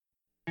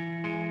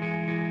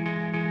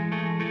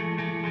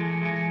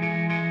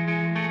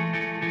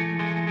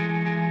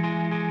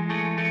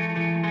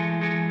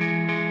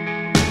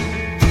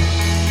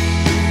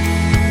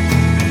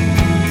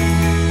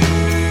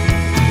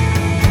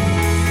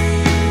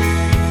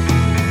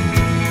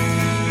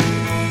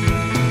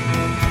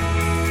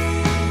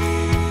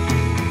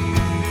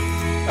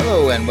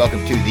and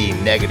welcome to the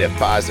Negative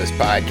Positives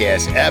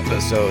Podcast,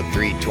 episode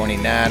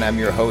 329. I'm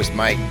your host,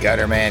 Mike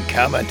Gutterman,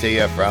 coming to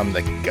you from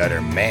the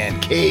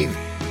Gutterman Cave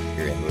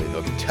here in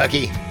Louisville,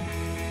 Kentucky.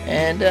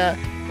 And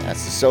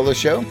that's the solo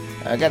show.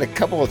 I got a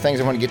couple of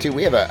things I want to get to.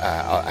 We have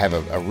I have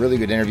a really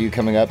good interview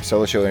coming up,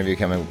 solo show interview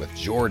coming up with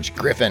George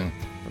Griffin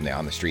from the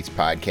On the Streets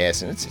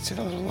podcast, and it's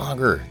a little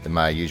longer than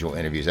my usual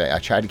interviews. I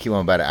tried to keep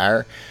them about an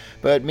hour,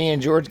 but me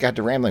and George got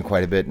to rambling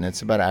quite a bit, and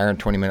it's about an hour and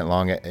 20-minute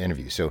long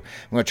interview. So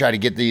I'm going to try to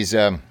get these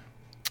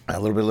a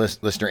little bit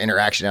of listener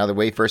interaction out of the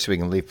way first, so we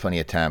can leave plenty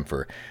of time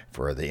for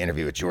the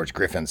interview with George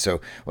Griffin.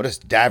 So we'll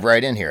just dive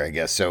right in here, I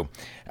guess. So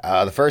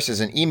the first is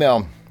an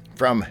email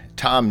from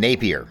Tom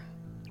Napier,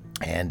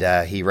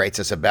 and he writes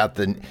us about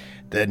the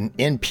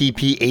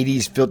NPP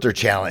 80s Filter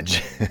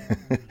Challenge.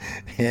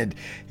 And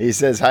he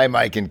says, "Hi,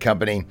 Mike and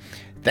company.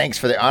 Thanks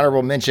for the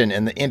honorable mention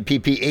in the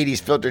NPP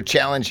 80s Filter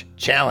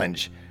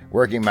Challenge.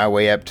 Working my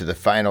way up to the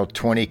final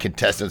 20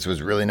 contestants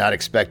was really not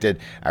expected.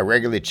 I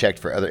regularly checked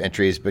for other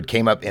entries, but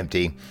came up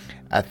empty.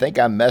 I think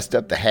I messed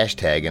up the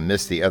hashtag and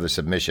missed the other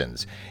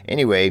submissions.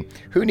 Anyway,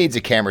 who needs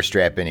a camera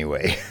strap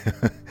anyway?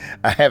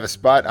 I have a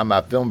spot on my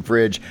film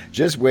fridge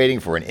just waiting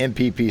for an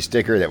NPP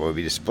sticker that will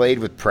be displayed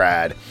with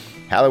pride.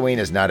 Halloween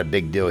is not a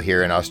big deal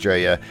here in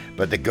Australia,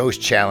 but the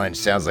Ghost Challenge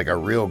sounds like a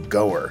real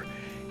goer.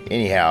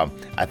 Anyhow,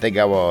 I think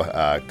I will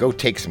go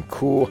take some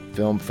cool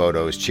film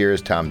photos.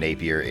 Cheers, Tom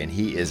Napier," and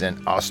he is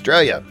in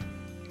Australia.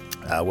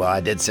 Well, I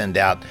did send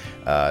out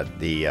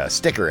the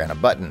sticker and a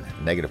button,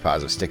 negative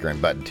positive sticker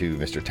and button to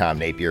Mr. Tom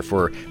Napier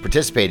for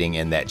participating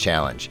in that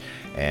challenge.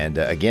 And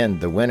again,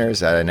 the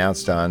winners I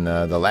announced on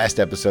the last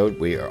episode,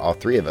 we are all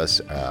three of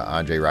us,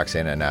 Andre,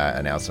 Roxanne, and I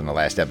announced on the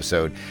last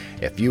episode.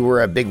 If you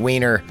were a big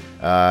wiener,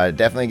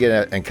 definitely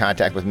get in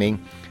contact with me.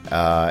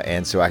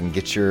 And so I can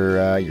get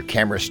your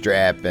camera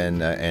strap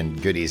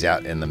and goodies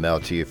out in the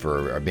mail to you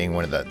for being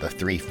one of the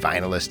three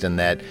finalists in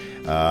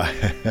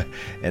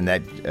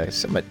that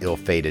somewhat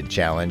ill-fated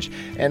challenge.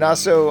 And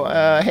also,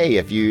 hey,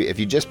 if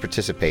you just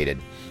participated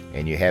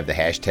and you have the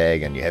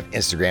hashtag and you have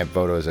Instagram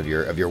photos of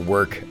your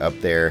work up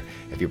there,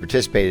 if you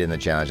participated in the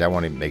challenge, I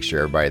want to make sure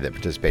everybody that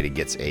participated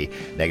gets a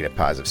negative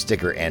positive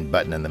sticker and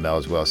button in the mail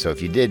as well. So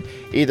if you did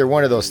either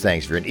one of those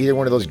things, if you're in either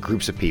one of those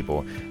groups of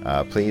people,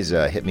 please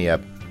hit me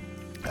up.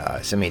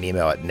 Send me an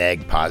email at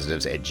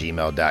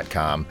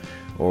negpositives@gmail.com,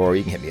 or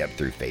you can hit me up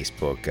through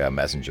Facebook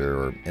Messenger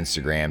or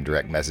Instagram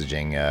direct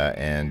messaging,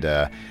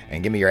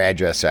 and give me your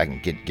address so I can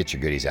get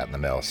your goodies out in the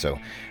mail. So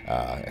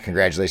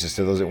congratulations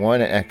to those that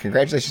won, and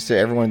congratulations to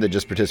everyone that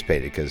just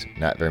participated, because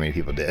not very many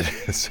people did.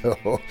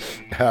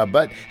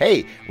 But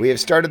hey, we have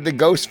started the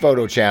Ghost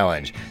Photo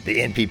Challenge, the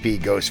NPP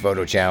Ghost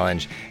Photo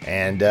Challenge,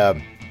 and I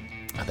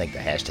think the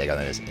hashtag on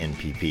that is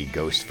NPP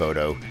Ghost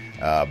Photo.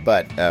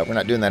 But we're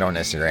not doing that on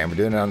Instagram. We're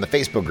doing it on the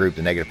Facebook group,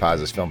 the Negative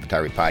Positives Film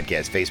Photography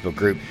Podcast Facebook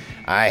group.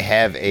 I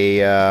have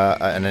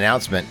an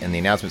announcement in the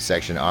announcement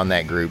section on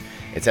that group.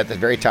 It's at the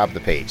very top of the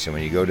page. So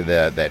when you go to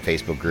that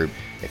Facebook group,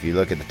 if you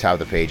look at the top of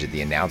the page at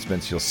the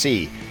announcements, you'll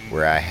see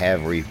where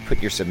you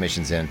put your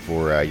submissions in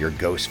for your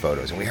ghost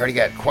photos. And we already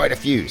got quite a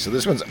few. So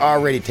this one's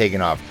already taken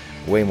off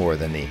way more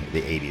than the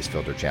 80s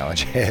Filter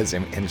Challenge has,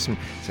 and some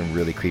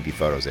really creepy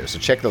photos there. So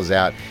check those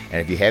out. And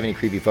if you have any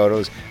creepy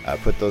photos,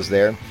 put those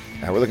there.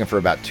 We're looking for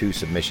about 2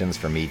 submissions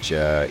from each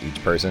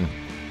person,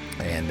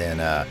 and then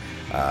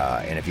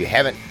and if you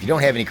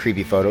don't have any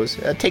creepy photos,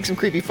 take some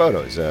creepy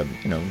photos.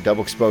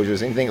 Double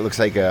exposures, anything that looks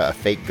like a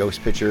fake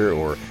ghost picture,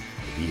 or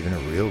even a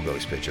real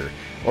ghost picture,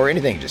 or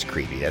anything just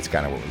creepy. That's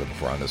kind of what we're looking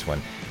for on this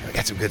one. We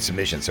got some good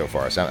submissions so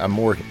far, so I'm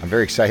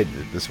very excited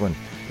that this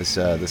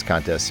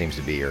contest seems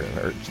to be, or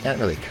not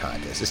really a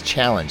contest, this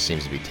challenge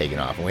seems to be taking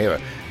off, and we have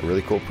a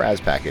really cool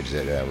prize package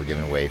that we're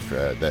giving away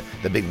for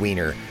the big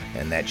wiener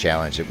in that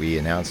challenge that we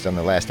announced on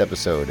the last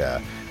episode.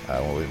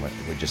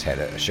 We just had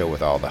a show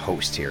with all the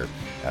hosts here,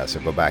 so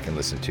go back and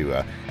listen to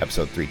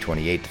episode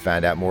 328 to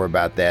find out more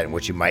about that and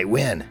what you might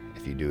win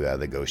if you do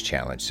the Ghost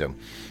Challenge. So,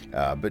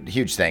 but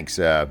huge thanks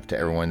to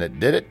everyone that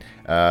did it.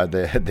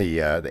 The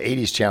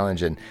 80s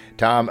Challenge, and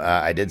Tom,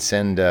 I did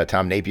send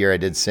Tom Napier. I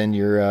did send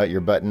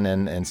your button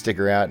and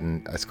sticker out,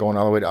 and it's going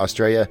all the way to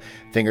Australia.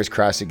 Fingers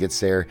crossed it gets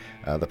there.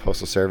 The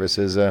Postal Service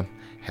is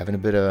having a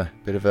bit of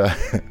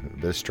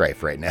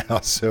strife right now,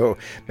 so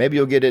maybe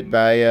you'll get it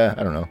by I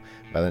don't know,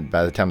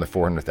 by the time the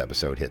 400th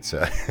episode hits.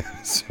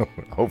 So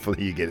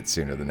hopefully you get it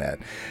sooner than that.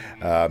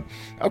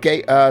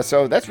 Okay,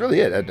 so that's really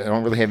it. I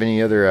don't really have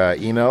any other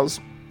emails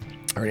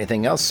or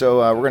anything else, so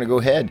we're going to go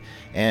ahead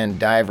and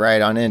dive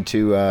right on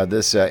into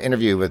this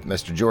interview with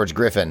Mr. George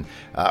Griffin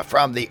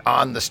from the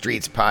On the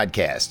Streets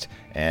podcast.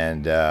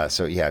 And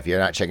so, yeah, if you're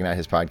not checking out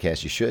his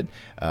podcast, you should.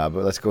 But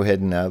let's go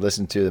ahead and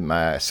listen to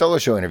my solo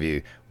show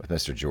interview with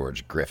Mr.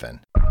 George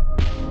Griffin.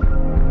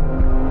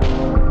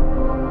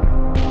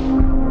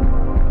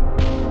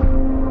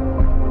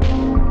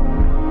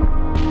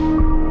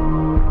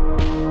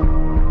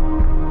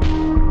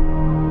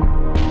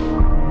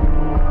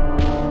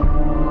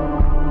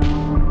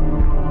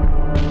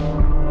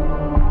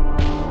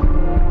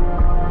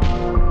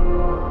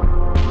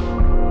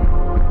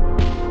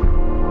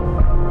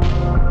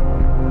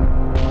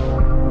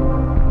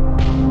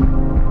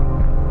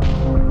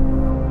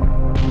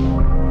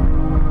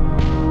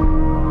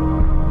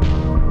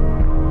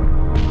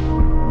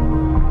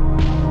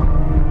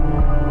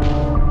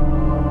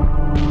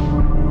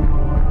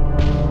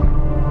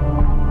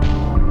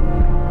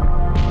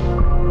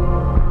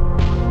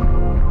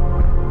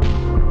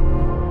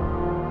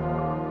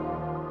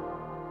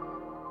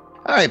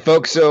 right,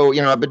 folks. So,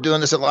 I've been doing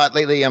this a lot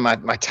lately on my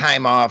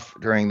time off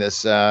during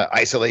this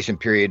isolation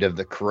period of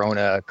the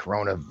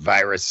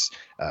coronavirus,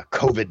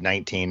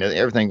 COVID-19,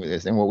 everything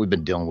and what we've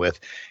been dealing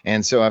with.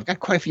 And so I've got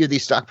quite a few of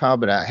these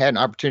stockpiled, but I had an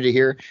opportunity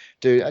here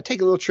to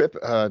take a little trip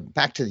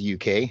back to the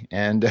UK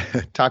and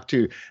talk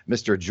to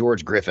Mr.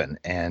 George Griffin.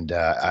 And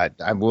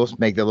I will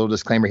make the little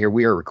disclaimer here.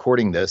 We are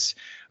recording this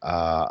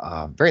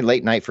very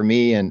late night for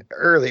me and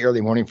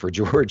early morning for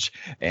George.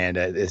 And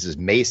this is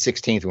May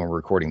 16th when we're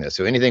recording this.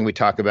 So anything we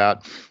talk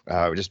about,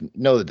 just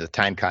know that the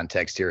time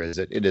context here is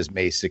that it is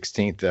May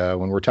 16th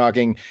when we're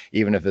talking,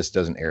 even if this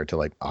doesn't air till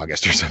like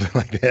August or something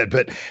like that.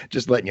 But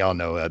just letting y'all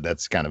know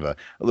that's kind of a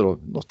little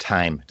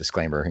time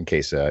disclaimer in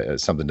case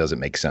something doesn't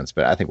make sense.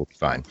 But I think we'll be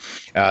fine.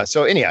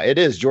 So anyhow, it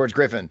is George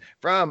Griffin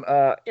from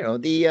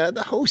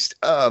the host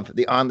of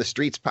the On the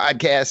Streets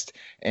podcast.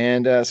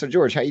 And so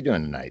George, how you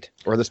doing tonight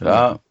or this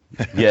morning?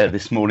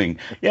 This morning.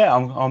 Yeah,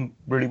 I'm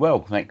really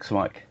well. Thanks,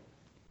 Mike.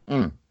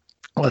 Well,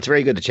 it's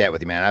very good to chat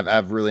with you, man.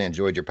 I've really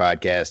enjoyed your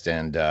podcast,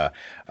 and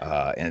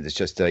it's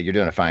just you're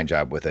doing a fine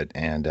job with it.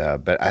 And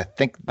but I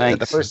think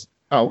the first.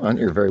 Oh,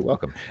 you're very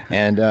welcome.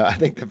 And I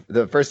think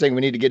the first thing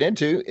we need to get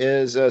into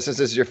is since this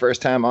is your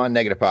first time on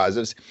Negative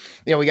Positives,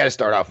 we got to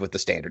start off with the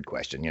standard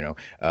question.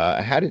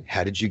 How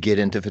did you get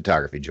into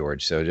photography,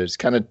 George? So just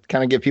kind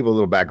of give people a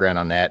little background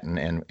on that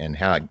and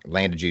how it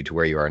landed you to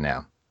where you are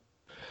now.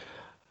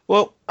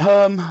 Well,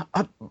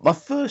 my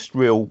first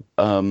real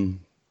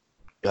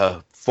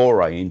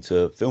foray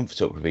into film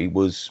photography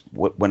was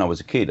when I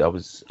was a kid. I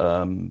was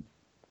 10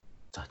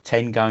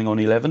 going on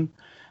 11,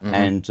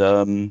 and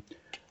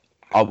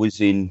I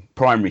was in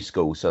primary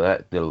school. So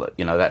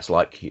that's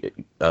like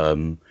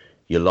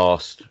your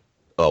last,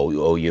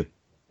 or you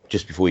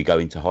just before you go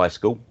into high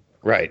school.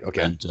 Right.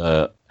 Okay. And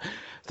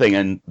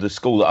and the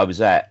school that I was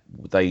at,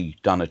 they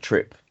done a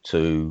trip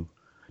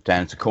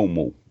down to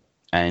Cornwall.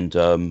 And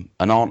an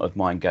aunt of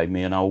mine gave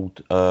me an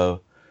old not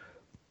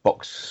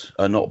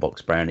a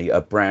box brownie, a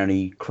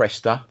brownie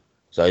Cresta.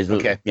 So it's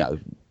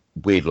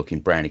weird looking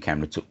brownie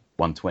camera. Took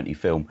 120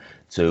 film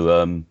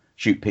to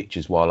shoot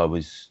pictures while I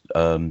was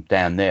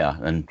down there.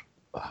 And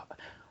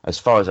as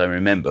far as I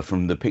remember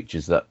from the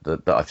pictures that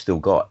I've still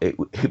got, it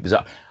was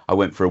I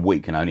went for a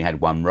week and only had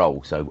one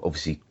roll. So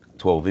obviously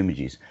 12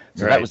 images.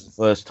 So that was the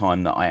first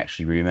time that I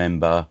actually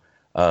remember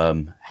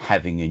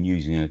having and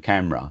using a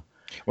camera.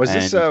 Was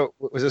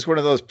this one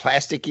of those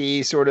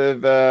plasticky sort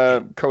of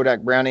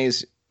Kodak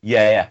brownies?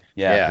 Yeah.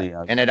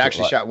 And it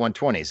actually shot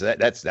 120, so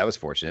that was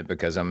fortunate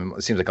because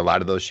it seems like a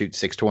lot of those shoot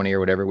 620 or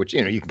whatever, which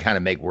you can kind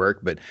of make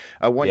work. But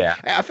I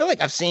feel like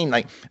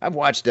I've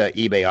watched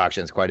eBay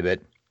auctions quite a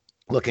bit,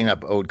 looking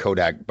up old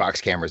Kodak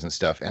box cameras and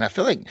stuff, and I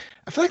feel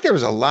like there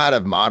was a lot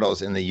of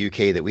models in the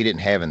UK that we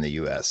didn't have in the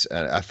US.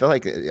 I feel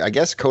like I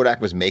guess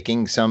Kodak was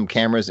making some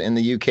cameras in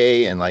the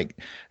UK, and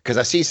because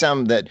I see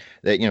some that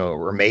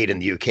were made in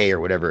the UK or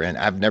whatever, and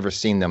I've never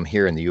seen them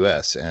here in the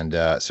US. And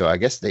so I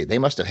guess they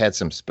must have had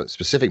some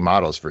specific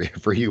models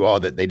for you all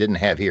that they didn't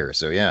have here.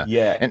 So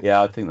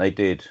I think they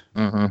did.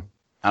 Mm-hmm. And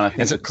I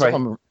think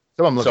some of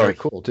them look very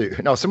cool too.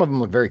 No, some of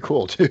them look very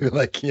cool too.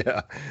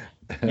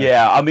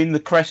 Yeah, I mean the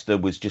Cresta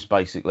was just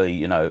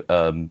basically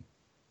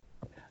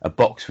a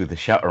box with a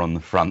shutter on the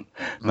front,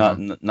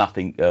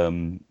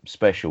 nothing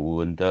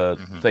special and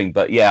thing.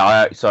 But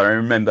I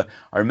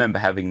remember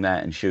having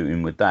that and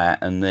shooting with that,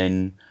 and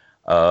then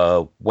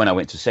when I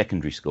went to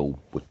secondary school,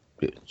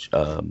 which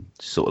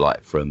sort of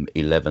like from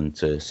 11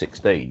 to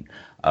 16,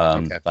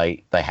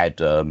 they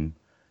had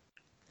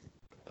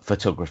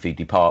photography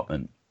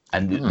department,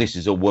 and this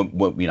is all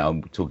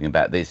I'm talking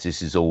about this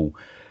is all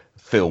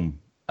film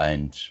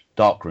and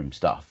darkroom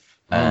stuff,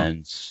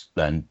 and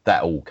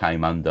that all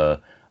came under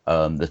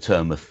the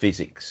term of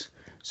physics.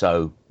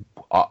 So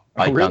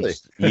really?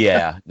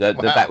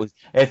 That was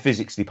air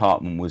physics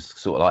department was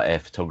sort of like air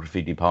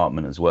photography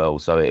department as well.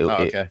 So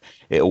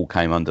it all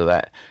came under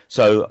that.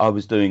 So I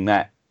was doing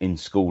that in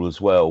school as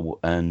well,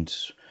 and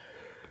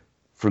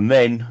from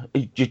then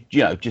it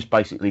just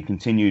basically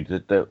continued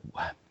that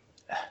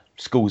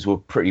schools were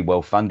pretty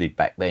well funded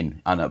back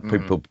then. I know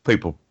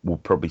people will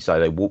probably say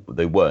they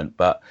weren't,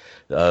 but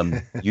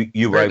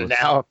you were able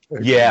now.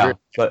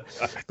 But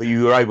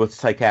you were able to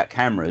take out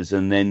cameras,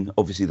 and then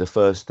obviously the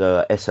first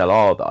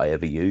SLR that I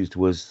ever used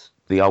was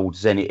the old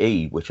Zenit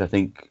E, which I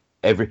think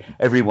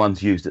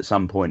everyone's used at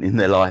some point in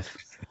their life.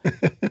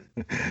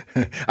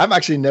 I've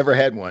actually never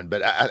had one,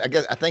 but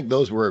I think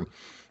those were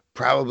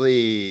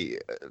probably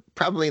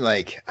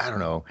like, I don't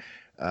know.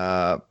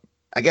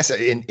 I guess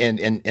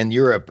in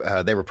Europe,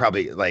 they were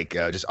probably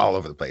just all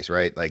over the place,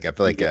 right? Like I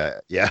feel like,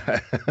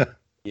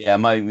 Yeah,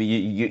 maybe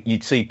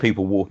you'd see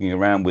people walking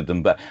around with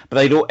them, but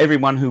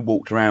everyone who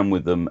walked around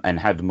with them and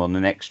had them on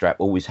the neck strap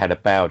always had a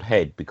bowed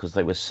head because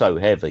they were so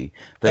heavy.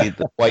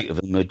 The weight of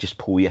them would just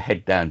pull your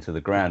head down to the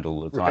ground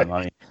all the time. Right.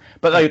 I mean,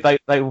 but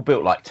they were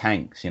built like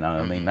tanks,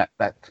 I mean that.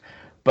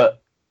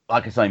 But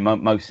like I say,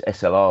 most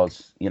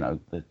SLRs,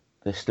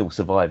 they're still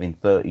surviving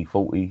 30,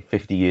 40,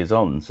 50 years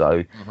on.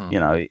 So,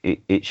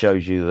 it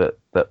shows you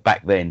that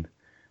back then,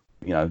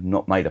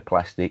 not made of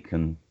plastic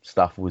and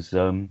stuff was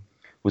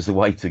was the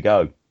way to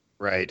go.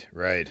 Right,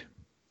 right.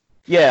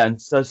 Yeah,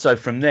 and so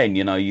from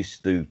then, I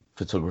used to do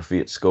photography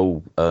at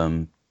school,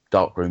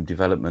 darkroom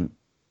development,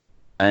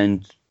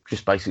 and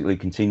just basically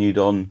continued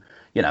on,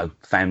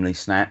 family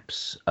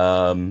snaps.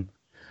 When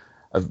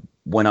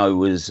I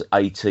was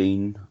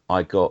 18,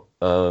 I got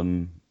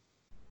an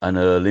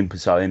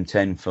Olympus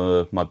OM10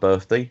 for my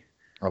birthday.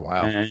 Oh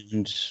wow!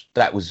 And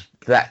that was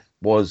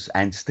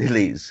and still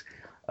is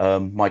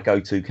my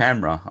go-to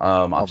camera.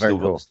 I've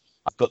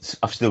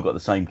still got the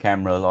same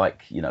camera,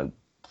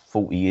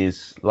 40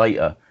 years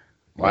later.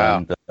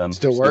 Wow! And,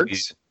 still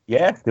works.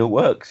 Yeah, still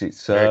works.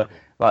 It's cool.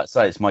 Like I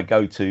say, it's my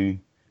go-to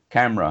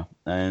camera,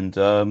 and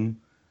I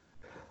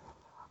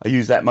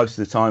use that most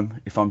of the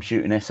time if I'm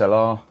shooting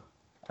SLR.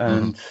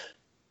 And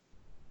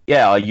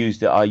yeah, I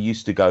used it. I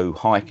used to go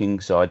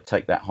hiking, so I'd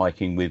take that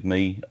hiking with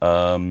me.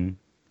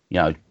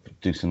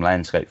 Do some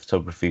landscape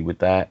photography with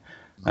that,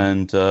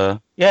 and so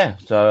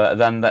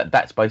then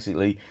that's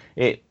basically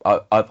it.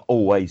 I've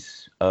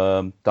always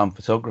done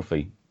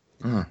photography.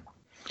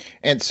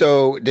 And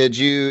so did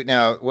you,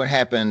 now what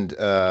happened,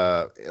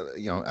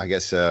 I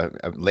guess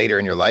later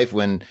in your life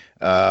when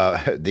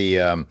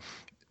the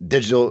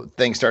digital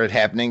thing started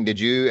happening,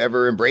 did you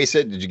ever embrace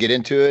it? Did you get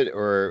into it,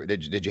 or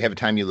did you have a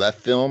time you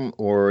left film,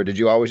 or did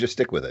you always just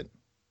stick with it?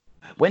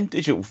 When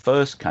digital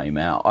first came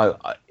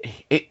out,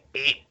 it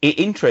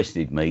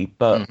interested me,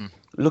 but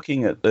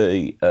looking at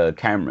the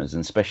cameras,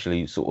 and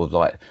especially sort of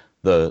like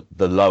the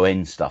low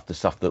end stuff, the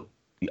stuff that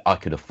I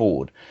could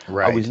afford,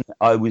 right.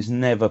 I was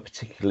never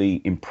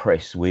particularly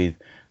impressed with,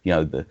 I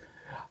don't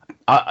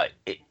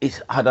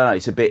know,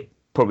 it's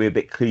probably a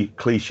bit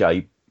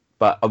cliche,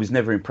 but I was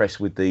never impressed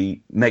with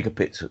the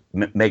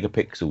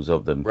megapixels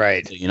of them.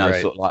 Right. So,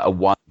 sort of like a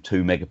 1-2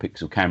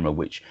 megapixel camera,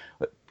 which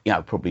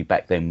probably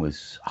back then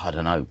was, I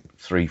don't know,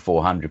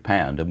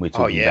 £300-400, and we're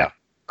talking about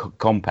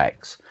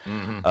compacts.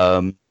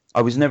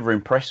 I was never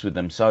impressed with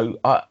them, so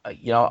I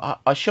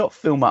shot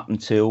film up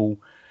until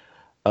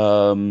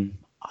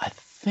I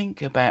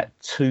think about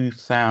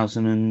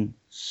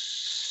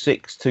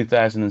 2006,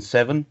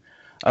 2007.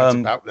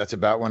 That's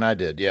about when I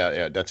did.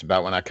 Yeah. That's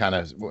about when I kind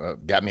of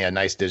got me a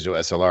nice digital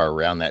SLR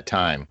around that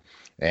time,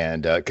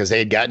 and because they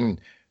had gotten,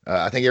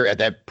 I think at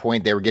that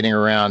point they were getting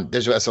around,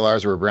 digital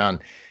SLRs were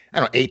around, I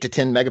don't know, 8 to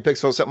 10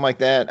 megapixels, something like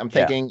that, I'm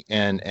thinking.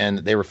 Yeah. And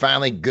they were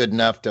finally good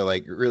enough to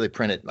like really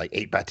print it like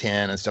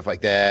 8x10 and stuff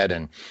like that.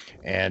 And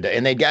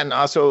they'd gotten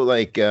also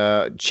like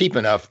cheap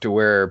enough to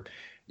where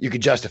you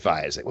could justify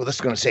it. It's like, well, this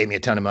is going to save me a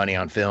ton of money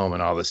on film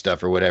and all this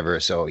stuff or whatever.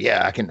 So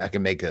yeah, I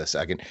can make this.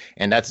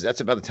 And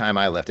that's about the time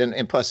I left.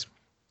 And plus,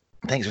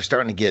 things are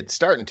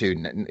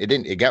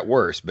it got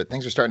worse, but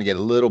things are starting to get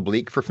a little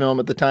bleak for film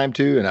at the time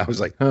too. And I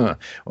was like, well,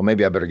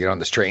 maybe I better get on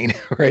this train,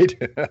 right?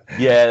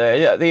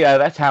 yeah,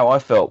 that's how I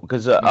felt,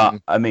 because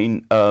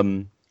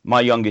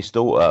my youngest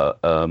daughter,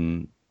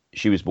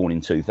 she was born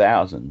in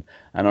 2000,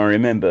 and I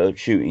remember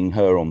shooting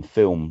her on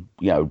film,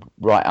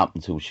 right up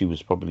until she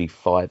was probably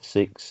 5,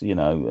 6, thing.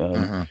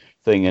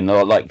 And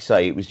like you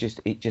say, it was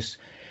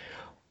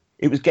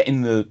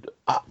getting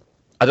I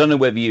don't know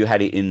whether you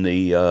had it in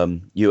the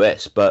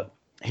US, but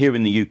here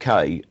in the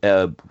UK,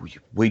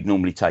 we'd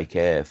normally take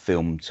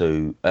film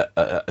to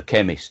a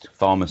chemist,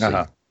 pharmacy.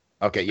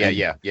 Okay,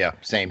 yeah.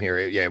 Same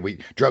here. Yeah,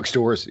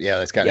 drugstores.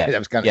 Yeah, that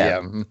was kind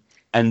of.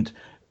 And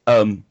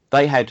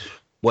they had.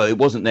 Well, it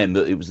wasn't them,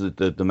 but it was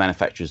the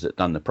manufacturers that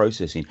done the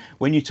processing.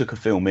 When you took a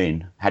film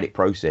in, had it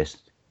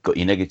processed, got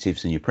your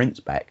negatives and your prints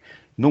back,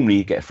 normally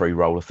you get a free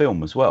roll of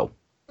film as well.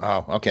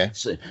 Oh, okay.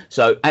 So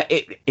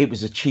it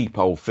was a cheap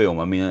old film.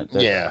 I mean,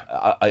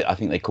 I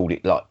think they called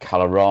it like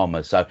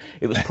Colorama. So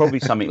it was probably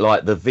something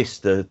like the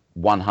Vista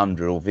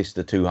 100 or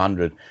Vista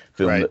 200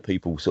 film that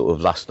people sort of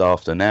lust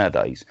after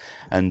nowadays.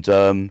 And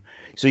so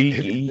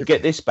you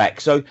get this back.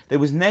 So there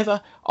was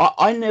never,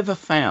 I never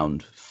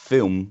found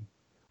film,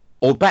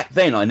 or back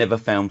then I never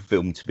found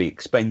film to be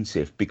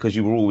expensive, because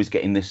you were always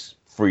getting this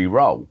free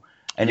roll.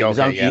 And it was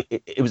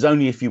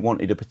only if you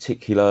wanted a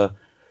particular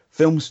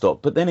film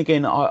stock. But then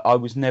again, I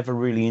was never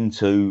really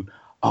into,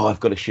 I've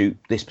got to shoot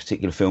this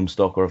particular film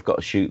stock, or I've got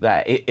to shoot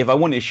that. If I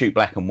wanted to shoot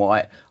black and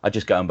white, I'd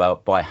just go and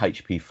buy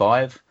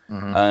HP5.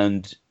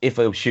 And if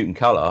I was shooting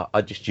color,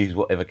 I'd just use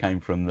whatever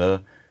came from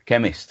the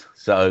chemist.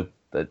 So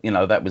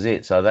that was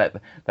it. So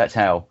that's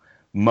how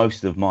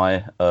most of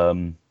my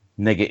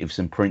negatives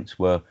and prints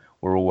were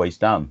always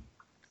done.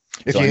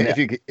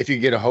 If you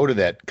get a hold of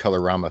that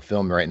Colorama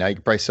film right now, you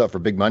can probably sell it for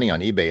big money on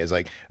eBay as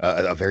like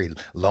a very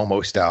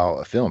Lomo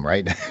style film,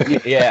 right?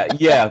 yeah.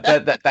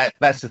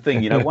 That's the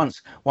thing.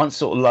 Once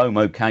sort of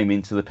Lomo came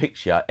into the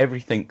picture,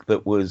 everything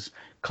that was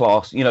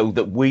class,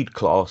 that we'd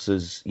class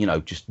as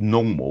just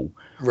normal,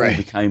 right,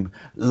 became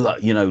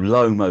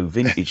Lomo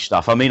vintage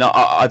stuff. I mean,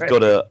 I've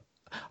got a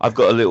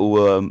little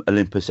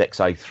Olympus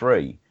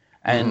XA3,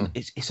 and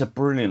it's a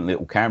brilliant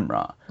little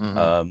camera,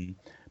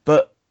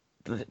 but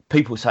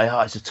people say,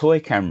 it's a toy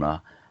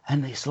camera,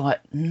 And it's like,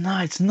 no,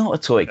 it's not a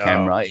toy No,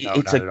 camera. no,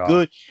 It's not a at all.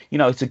 good,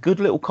 it's a good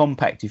little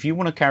compact. If you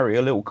want to carry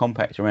a little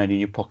compact around in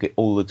your pocket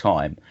all the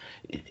time,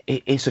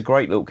 it's a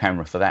great little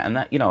camera for that. And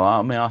that,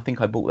 I mean, I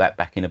think I bought that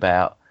back in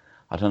about,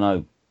 I don't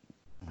know,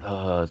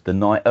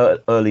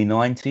 early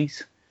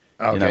 90s.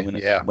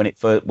 Okay,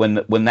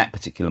 When that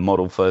particular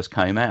model first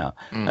came out,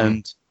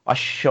 and I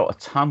shot a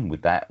ton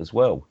with that as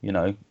well.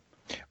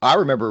 I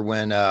remember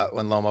when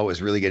Lomo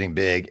was really getting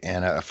big,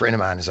 and a friend of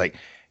mine is like,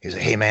 he was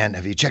like, "Hey man,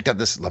 have you checked out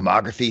this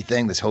lomography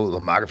thing, this whole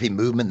lomography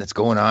movement that's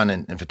going on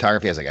in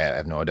photography?" I was like, "I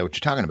have no idea what you're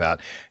talking about."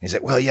 And he's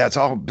like, "Well, yeah, it's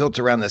all built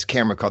around this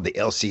camera called the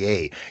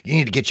LCA. You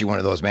need to get you one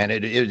of those, man.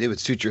 It would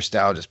suit your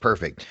style just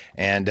perfect."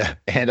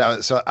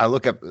 So I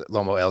look up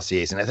Lomo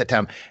LCAs, and at that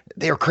time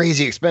they were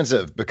crazy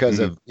expensive because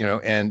of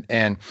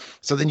and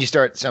so then you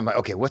start. So I'm like,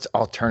 okay, what's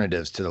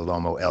alternatives to the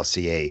Lomo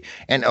LCA?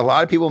 And a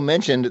lot of people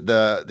mentioned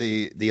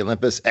the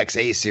Olympus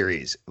XA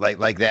series,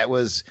 like that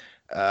was.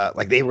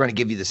 Like they were going to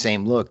give you the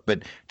same look,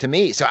 but to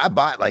me, so I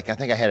bought I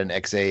think I had an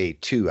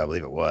XA2, I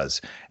believe it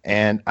was,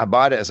 and I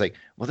bought it. I was like,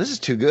 well, this is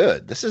too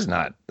good. This is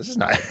not.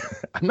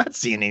 I'm not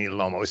seeing any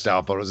Lomo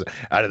style photos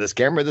out of this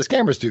camera. This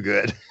camera's too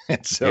good.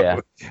 And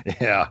so,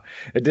 yeah,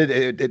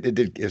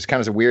 it was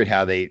kind of weird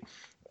how a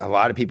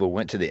lot of people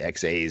went to the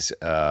XAs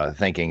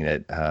thinking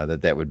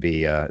that would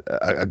be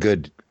a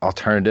good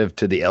alternative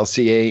to the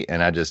LCA,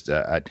 and I just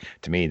to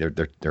me they're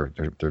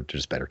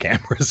just better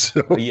cameras.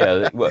 So.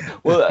 Yeah,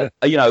 well,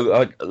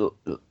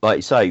 like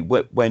you say,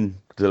 when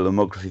the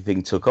lomography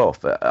thing took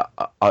off,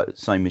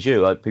 same as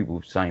you, people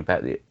were saying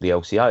about the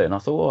LCA, and I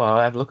thought, well,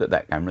 I'll have a look at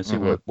that camera and see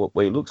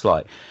what it looks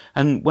like.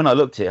 And when I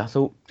looked at it, I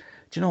thought,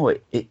 do you know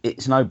what?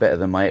 It's no better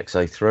than my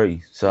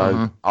XA3,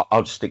 so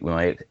I'll just stick with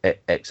my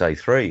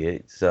XA3.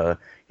 It's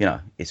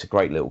it's a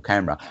great little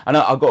camera, and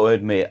I've got to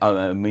admit,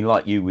 I mean,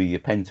 like you with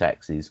your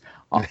Pentaxes,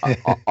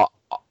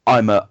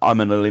 I'm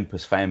an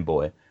Olympus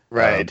fanboy,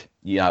 right?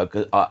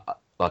 'Cause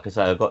like I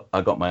say,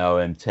 I got my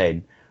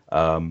OM10.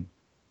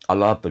 I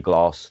love the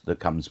glass that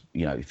comes.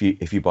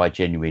 If you buy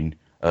genuine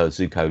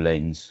Zuiko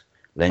lenses,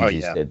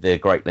 they're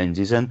great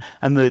lenses, and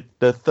the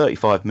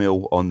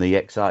 35mm on the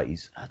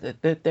XAs,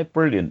 they're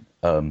brilliant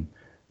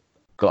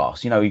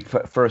glass.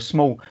 For a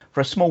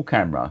small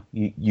camera,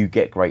 you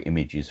get great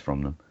images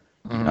from them.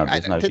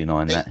 There's no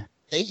denying that.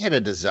 They had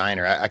a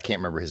designer, I can't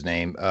remember his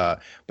name,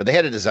 but they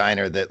had a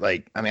designer that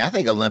I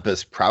think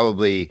Olympus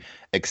probably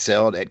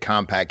excelled at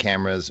compact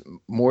cameras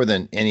more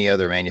than any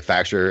other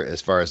manufacturer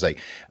as far as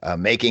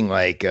making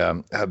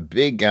a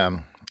big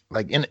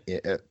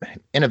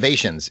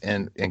innovations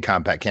in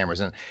compact cameras.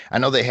 And I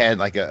know they had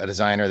a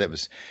designer that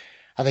was,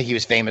 I think he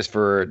was famous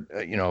for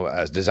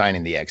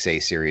designing the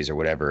XA series or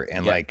whatever,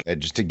 and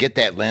just to get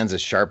that lens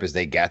as sharp as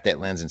they got that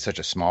lens in such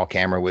a small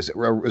camera was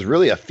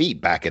really a feat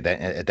back at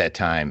that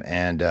time.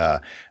 And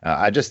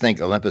I just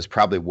think Olympus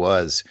probably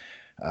was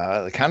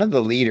kind of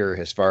the leader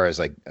as far as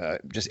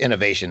just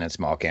innovation in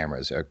small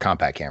cameras or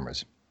compact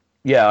cameras.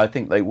 Yeah, I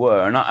think they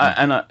were, and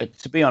I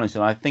to be honest,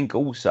 and I think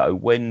also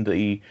when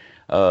the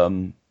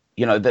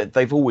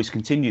they've always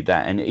continued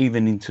that, and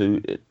even into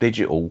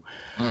digital,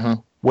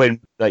 when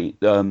they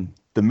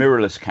the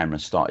mirrorless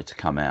cameras started to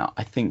come out,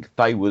 I think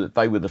they were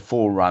the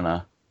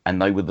forerunner,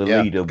 and they were the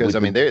leader. Because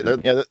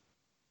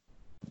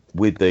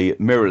with the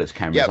mirrorless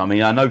cameras. Yep. I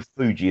mean, I know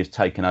Fuji has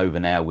taken over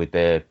now with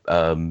their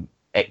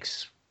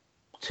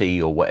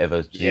XT or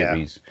whatever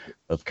series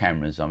of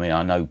cameras. I mean,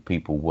 I know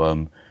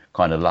people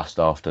kind of lust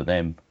after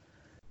them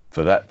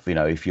for that.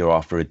 If you're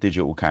after a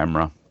digital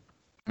camera.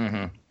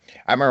 Mm-hmm.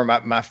 I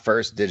remember my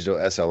first digital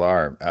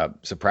SLR,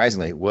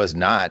 surprisingly, was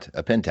not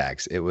a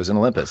Pentax. It was an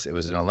Olympus. It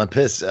was an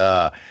Olympus.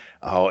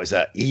 It's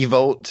a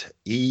eVolt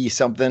E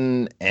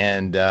something,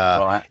 and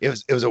it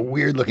was a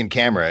weird looking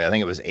camera. I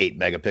think it was 8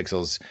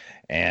 megapixels,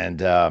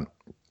 and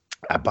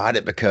I bought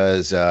it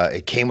because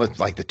it came with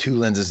the two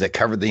lenses that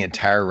covered the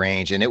entire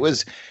range, and it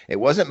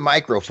wasn't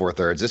micro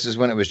 4/3. This is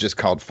when it was just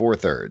called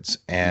 4/3,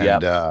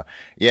 and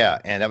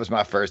and that was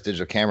my first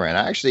digital camera. And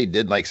I actually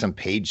did some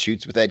paid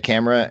shoots with that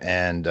camera,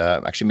 and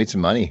actually made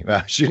some money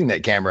shooting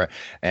that camera.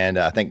 And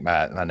I think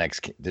my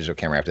next digital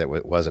camera after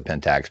that was a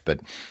Pentax,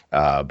 but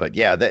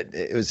yeah, that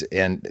it was.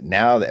 And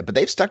now, but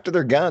they've stuck to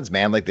their guns,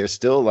 man. They're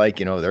still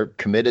they're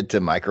committed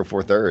to micro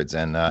 4/3,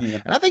 and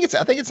I think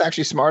it's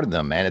actually smart of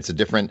them, man. It's a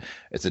different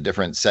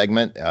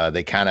segment.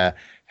 They kind of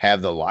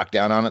have the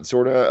lockdown on it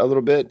sort of a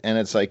little bit, and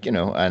it's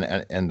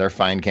and they're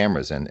fine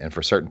cameras, and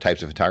for certain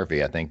types of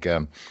photography, I think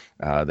the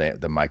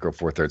micro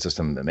 4/3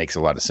 system makes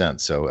a lot of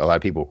sense. So a lot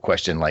of people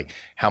question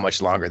how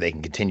much longer they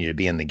can continue to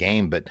be in the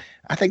game, but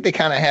I think they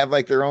kind of have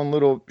their own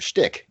little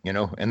shtick, in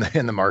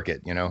the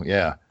market,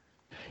 Yeah,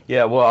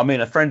 well, I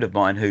mean, a friend of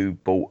mine who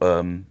bought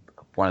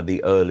one of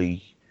the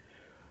early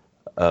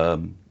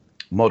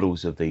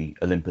models of the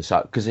Olympus,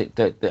 because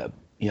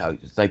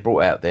they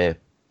brought out their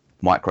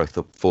micro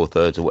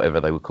 4/3 or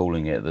whatever they were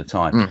calling it at the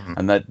time,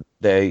 and that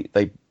they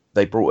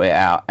brought it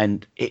out,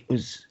 and it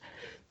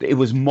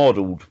was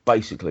modelled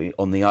basically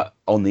on the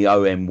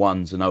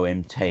OM1s and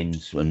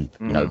OM10s and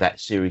that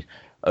series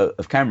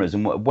of cameras.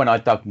 And when I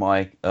dug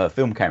my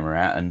film camera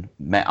out and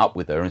met up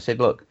with her and said,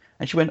 look,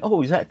 And she went,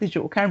 "Oh, is that a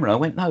digital camera?" I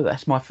went, "No,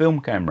 that's my film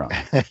camera."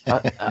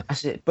 I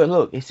said, "But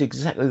look, it's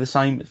exactly the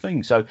same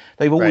thing." So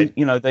they've always, Right.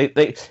 you know, they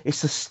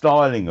it's the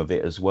styling of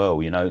it as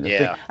well, you know.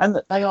 Yeah.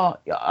 And they are.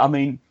 I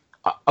mean,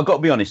 I've got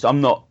to be honest.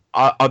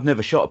 I've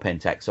never shot a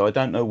Pentax, so I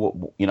don't know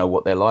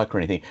what they're like or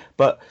anything.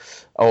 But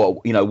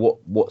you know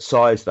what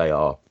size they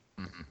are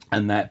Mhm.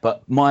 and that.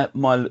 But my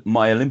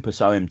Olympus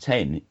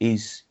OM10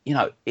 is, you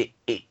know,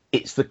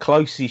 it's the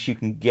closest you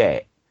can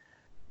get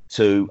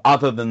to,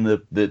 other than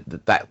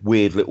that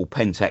weird little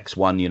Pentax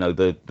one, you know,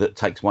 that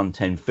takes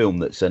 110 film,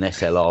 that's an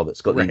SLR that's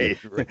got Right.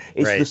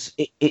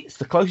 it's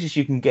the closest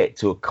you can get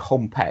to a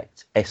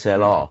compact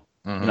SLR,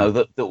 you Mhm. know,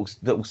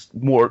 that'll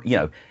more, you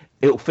know,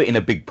 it'll fit in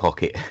a big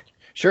pocket.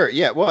 Sure.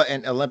 Yeah. Well,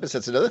 and Olympus,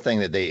 that's another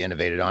thing that they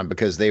innovated on,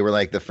 because they were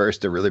like the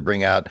first to really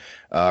bring out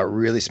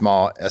really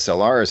small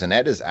SLRs. And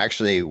that is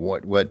actually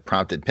what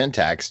prompted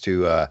Pentax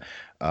to,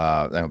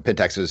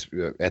 Pentax was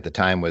at the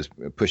time was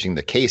pushing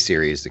the K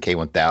series, the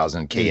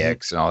K1000,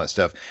 KX, and all that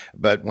stuff.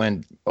 But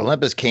when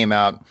Olympus came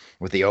out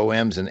with the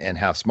OMs and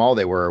how small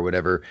they were or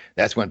whatever,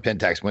 that's when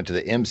Pentax went to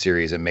the M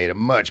series and made a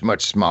much,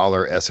 much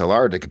smaller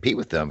SLR to compete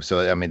with them.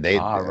 So, I mean, Right.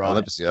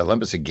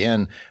 Olympus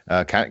again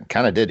kind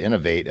of did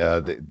innovate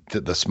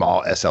the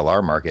small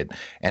SLR market.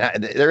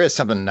 And there is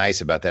something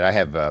nice about that. I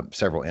have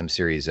several M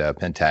series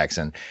Pentax,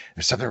 and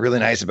there's something really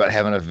nice about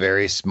having a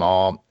very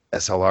small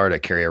SLR to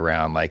carry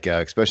around, like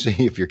especially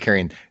if you're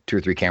carrying 2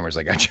 or 3 cameras,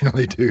 like I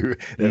generally do.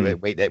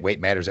 Mm. That weight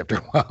matters after a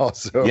while.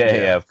 So Yeah,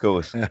 yeah. yeah, of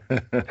course.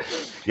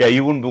 Yeah,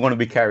 you wouldn't want to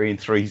be carrying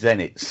 3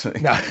 Zeniths.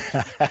 No.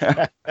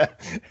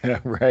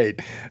 Right.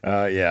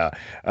 Yeah.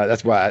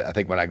 That's why I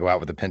think when I go out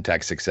with the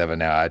Pentax 6.7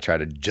 now, I try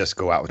to just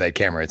go out with that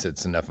camera.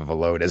 It's enough of a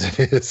load as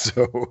it is.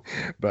 So,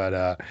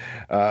 but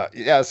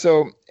yeah.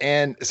 So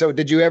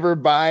did you ever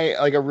buy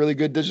like a really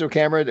good digital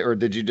camera, or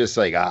did you just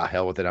like,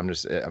 hell with it? I'm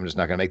just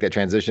not gonna make that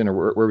transition.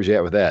 Or where was you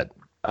at with that?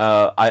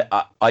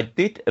 I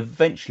did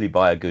eventually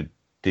buy a good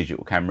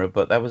digital camera,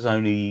 but that was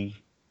only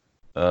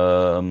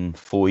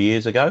 4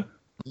 years ago.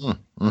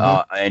 Mm-hmm.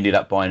 I ended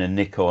up buying a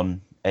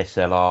Nikon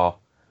SLR.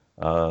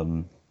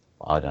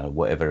 I don't know,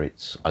 whatever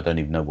it's. I don't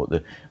even know what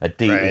Right.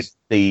 it's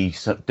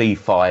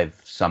D5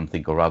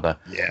 something or other.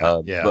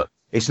 Yeah. Yeah. But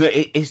it's not.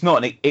 It's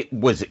not. It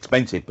was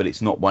expensive, but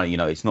it's not one. You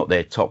know, it's not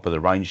their top of the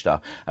range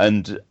stuff.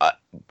 And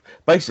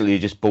basically, I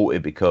just bought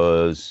it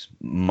because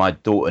my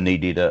daughter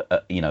needed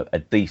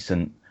a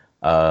decent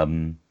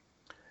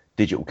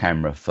digital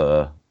camera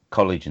for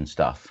college and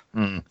stuff.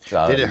 Mm.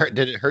 Did it So hurt?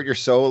 Did it hurt your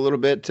soul a little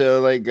bit to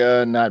like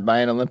not buy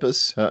an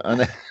Olympus on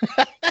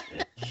that?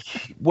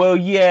 well,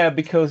 yeah,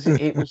 because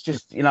it was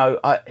just, you know,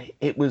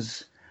 it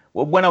was,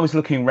 well, when I was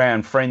looking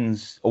around,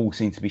 friends all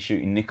seemed to be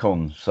shooting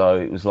Nikons, so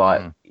it was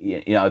like, Mm.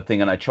 you know,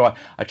 thing. And I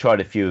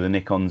tried a few of the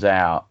Nikons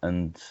out,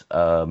 and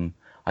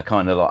I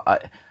kind of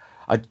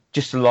I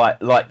just like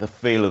the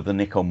feel of the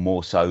Nikon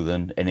more so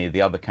than any of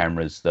the other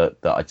cameras that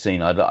I'd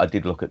seen. I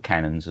did look at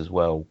Canons as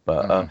well,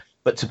 Mhm.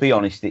 but to be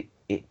honest, it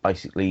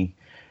basically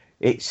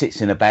it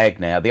sits in a bag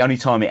now. The only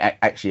time it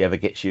actually ever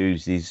gets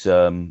used is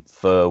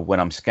for when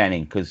I'm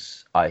scanning,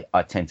 because I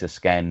tend to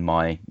scan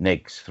my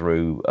negs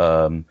through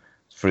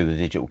the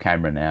digital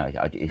camera now.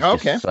 It's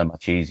Okay. just so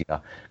much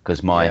easier,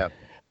 because Yeah.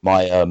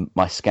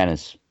 my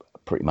scanner's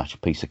pretty much a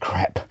piece of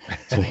crap,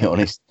 to be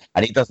honest.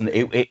 And it doesn't.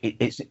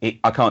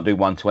 I can't do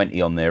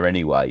 120 on there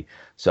anyway.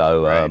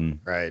 So Right.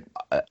 Right.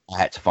 I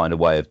had to find a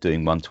way of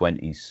doing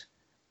 120s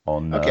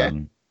on. Okay.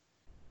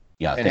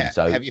 Yeah, I And think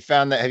so. have you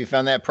found that? Have you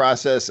found that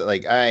process?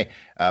 Like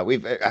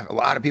we've a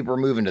lot of people are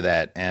moving to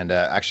that, and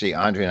actually,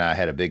 Andre and I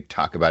had a big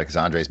talk about it because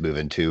Andre's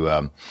moving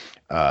to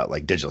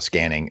like digital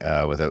scanning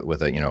with a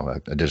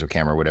a digital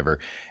camera or whatever.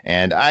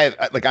 And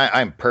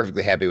I'm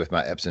perfectly happy with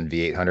my Epson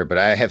V800, but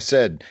I have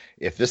said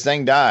if this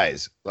thing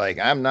dies, like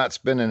I'm not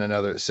spending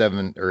another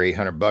 $700 or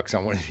 $800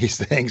 on one of these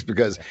things,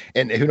 because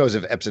and who knows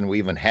if Epson will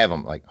even have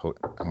them. Like I'm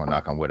gonna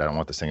knock on wood. I don't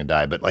want this thing to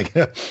die, but like,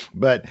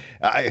 but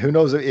who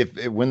knows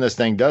if when this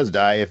thing does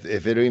die, if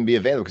it'll even be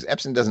available, because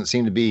Epson doesn't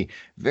seem to be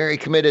very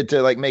committed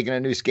to like making a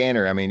new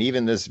scanner. I mean,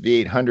 even this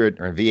V800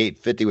 or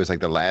V850 was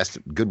like the last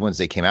good ones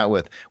they came out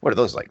with. What are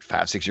those, like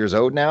 5-6 years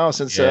old now?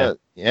 Since Yeah,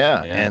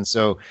 yeah, yeah. and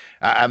so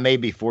I may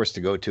be forced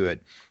to go to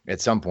it at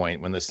some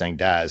point when this thing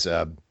dies.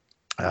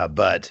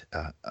 But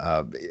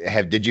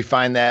did you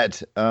find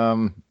that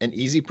an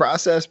easy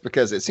process?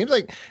 Because it seems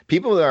like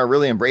people are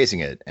really embracing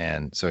it,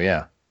 and so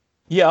yeah.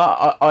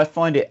 Yeah, I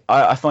find it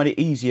I find it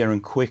easier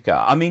and quicker.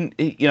 I mean,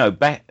 you know,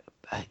 back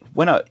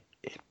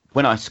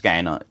when I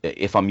scan,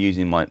 if I'm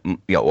using my, you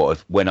know, or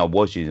when I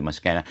was using my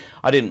scanner,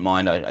 I didn't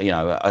mind.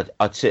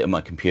 I'd sit at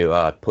my computer,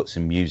 I'd put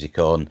some music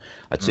on,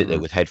 I'd sit there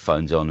Hmm. with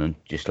headphones on, and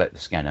just let the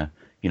scanner,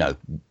 you know,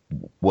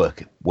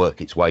 work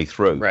its way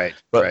through. Right,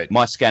 But right.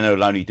 my scanner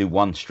will only do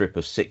one strip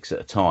of 6 at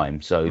a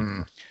time. So,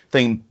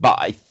 Mm. but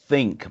I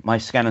think my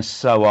scanner's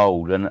so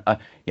old, and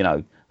you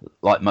know,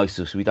 like most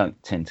of us, we don't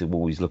tend to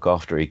always look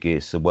after our gear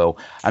so well.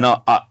 And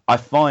I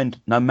find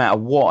no matter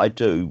what I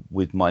do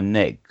with my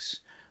negs,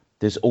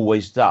 there's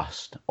always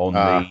dust on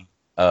Uh,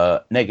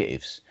 the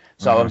negatives.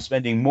 So I'm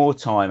spending more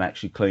time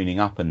actually cleaning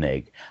up a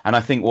neg. And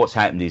I think what's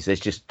happened is there's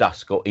just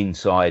dust got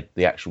inside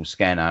the actual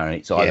scanner, and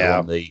it's either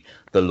on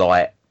the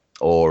light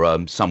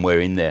or somewhere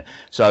in there.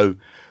 So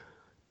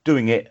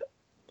doing it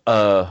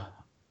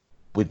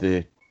with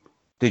the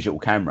digital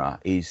camera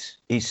is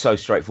so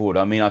straightforward.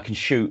 I mean, I can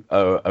shoot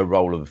a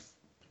roll of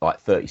like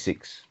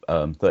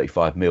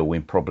 35 mil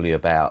in probably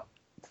about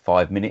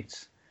 5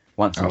 minutes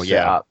once it's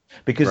set up.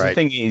 Because the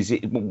thing is,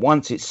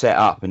 once it's set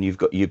up and you've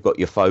got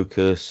your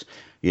focus,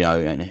 you know,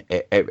 and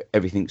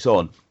everything's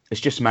on,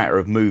 it's just a matter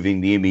of moving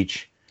the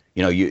image,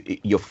 you know,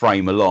 your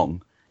frame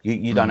along.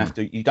 You don't have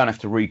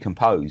to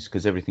recompose,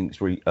 because everything's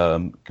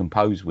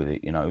composed with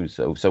it, you know.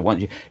 So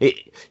once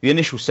the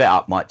initial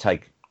setup might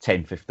take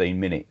 10-15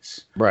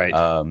 minutes, right?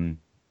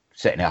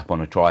 Setting it up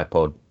on a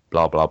tripod,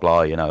 blah blah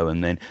blah, you know,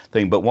 and then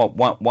but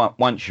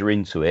once you're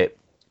into it,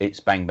 it's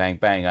bang bang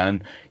bang.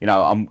 And you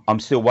know, I'm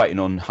still waiting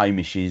on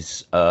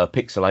Hamish's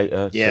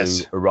pixelator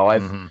to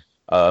arrive.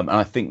 And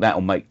I think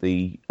that'll make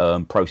the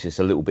process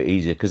a little bit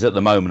easier, because at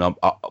the moment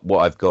what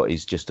I've got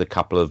is just a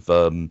couple of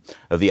the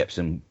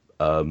Epson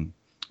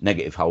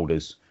negative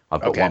holders.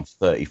 I've got one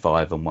for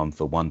 35 and one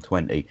for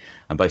 120,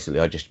 and basically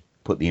I just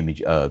put the image,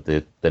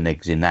 the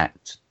negs in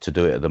that to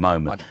do it at the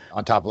moment.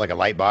 On top of like a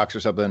light box or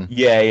something.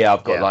 Yeah.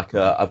 I've got like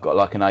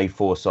an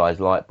A4 size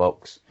light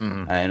box,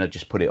 and I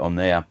just put it on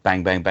there,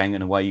 bang, bang, bang,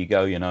 and away you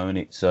go, you know. And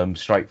it's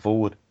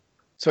straightforward.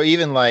 So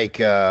even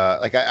like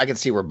I can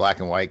see where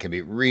black and white can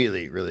be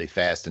really, really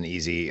fast and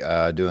easy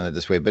doing it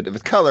this way. But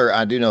with color,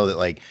 I do know that,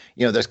 like,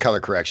 you know, there's color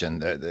correction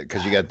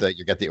because you got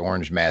the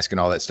orange mask and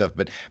all that stuff.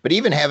 But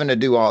even having to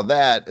do all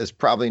that is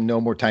probably no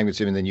more time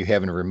consuming than you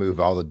having to remove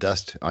all the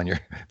dust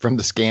from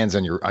the scans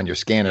on your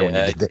scanner when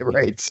you did that,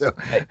 right? So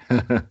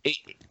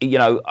you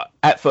know,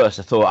 at first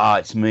I thought,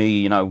 it's me,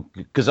 you know,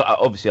 because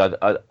obviously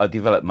I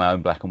developed my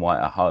own black and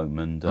white at home,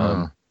 and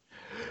I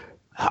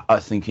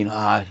was thinking,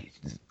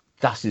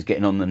 dust is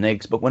getting on the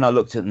negs. But when I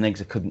looked at the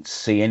negs, I couldn't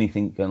see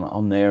anything going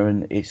on there.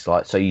 And it's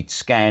like, so you'd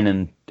scan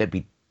and there'd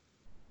be,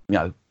 you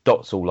know,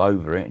 dots all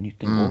over it, and you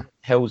think, what the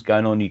hell's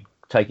going on? You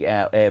take it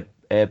out,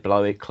 air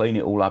blow it, clean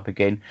it all up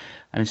again,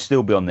 and it'd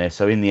still be on there.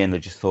 So in the end, I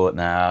just thought,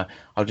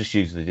 I'll just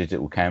use the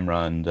digital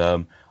camera.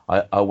 And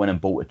I went and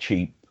bought a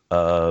cheap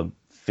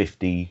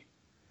 50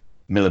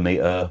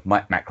 millimeter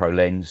macro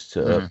lens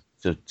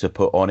to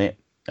put on it.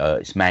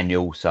 It's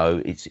manual,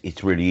 so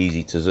it's really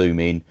easy to zoom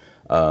in.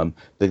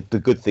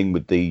 The good thing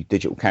with the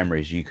digital camera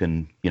is you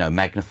can, you know,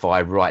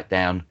 magnify right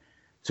down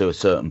to a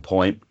certain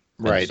point,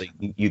 right? So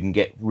you can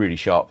get really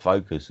sharp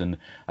focus, and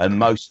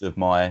most of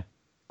my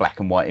black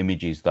and white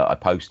images that I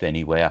post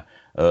anywhere,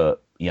 you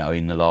know,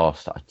 in the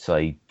last, I'd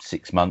say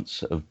 6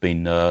 months, have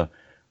been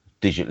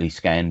digitally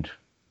scanned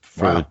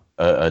through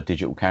a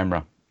digital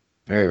camera.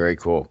 Very, very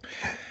cool.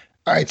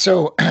 All right,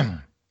 so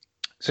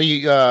so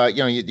you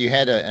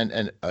had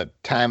a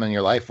time in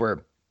your life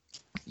where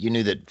you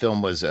knew that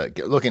film was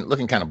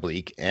looking kind of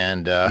bleak,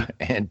 and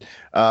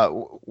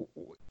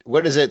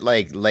what is it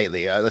like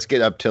lately? Let's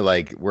get up to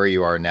like where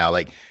you are now.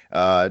 Like,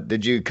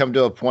 did you come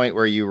to a point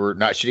where you were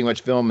not shooting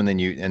much film, and then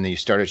you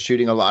started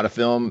shooting a lot of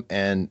film?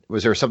 And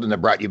was there something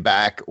that brought you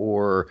back,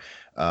 or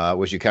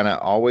was you kind of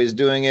always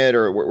doing it,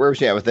 or where was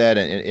you at with that?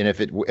 And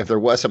if there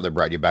was something that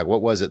brought you back,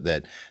 what was it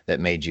that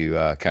made you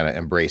kind of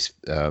embrace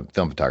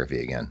film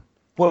photography again?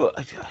 Well,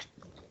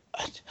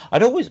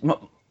 I'd always.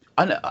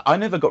 I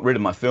never got rid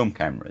of my film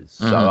cameras,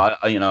 so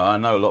I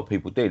know a lot of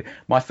people did.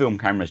 My film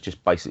cameras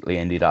just basically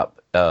ended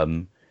up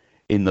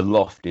in the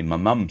loft in my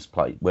mum's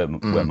place where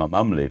my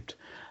mum lived,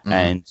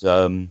 and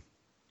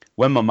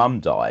when my mum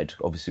died,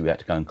 obviously we had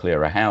to go and clear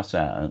her house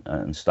out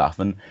and stuff.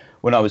 And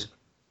when I was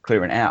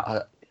clearing out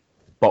a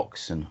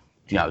box, and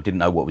you know, didn't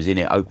know what was in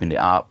it, opened it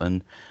up,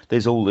 and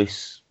there's all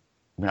this,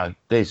 you know,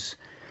 there's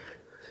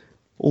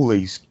all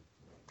these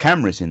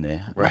cameras in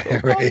there. Right.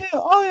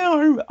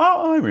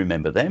 I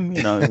remember them,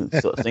 you know,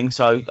 sort of thing.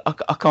 So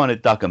I kind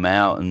of dug them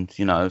out, and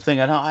you know,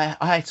 thinking I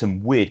had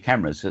some weird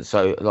cameras.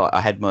 So like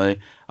I had my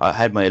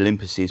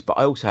Olympuses, but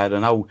I also had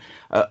an old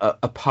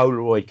a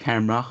Polaroid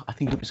camera. I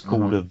think it was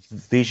called a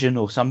Vision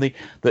or something,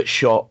 that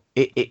shot.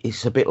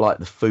 It's a bit like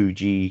the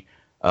Fuji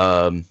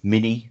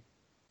mini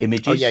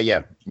images. Oh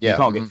yeah. You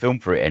can't get film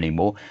for it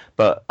anymore.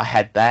 But I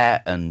had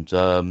that, and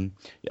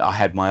I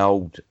had my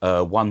old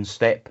One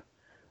Step.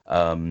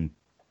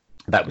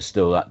 That was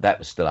still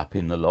up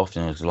in the loft,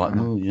 and I was like,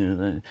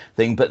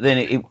 thing. But then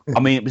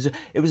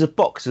it was a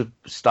box of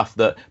stuff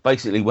that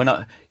basically when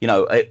I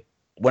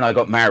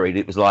got married,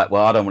 it was like,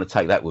 well, I don't want to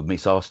take that with me,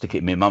 so I'll stick it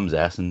in my mum's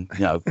house, and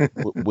you know,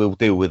 we'll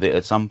deal with it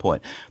at some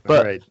point.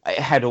 But it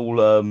had all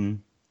the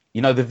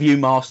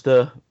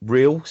ViewMaster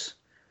reels.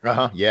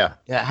 Yeah.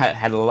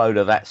 Had a load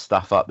of that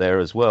stuff up there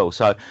as well.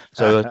 So I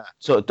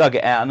sort of dug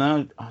it out,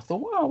 and I thought,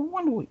 well, I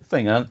wonder what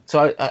thing. And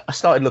so I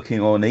started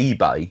looking on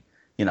eBay,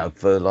 you know,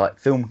 for like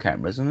film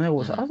cameras, and I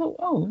thought,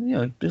 oh, you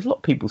know, there's a lot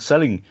of people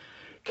selling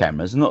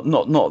cameras. Not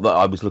that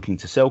I was looking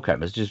to sell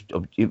cameras,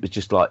 it was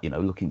just like, you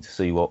know, looking to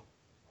see what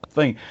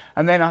thing.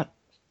 And then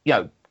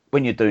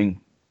when you're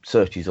doing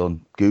searches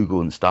on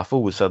Google and stuff,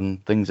 all of a sudden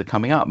things are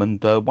coming up.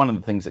 And one of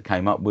the things that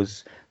came up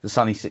was the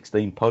Sunny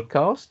 16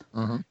 podcast.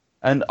 Mm-hmm.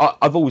 And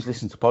I've always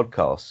listened to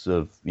podcasts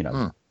of,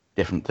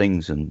 different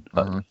things and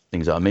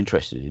things that I'm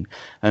interested in.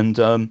 And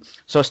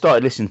so I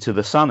started listening to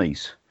the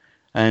Sunnies.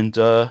 And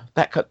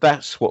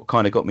that's what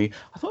kind of got me.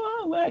 I thought,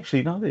 oh, well,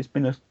 actually, no, there's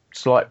been a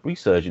slight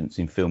resurgence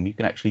in film. You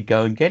can actually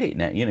go and get it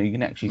now. You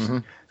can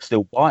actually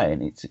still buy it.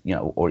 And it's,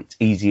 or it's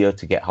easier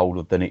to get hold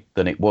of than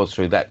it was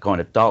through that kind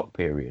of dark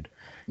period.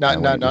 Not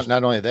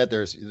only that,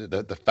 there's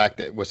the fact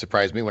that what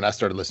surprised me when I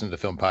started listening to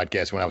film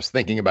podcasts, when I was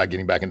thinking about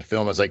getting back into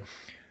film, I was like,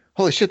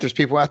 holy shit, there's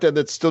people out there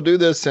that still do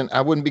this, and I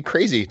wouldn't be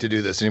crazy to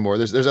do this anymore.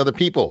 There's other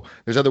people,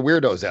 there's other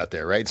weirdos out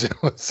there, right?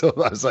 So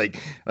I was like,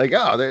 oh,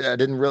 I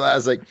didn't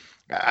realize, like,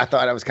 I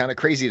thought I was kind of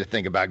crazy to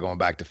think about going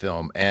back to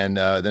film, and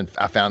then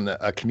I found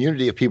a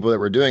community of people that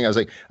were doing. I was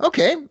like,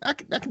 okay, I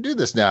can do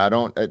this now.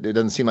 It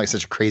doesn't seem like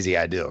such a crazy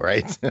idea,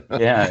 right?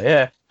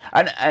 yeah,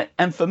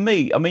 and for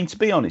me, I mean, to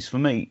be honest,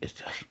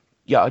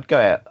 yeah, I'd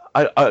go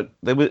out.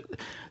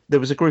 There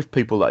was a group of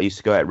people that I used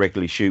to go out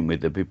regularly shooting with.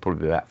 There'd be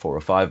probably about 4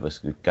 or 5 of us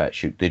who'd go out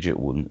shoot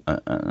digital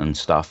and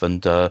stuff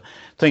and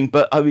thing.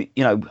 But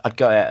I'd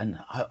go out and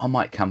I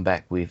might come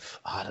back with,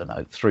 I don't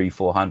know,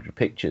 300-400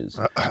 pictures.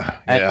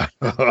 Yeah.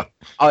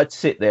 I'd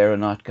sit there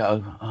and I'd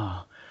go,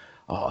 oh,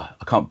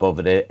 I can't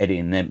bother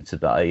editing them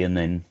today, and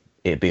then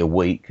it'd be a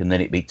week, and then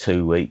it'd be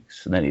 2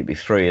 weeks, and then it'd be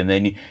 3, and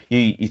then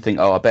you think,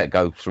 oh, I better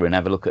go through and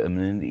have a look at them,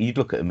 and then you'd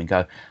look at them and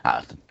go,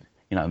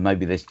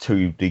 maybe there's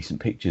 2 decent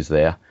pictures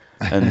there.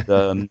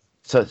 And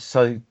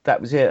so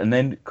that was it. And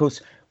then, of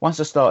course,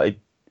 once I started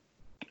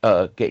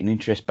getting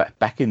interest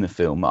back in the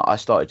film, I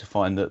started to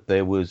find that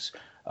there was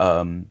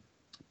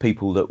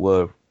people that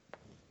were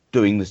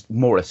doing this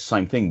more or less the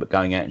same thing, but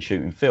going out and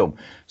shooting film.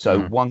 So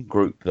one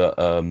group that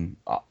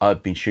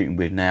I've been shooting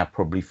with now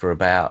probably for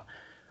about,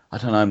 I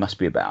don't know, must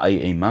be about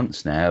 18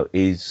 months now,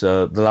 is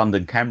the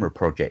London Camera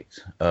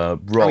Project.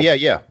 Rob,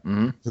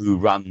 who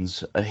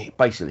runs,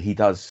 basically he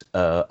does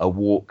a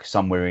walk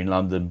somewhere in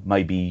London,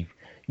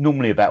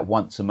 normally about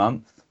once a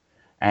month.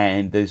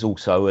 And there's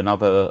also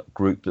another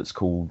group that's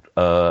called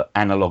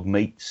Analog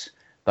Meets.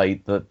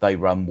 They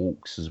run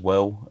walks as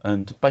well,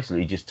 and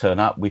basically just turn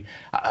up.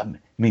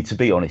 To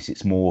be honest,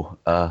 it's more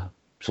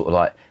sort of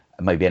like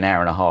maybe an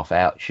hour and a half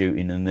out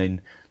shooting, and then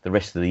the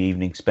rest of the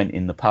evening spent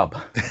in the pub.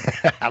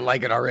 I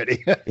like it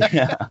already.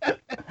 Yeah.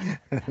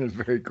 That's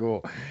very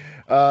cool.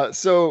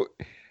 So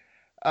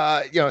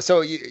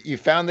you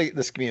found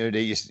this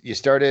community, you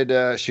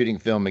started shooting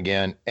film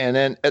again, and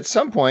then at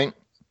some point,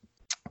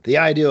 the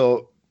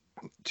ideal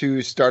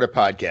to start a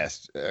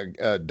podcast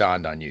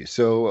dawned on you.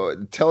 So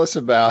tell us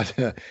about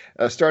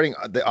starting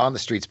the On the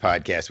Streets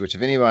podcast, which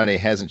if anybody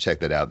hasn't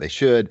checked that out, they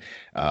should.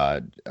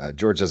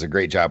 George does a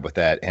great job with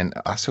that. And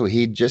also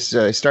he just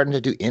starting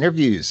to do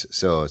interviews.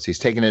 So he's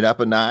taking it up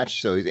a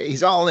notch. So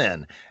he's all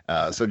in.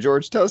 So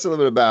George, tell us a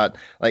little bit about,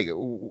 like,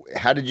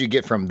 how did you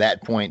get from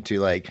that point to,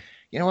 like,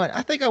 you know what?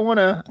 I think I want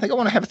to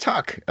have a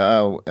talk.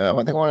 I think I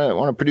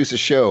want to produce a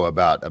show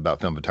about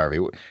film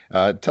photography.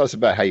 Tell us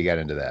about how you got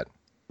into that.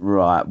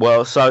 Right.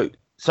 Well, so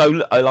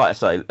like I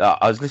say,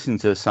 I was listening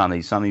to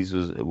Sunnies. Sunnies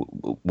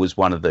was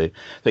one of the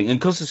things, and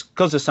because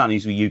the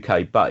Sunnies were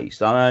UK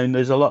based, I know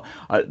there's a lot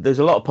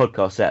of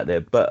podcasts out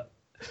there,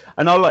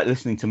 and I like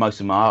listening to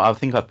most of them. I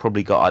think I've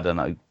probably got, I don't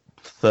know,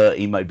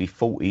 30, maybe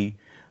 40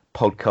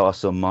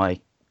 podcasts on my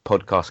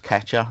podcast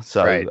catcher.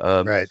 So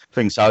right.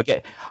 Things. So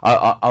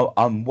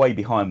I'm way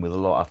behind with a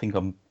lot. I think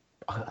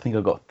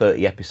I've got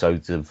 30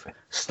 episodes of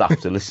stuff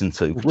to listen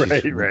to, which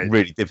is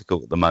really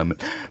difficult at the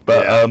moment.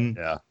 But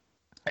yeah.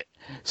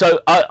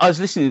 So I was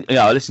listening.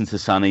 I listened to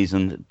Sunnies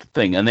and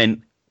thing, and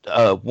then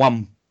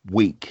one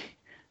week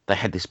they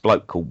had this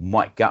bloke called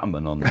Mike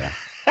Gutterman on there.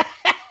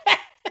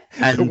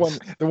 And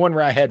the one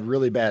where I had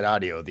really bad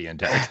audio the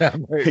entire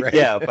time. Right?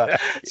 Yeah, but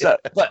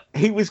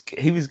he was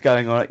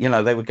going on.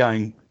 They were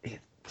going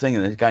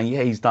singing and going,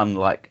 yeah, he's done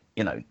like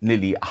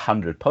nearly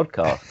 100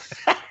 podcasts,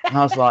 and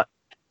I was like,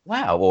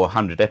 wow, or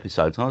 100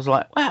 episodes. And I was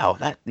like, wow,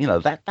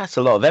 that's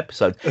a lot of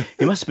episodes.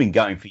 He must have been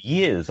going for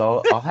years.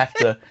 I'll have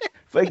to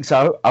think.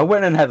 So I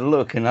went and had a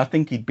look, and I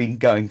think he'd been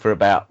going for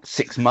about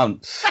 6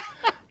 months.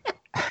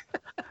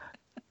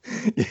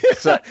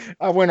 So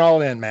I went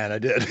all in, man. I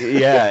did.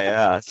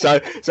 Yeah. So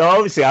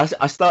obviously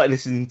I started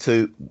listening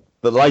to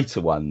the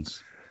later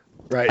ones.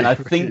 Right. And I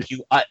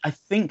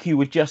think you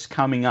were just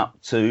coming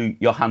up to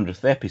your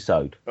 100th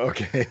episode.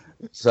 Okay.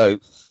 So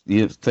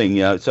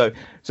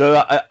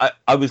so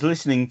I was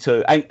listening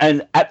to,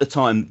 and at the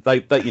time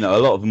they a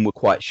lot of them were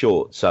quite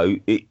short. So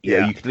you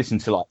could listen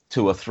to like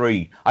 2 or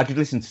 3. I could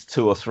listen to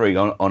 2 or 3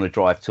 on a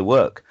drive to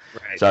work.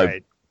 Right. So.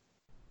 Right.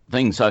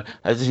 So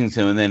I was listening to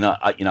them, and then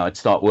I'd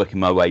start working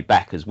my way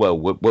back as well.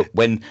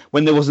 When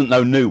there wasn't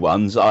no new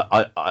ones,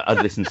 I'd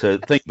listen to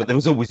things, but there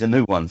was always a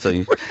new one.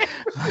 So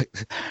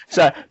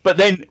but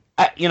then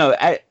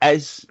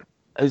as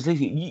I was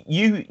listening,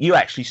 you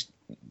actually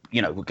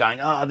were going,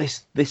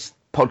 this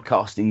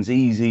podcasting's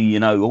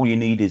easy. All you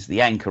need is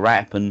the Anchor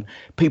app, and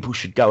people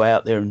should go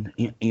out there and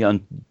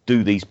and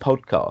do these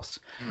podcasts.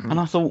 Mm-hmm. And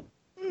I thought,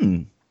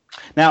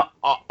 Now,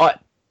 I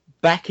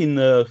back in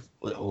the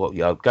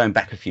going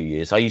back a few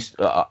years, I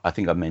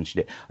think I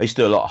mentioned it. I used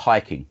to do a lot of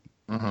hiking.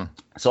 Mm-hmm.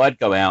 So I'd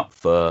go out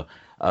for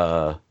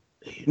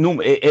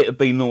normally it'd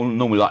be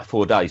normally like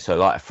 4 days, so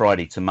like a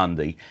Friday to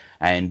Monday,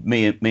 and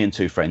me and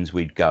two friends,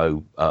 we'd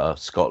go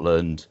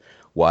Scotland,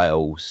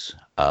 Wales,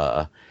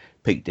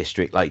 Peak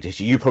District, Lake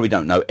District. You probably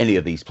don't know any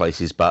of these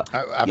places, but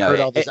I've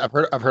heard all this. I've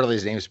heard all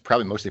these names,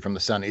 probably mostly from the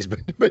Sunnies,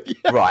 but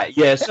yeah. Right,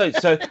 yeah.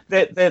 So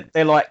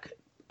they're like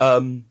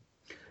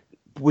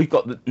we've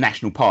got the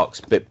national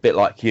parks, bit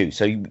like you.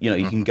 So you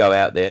can go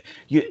out there.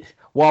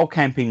 Wild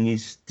camping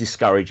is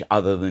discouraged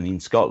other than in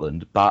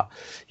Scotland, but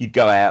you'd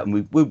go out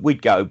and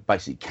we'd go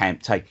basically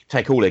camp,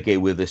 take all their gear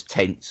with us,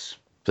 tents,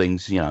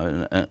 things,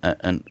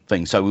 and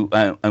things. So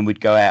and we'd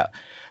go out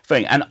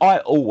thing, and I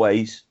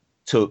always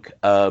took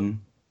a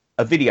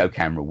video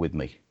camera with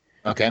me.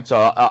 Okay.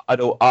 So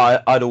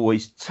I'd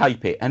always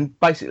tape it, and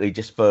basically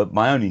just for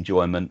my own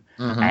enjoyment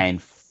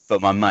and for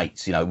my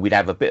mates, we'd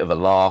have a bit of a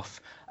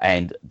laugh,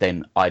 and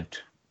then I'd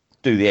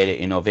do the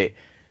editing of it,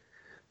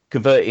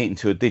 convert it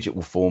into a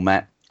digital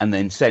format, and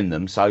then send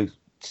them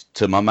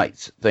to my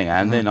mates thing,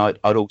 and then I'd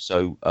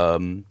also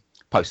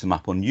post them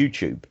up on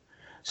YouTube.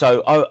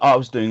 So I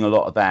was doing a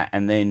lot of that,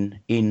 and then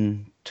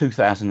in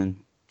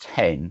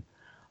 2010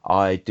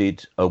 I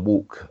did a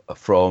walk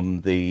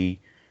from the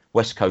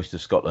west coast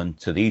of Scotland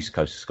to the east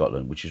coast of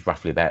Scotland, which is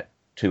roughly about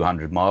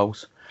 200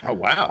 miles. Oh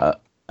wow!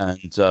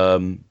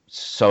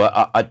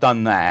 So I'd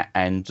done that,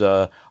 and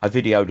I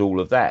videoed all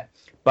of that,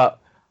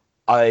 but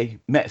I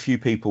met a few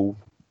people.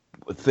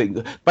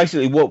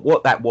 Basically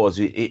what that was,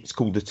 it's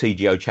called the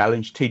TGO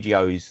Challenge.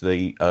 TGO is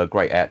the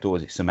Great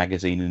Outdoors. It's a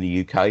magazine in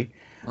the UK,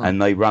 and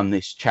they run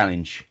this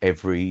challenge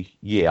every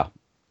year.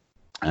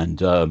 And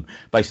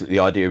basically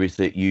the idea is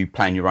that you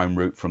plan your own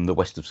route from the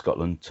west of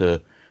Scotland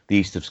to the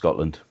east of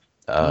Scotland.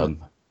 So,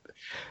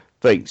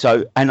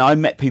 and I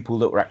met people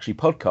that were actually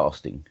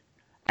podcasting,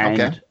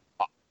 and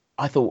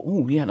I thought,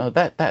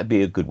 that'd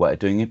be a good way of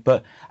doing it.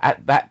 But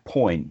at that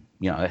point,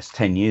 that's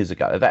 10 years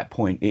ago. At that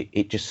point,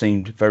 it just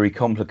seemed very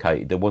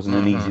complicated. There wasn't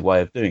an easy way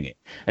of doing it.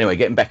 Anyway,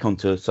 getting back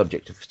onto the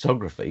subject of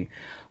photography,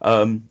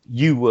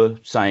 you were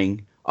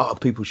saying,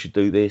 people should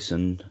do this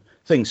and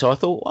things. So I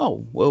thought,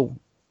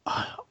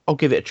 I'll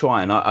give it a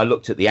try. And I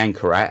looked at the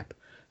Anchor app,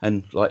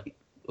 and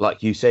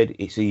like you said,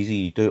 it's easy.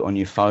 You do it on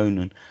your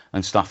phone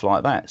and stuff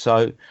like that.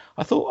 So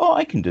I thought,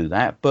 I can do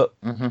that. But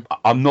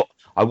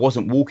I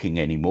wasn't walking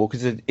anymore,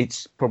 because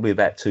it's probably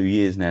about 2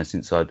 years now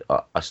since I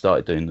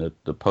started doing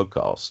the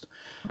podcast.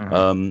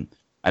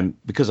 And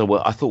because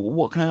I thought,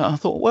 what can I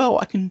thought, well,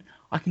 I can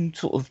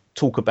sort of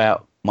talk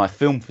about my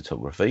film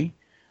photography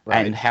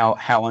and how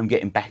I'm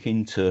getting back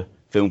into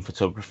film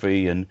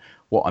photography and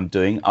what I'm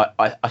doing.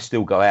 I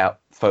still go out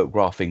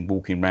photographing,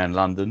 walking around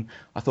London.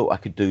 I thought I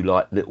could do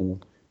like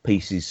little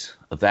pieces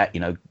of that,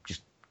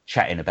 just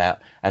chatting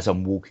about as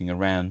I'm walking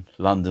around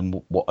London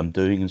what I'm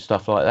doing and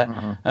stuff like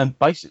that. And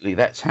basically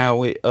that's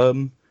how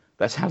the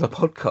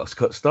podcast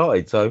got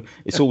started. So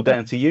it's all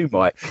down to you,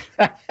 Mike.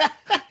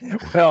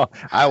 Well,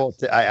 I will.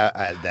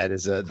 That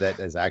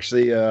is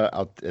actually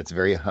it's a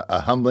very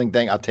humbling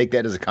thing. I'll take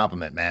that as a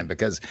compliment, man,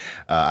 because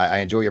I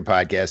enjoy your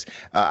podcast.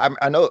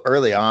 I know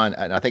early on,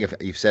 and I think if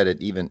you've said it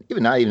even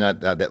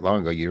not that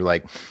long ago, you're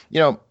like,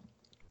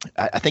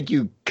 I think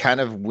you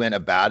kind of went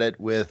about it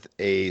with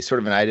a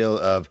sort of an ideal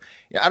of,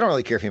 I don't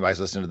really care if anybody's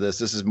listening to this.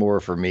 This is more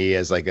for me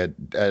as like a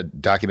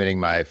documenting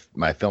my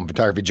film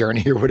photography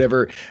journey or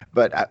whatever.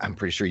 But I'm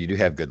pretty sure you do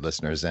have good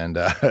listeners, and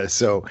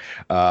what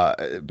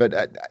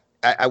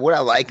I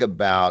like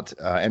about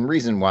and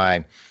reason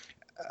why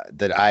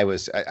that I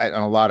was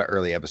on a lot of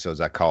early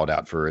episodes, I called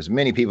out for as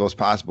many people as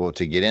possible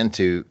to get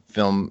into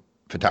film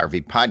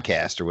photography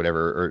podcast or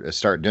whatever, or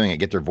start doing it,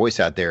 get their voice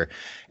out there,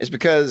 is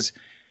because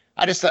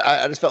I just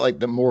felt like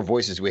the more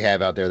voices we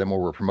have out there, the more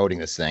we're promoting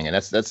this thing, and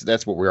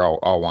that's what we're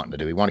all wanting to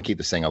do. We want to keep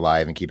this thing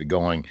alive and keep it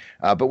going.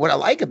 But what I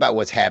like about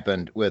what's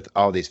happened with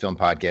all these film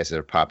podcasts that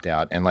have popped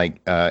out, and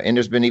and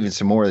there's been even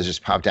some more that's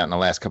just popped out in the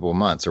last couple of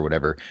months or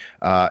whatever,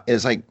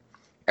 is like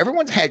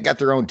everyone's got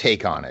their own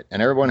take on it,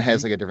 and everyone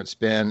has like a different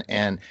spin.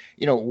 And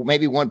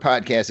maybe one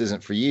podcast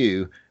isn't for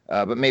you,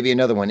 but maybe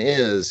another one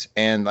is.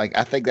 And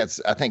I think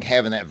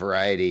having that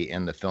variety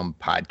in the film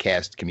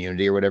podcast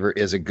community or whatever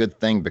is a good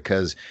thing,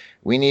 because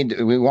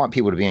we want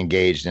people to be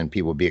engaged and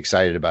people be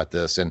excited about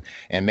this. And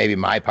maybe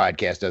my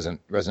podcast doesn't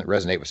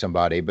resonate with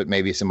somebody, but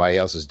maybe somebody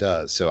else's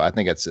does. So I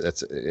think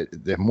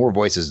the more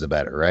voices, the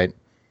better, right?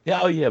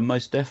 Yeah. Oh yeah,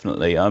 most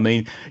definitely. I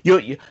mean,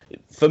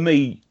 for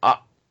me, I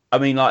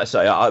mean, like I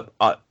say,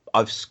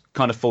 I've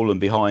kind of fallen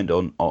behind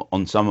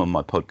on some of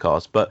my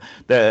podcasts, but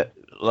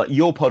like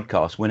your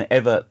podcast,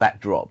 whenever that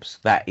drops,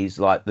 that is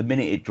like the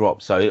minute it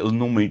drops. So it'll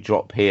normally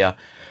drop here.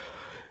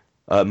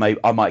 Maybe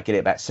I might get it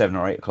about 7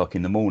 or 8 o'clock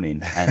in the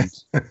morning, and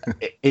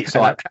it's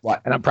and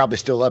and I'm probably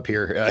still up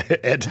here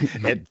at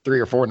 3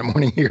 or 4 in the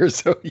morning here.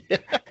 So yeah.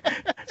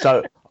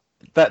 So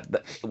that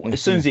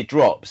as soon as it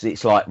drops,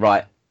 it's like,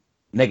 right,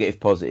 negative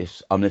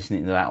positives, I'm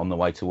listening to that on the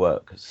way to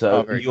work.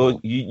 So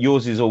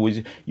yours is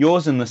always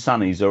yours, and the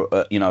Sunnies are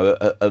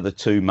the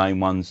two main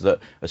ones that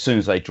as soon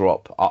as they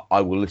drop,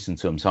 I will listen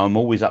to them. So I'm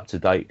always up to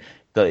date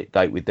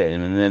with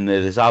them. And then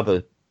there's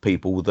other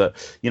people that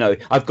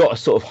I've got a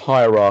sort of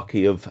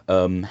hierarchy of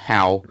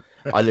how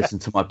I listen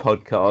to my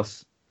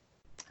podcasts.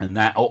 And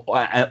that,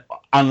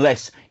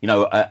 unless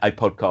a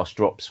podcast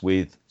drops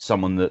with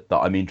someone that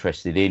I'm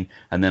interested in,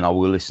 and then I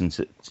will listen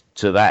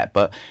to that.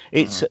 But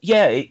it's like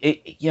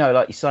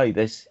you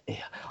say,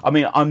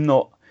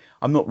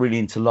 I'm not really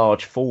into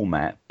large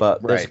format,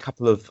 but there's a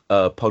couple of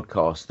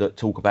podcasts that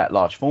talk about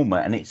large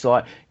format, and it's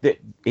like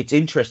it's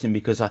interesting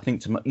because I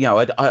think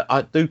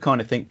I do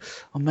kind of think,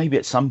 maybe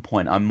at some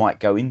point I might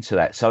go into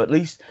that. So at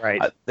least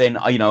then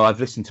I've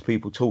listened to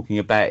people talking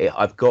about it.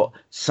 I've got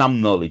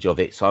some knowledge of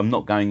it, so I'm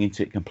not going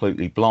into it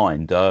completely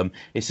blind.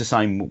 It's the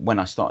same when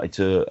I started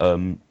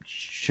to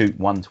shoot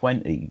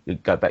 120.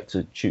 Go back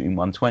to shooting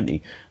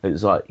 120. It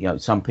was like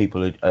some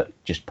people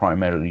just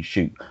primarily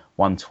shoot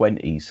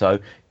 120, so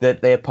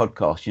their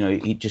podcast,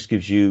 it just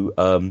gives you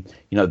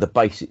the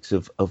basics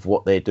of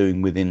what they're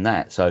doing within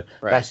that, so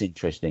that's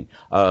interesting.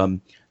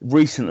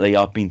 Recently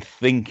I've been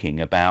thinking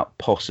about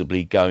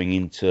possibly going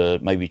into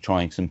maybe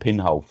trying some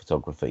pinhole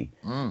photography.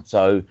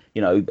 So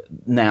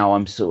now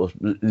I'm sort of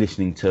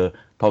listening to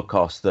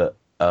podcasts that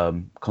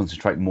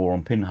concentrate more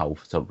on pinhole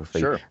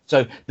photography.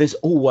 So there's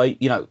always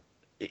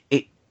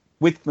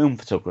with film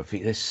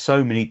photography, there's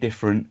so many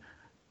different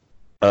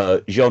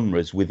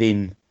genres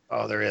within.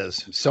 Oh, there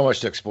is so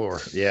much to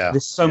explore. Yeah,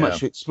 there's so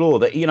much to explore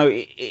that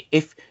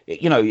if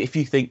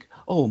you think,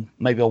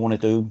 maybe I want to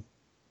do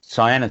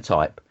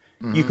cyanotype,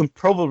 you can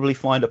probably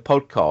find a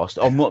podcast,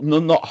 or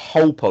not a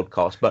whole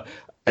podcast, but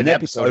an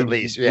episode at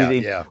least,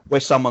 where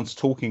someone's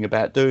talking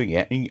about doing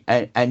it,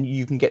 and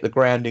you can get the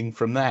grounding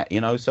from that.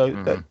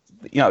 So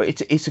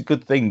it's a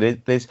good thing.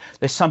 There's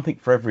something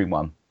for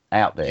everyone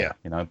out there.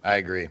 Yeah, I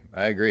agree.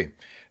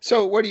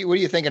 So what are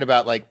you thinking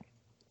about, like?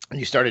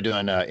 You started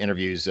doing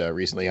interviews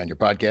recently on your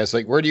podcast.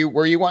 Like, where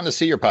you want to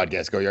see your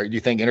podcast go? Do you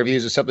think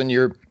interviews is something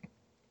you're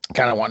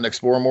kind of wanting to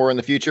explore more in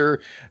the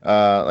future?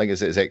 Is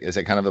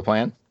that kind of the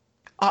plan?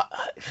 Or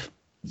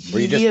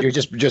you're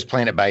just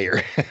playing it by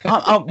ear?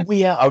 I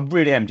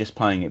really am just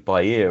playing it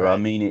by ear. Right. I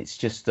mean, it's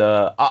just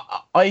I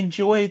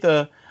enjoy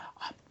the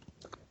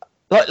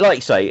like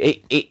you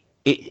say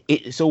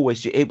it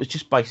was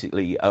just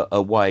basically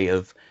a way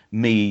of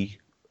me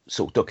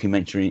sort of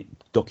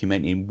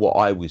documenting what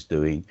I was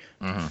doing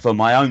for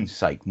my own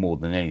sake more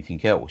than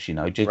anything else,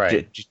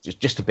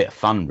 just a bit of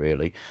fun,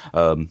 really.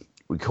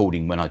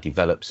 Recording when I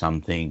develop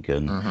something,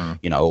 and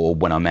or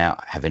when I'm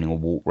out having a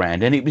walk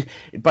around, and it was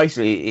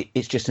basically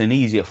it's just an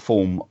easier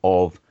form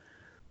of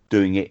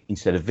doing it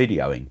instead of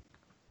videoing,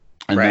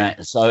 and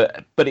that. So,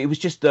 but it was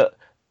just that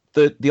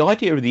the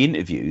idea of the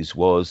interviews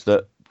was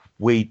that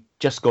we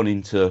just gone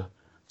into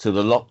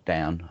the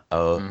lockdown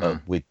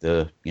with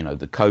the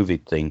the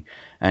COVID thing,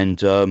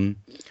 and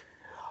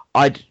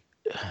I'd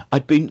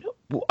been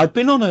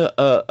on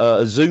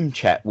a Zoom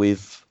chat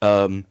with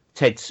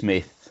Ted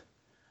Smith,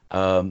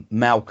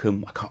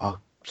 Malcolm.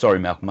 Sorry,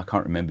 Malcolm, I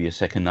can't remember your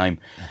second name,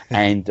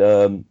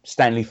 and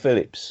Stanley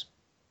Phillips.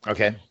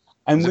 Okay.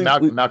 And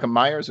Malcolm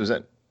Myers, was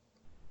it?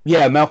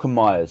 Yeah, Malcolm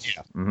Myers.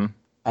 Yeah. Mm-hmm.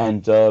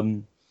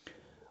 And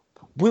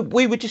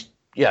we were just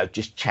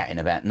chatting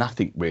about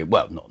nothing really.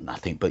 Well, not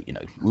nothing, but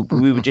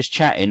we were just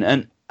chatting,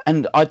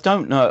 and I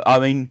don't know. I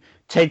mean,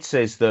 Ted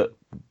says that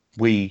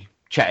we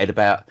chatted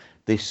about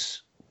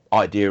this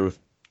idea of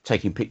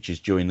taking pictures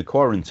during the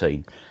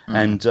quarantine,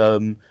 and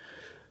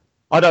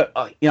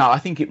I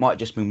think it might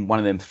just been one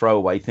of them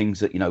throwaway things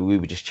that we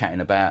were just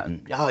chatting about,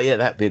 and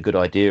that'd be a good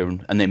idea,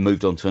 and then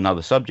moved on to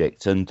another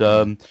subject, and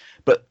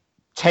but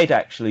Ted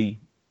actually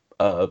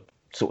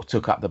sort of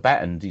took up the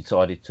bat and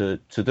decided to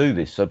do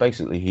this. So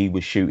basically he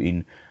was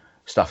shooting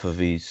stuff of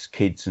his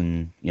kids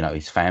and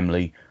his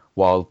family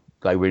while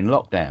they were in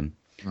lockdown,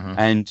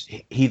 and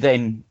he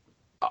then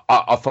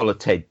I follow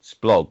Ted's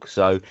blog,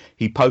 so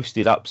he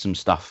posted up some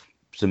stuff,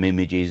 some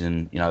images,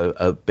 and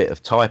a bit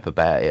of type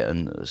about it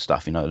and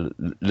stuff,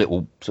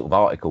 little sort of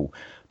article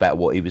about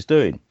what he was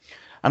doing,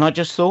 and I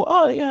just thought,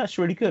 that's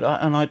really good.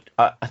 I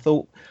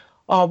thought,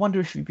 I wonder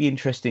if you'd be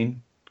interested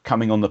in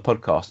coming on the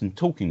podcast and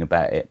talking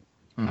about it.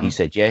 He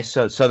said yes.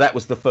 So that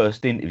was the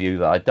first interview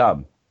that I'd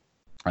done.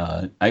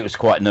 It was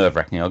quite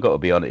nerve-wracking, I've got to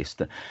be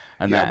honest.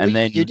 And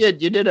then you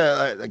did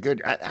a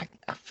good. I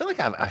feel like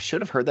I should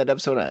have heard that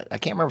episode. I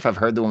can't remember if I've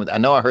heard the one. I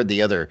know I heard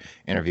the other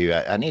interview.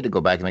 I need to go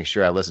back and make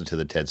sure I listened to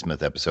the Ted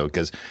Smith episode,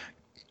 because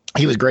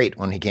he was great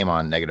when he came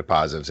on Negative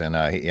Positives, and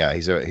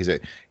he's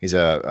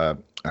a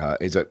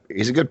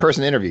good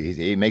person to interview.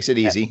 He makes it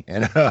easy,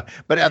 and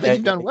but I think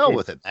you've done well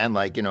with it. And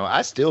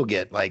I still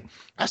get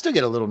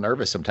a little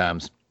nervous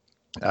sometimes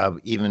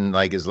Even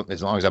like as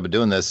long as I've been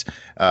doing this,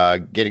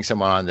 getting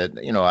someone on that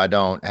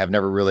I have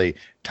never really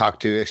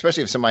talked to,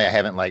 especially if somebody I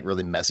haven't like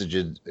really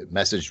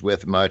messaged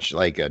with much,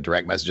 like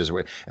direct messages. Or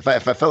if I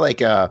feel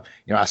like I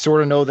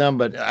sort of know them,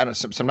 but I don't.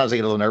 Sometimes I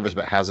get a little nervous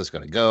about how's this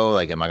going to go.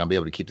 Like, am I going to be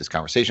able to keep this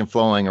conversation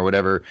flowing or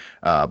whatever?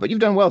 But you've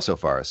done well so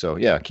far, so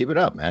yeah, keep it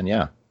up, man.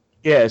 Yeah.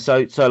 Yeah.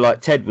 So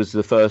like Ted was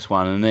the first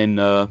one, and then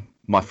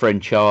my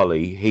friend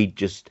Charlie,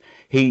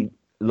 he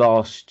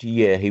last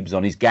year he was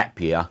on his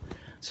gap year.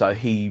 So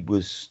he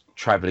was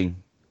traveling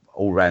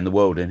all around the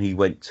world, and he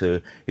went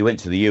to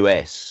the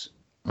US,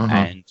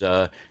 and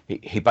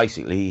he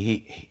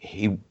basically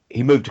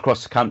he moved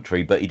across the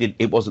country, but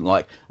it wasn't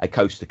like a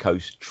coast to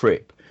coast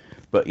trip.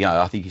 But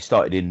I think he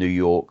started in New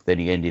York, then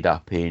he ended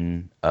up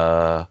in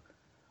I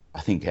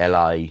think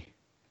LA,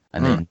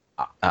 and then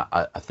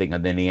I think,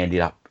 and then he ended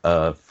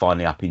up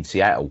finally up in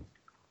Seattle.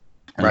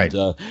 And, right.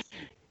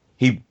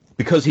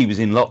 Because he was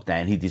in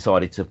lockdown, he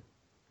decided to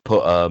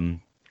put a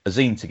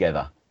zine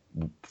together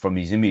from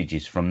his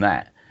images from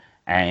that,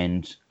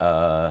 and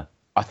I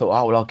thought,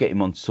 oh well, I'll get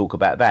him on to talk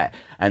about that.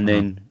 And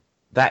then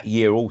that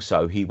year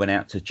also he went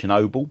out to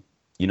Chernobyl,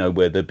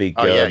 where the big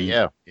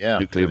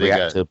nuclear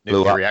reactor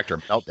blew up. Reactor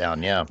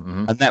meltdown, yeah.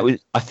 And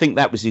I think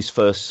that was his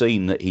first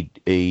scene that he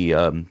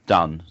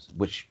done,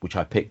 which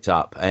I picked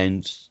up.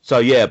 And so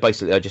yeah,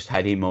 basically I just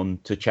had him on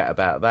to chat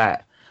about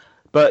that.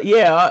 But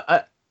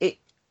yeah,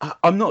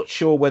 I'm not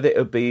sure whether it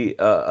would be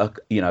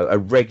a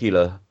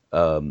regular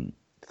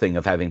thing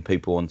of having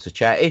people on to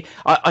chat.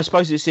 I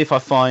suppose it's if I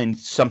find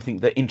something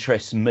that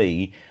interests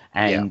me,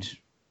 and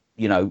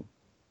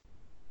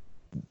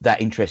that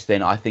interest,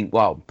 then I think,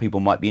 well, people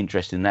might be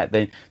interested in that.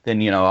 Then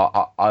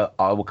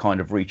I will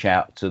kind of reach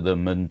out to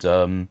them and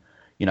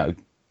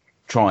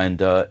try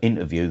and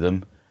interview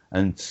them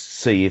and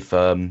see if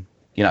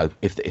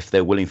if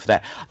they're willing for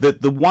that. There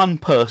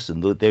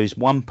is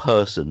one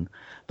person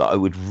that I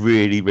would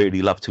really,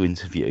 really love to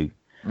interview,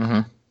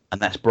 and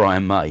that's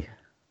Brian May.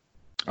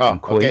 Oh,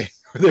 okay.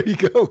 There you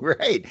go.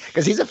 Right,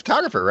 because he's a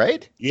photographer,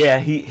 right? Yeah,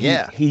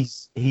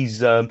 he's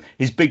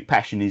his big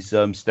passion is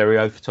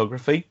stereo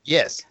photography.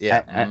 Yes,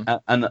 yeah.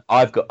 And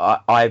I've got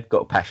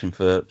a passion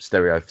for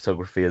stereo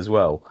photography as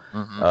well.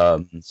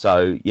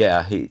 So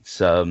yeah,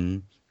 it's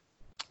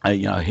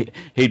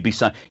he'd be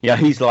so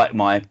he's like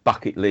my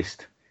bucket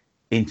list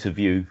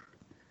interview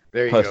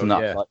person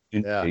that I'd like to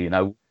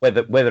interview.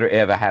 Whether it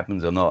ever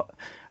happens or not,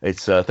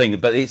 it's a thing.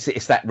 But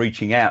it's that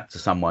reaching out to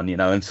someone,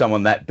 and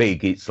someone that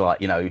big, it's like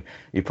you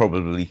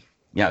probably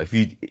if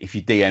you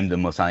DM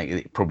them or something,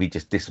 it probably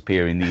just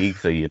disappear in the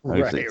ether.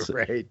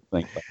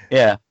 Right.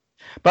 Yeah.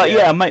 But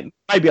yeah,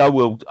 maybe I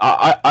will.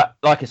 I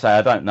like I say,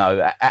 I don't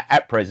know.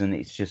 At present,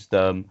 it's just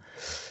thing,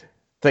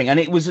 and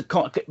it was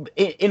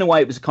in a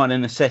way it was a kind of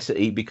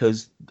necessity,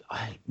 because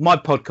my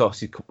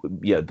podcast is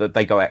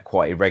they go out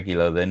quite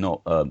irregular. They're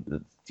not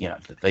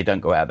they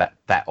don't go out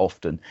that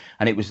often,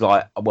 and it was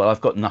like, well,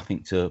 I've got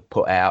nothing to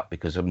put out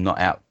because I'm not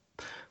out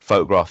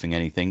photographing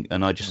anything,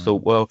 and I just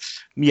thought, well,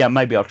 yeah,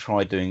 maybe I'll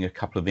try doing a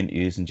couple of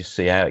interviews and just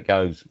see how it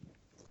goes.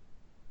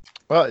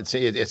 Well,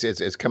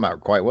 it's come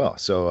out quite well.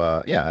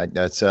 So yeah,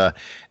 that's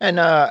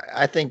and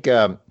I think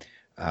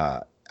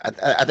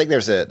I think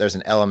there's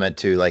an element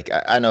to, like,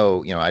 I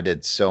know, I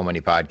did so many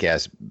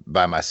podcasts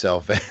by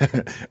myself,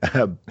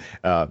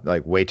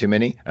 like way too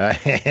many,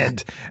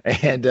 and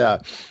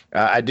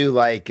I do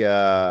like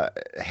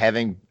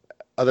having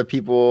other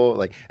people.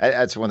 Like,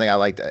 that's one thing I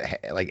like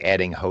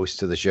adding hosts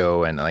to the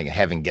show and like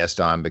having guests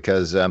on,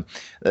 because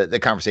the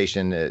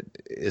conversation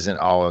isn't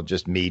all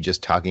just me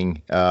just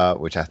talking,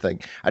 which I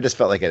think I just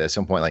felt like at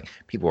some point, like,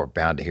 people were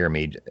bound to hear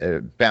me,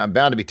 bound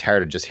to be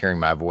tired of just hearing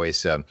my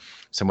voice,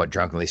 somewhat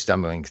drunkenly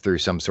stumbling through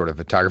some sort of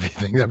photography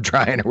thing I'm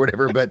trying or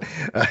whatever. But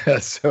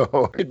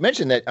so it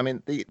mentioned that, I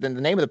mean, the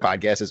name of the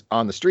podcast is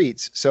On the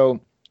Streets.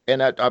 So, and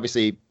that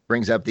obviously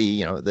brings up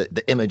the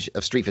image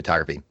of street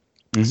photography.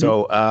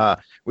 So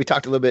we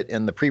talked a little bit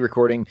in the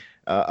pre-recording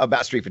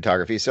about street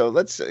photography. So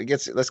let's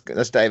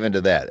dive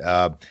into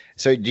that.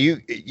 So do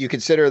you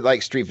consider,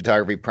 like, street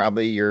photography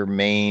probably your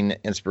main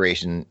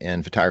inspiration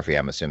in photography?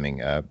 I'm assuming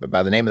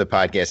by the name of the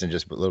podcast and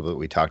just a little bit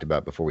we talked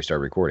about before we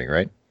started recording,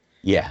 right?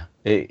 Yeah,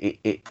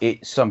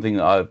 it's something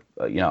that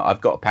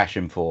I've got a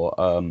passion for.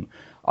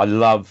 I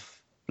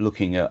love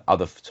looking at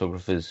other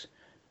photographers'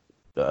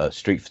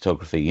 street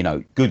photography.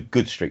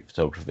 Good street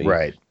photography,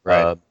 right,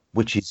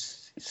 which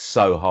is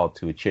so hard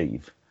to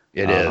achieve.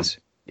 It is.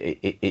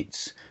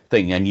 It's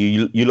thing, and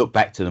you look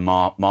back to the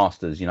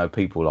masters.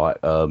 People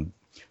like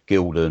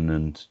Gilden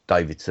and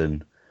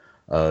Davidson,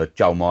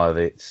 Joel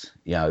Meyerowitz.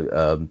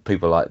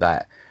 People like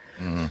that.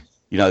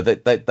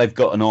 They've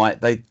got an eye.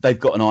 They've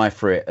got an eye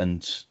for it,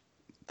 and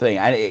thing,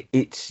 and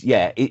it's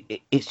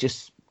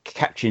just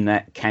capturing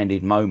that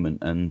candid moment,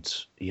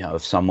 and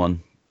of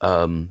someone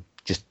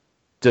just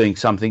doing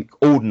something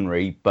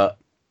ordinary but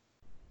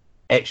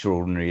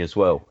extraordinary as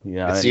well.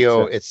 It's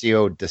the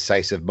old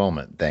decisive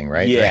moment thing,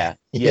 right? Yeah,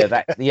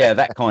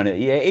 that kind of,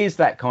 it is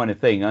that kind of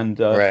thing. And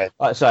like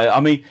I say,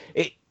 I mean,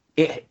 it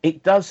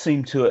it does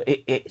seem to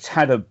it's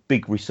had a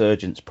big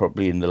resurgence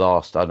probably in the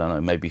last, I don't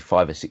know, maybe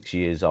 5 or 6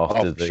 years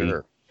after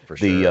the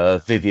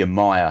Vivian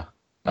Maier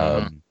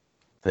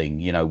thing,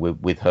 you know,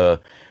 with her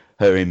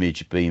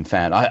image being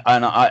found.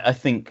 I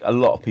think a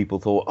lot of people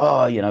thought,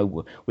 oh, you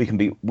know, we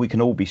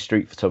can all be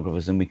street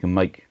photographers and we can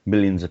make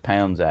millions of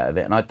pounds out of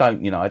it. And I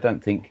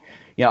don't think,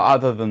 you know,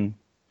 other than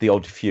the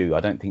odd few,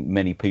 I don't think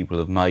many people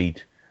have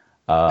made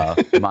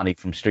money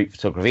from street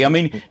photography. I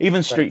mean,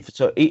 even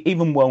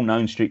even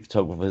well-known street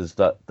photographers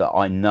that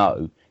I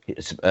know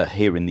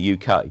here in the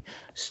UK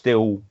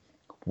still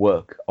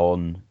work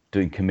on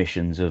doing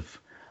commissions of,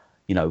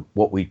 you know,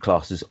 what we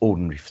class as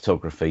ordinary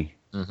photography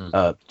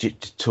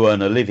to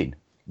earn a living.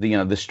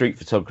 The street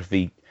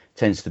photography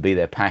tends to be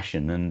their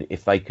passion, and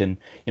if they can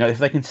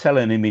sell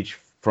an image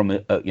from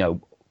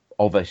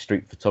of a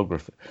street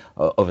photographer,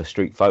 of a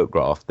street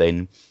photograph,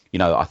 then, you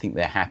know, I think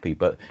they're happy,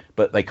 but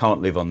they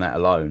can't live on that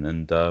alone.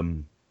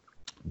 And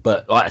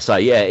but like I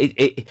say, yeah,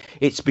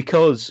 it's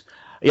because,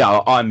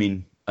 yeah, I'm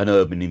in an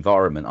urban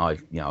environment. I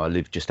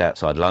live just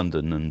outside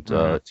London, and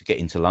to get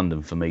into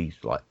London for me,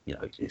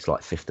 it's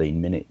like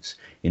 15 minutes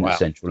into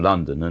central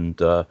London,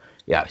 and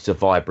it's a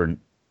vibrant,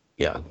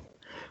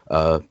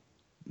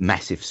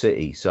 massive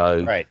city.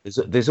 So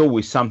there's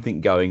always something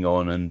going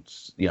on, and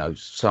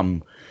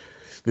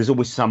there's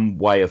always some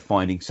way of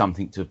finding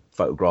something to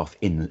photograph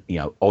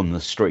on the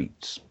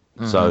streets.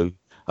 So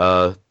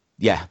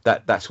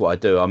that's what I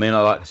do. I mean,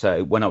 I like to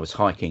say, when I was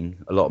hiking,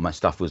 a lot of my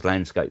stuff was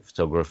landscape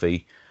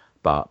photography,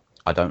 but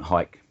I don't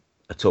hike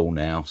at all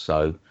now.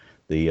 So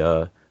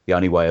the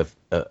only way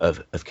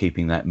of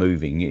keeping that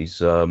moving is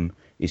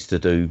to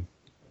do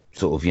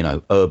sort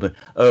of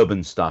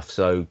urban stuff.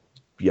 So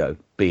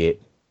be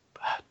it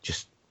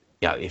just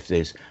if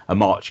there's a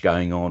march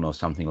going on or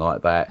something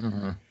like that,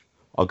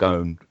 I'll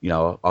go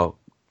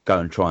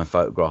and try and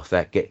photograph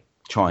that.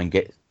 Try and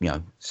get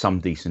some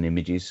decent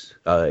images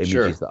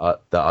that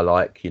I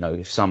like.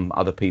 If some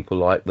other people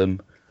like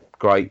them,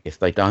 great. If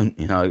they don't,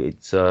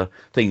 it's a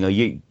thing.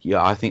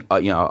 I think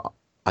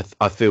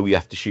I feel you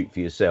have to shoot for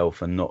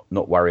yourself and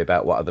not worry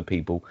about what other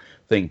people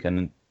think.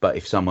 But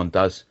if someone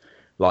does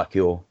like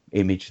your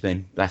image,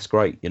 then that's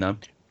great.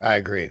 I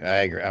agree.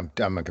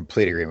 I'm a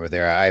complete agreement with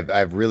there.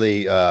 I've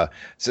really so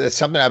it's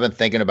something I've been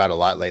thinking about a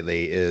lot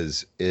lately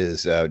is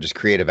just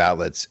creative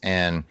outlets.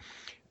 And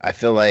I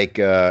feel like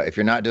if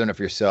you're not doing it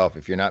for yourself,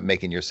 if you're not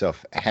making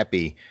yourself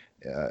happy,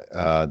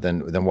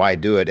 then why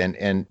do it?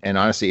 And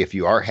honestly, if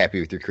you are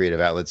happy with your creative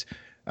outlets,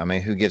 I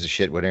mean, who gives a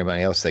shit what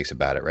anybody else thinks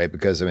about it, right?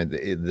 Because I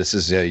mean, this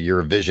is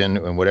your vision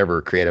and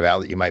whatever creative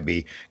outlet you might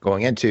be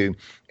going into,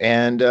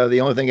 and the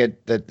only thing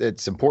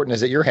that's important is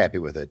that you're happy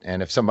with it.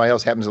 And if somebody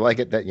else happens to like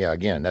it,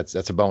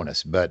 that's a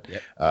bonus. But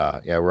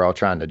we're all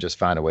trying to just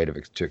find a way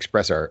to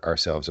express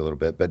ourselves a little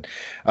bit. But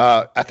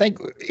I think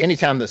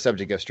anytime the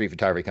subject of street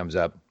photography comes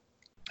up,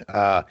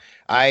 I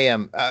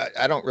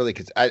don't really,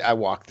 cause I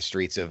walk the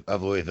streets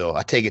of Louisville.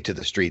 I take it to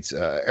the streets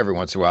every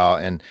once in a while,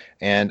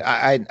 and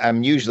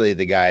I'm usually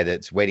the guy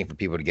that's waiting for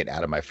people to get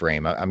out of my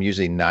frame. I'm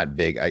usually not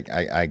big.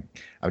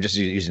 I'm just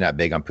usually not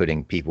big on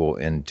putting people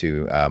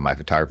into my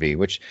photography,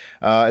 which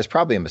is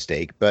probably a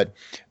mistake. But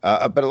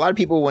a lot of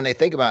people, when they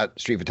think about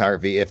street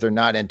photography, if they're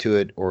not into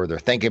it or they're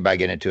thinking about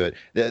getting into it,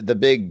 the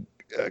big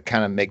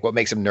what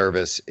makes them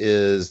nervous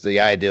is the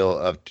ideal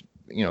of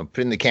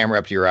putting the camera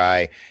up to your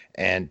eye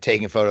and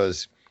taking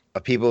photos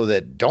of people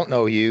that don't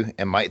know you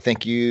and might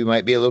think you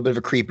might be a little bit of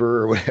a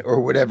creeper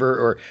or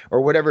whatever,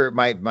 or whatever it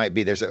might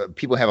be.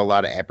 People have a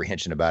lot of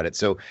apprehension about it.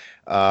 So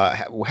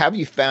have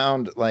you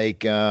found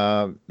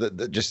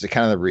just the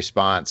kind of the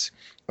response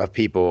of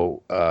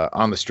people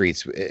on the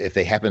streets if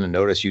they happen to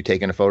notice you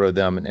taking a photo of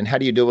them, and how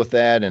do you deal with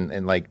that?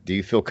 And do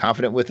you feel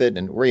confident with it,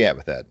 and where are you at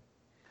with that?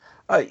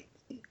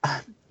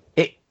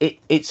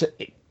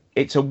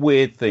 It's a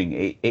weird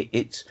thing.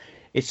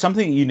 It's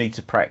something you need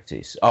to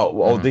practice.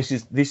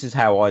 This is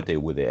how I deal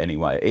with it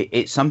anyway.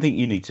 It's something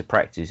you need to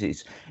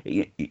practice.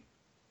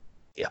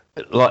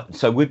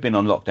 So we've been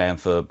on lockdown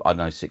for, I don't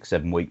know,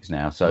 6-7 weeks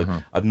now.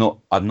 So I've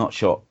not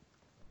shot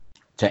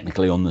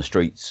technically on the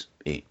streets,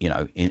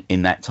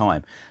 in that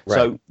time. Right.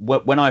 So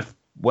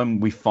when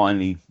we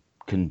finally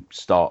can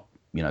start,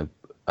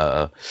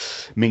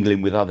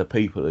 mingling with other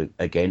people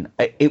again,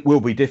 it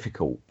will be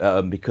difficult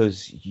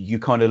because you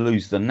kind of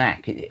lose the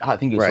knack. I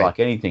think it's like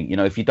anything,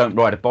 if you don't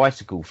ride a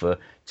bicycle for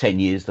 10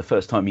 years, the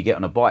first time you get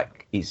on a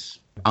bike is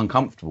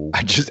uncomfortable.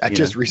 I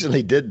just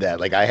recently did that.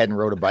 Like, I hadn't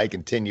rode a bike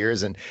in 10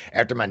 years, and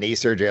after my knee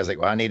surgery, I was like,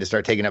 well, I need to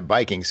start taking up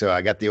biking. So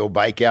I got the old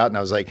bike out, and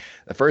I was like,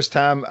 the first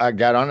time I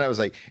got on it, I was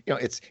like,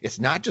 it's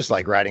not just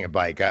like riding a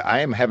bike. I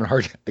am having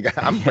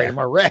I'm afraid of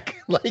my wreck.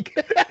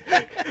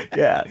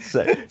 Yeah.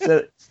 So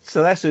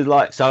that's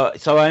like,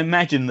 so I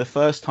imagine the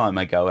first time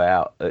I go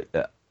out,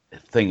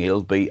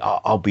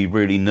 I'll be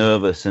really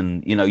nervous,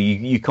 and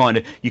you kind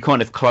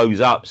of close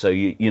up, so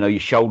your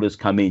shoulders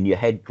come in, your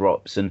head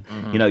drops, and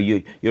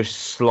you're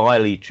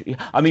slyly.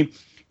 I mean,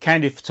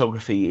 candid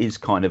photography is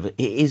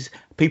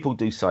people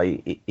do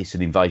say it's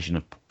an invasion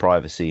of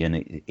privacy,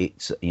 and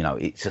it's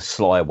a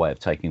sly way of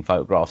taking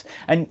photographs,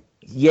 and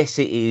yes,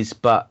 it is,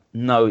 but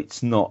no,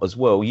 it's not as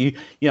well.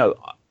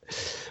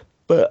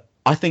 But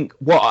I think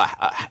what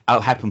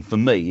happened for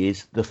me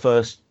is the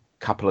first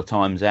couple of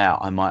times out,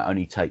 I might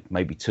only take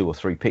maybe 2 or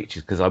 3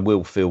 pictures because I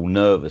will feel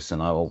nervous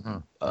and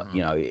I'll,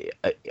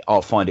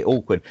 I'll find it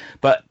awkward.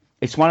 But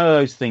it's one of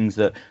those things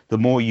that the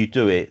more you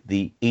do it,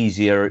 the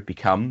easier it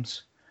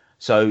becomes.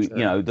 So,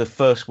 sure. The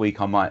first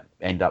week I might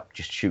end up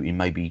just shooting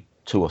maybe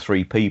 2 or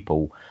 3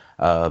 people.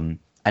 And,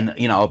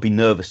 I'll be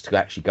nervous to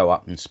actually go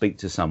up and speak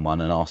to someone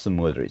and ask them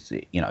whether it's,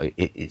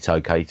 it's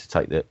okay to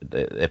take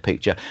their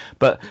picture.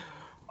 But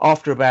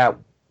after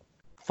about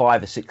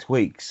 5 or 6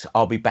 weeks,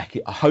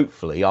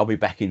 hopefully I'll be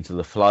back into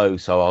the flow.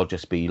 So I'll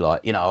just be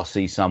like, I'll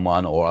see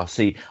someone or I'll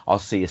see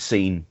a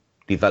scene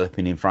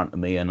developing in front of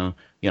me and,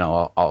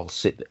 I'll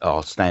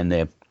stand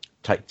there,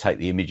 take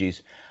the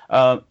images.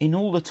 In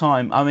all the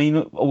time,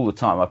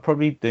 I've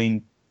probably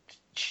been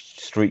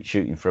street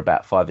shooting for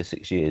about 5 or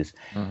 6 years.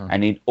 Mm-hmm.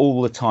 And in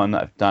all the time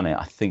that I've done it,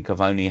 I think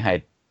I've only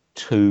had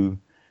 2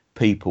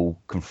 people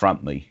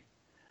confront me.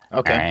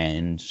 Okay.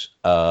 And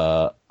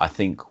I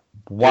think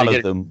one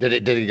of them... Did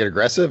it get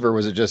aggressive, or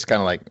was it just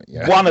kind of like...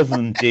 Yeah. One of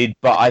them did,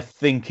 but I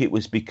think it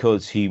was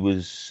because he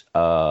was...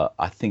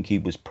 I think he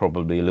was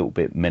probably a little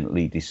bit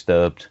mentally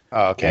disturbed.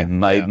 Oh, okay. And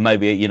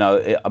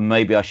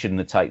maybe I shouldn't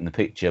have taken the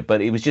picture,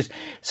 but it was just...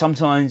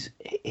 Sometimes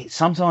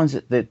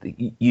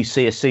that you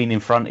see a scene in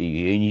front of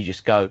you and you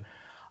just go,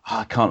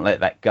 I can't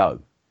let that go.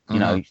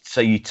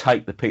 So you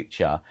take the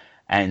picture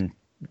and,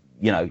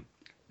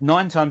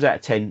 9 times out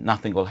of 10,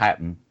 nothing will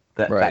happen.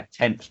 That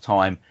 10th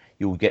time...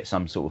 you'll get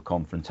some sort of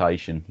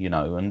confrontation,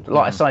 and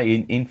like I say,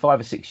 in 5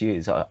 or 6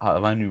 years,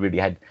 I've only really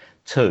had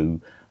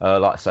 2,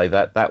 like I say,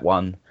 that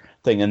one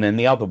thing. And then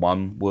the other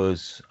one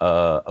was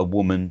a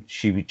woman.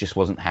 She just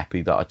wasn't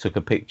happy that I took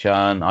a picture,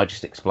 and I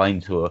just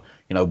explained to her,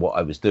 what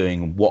I was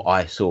doing and what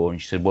I saw.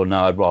 And she said, well,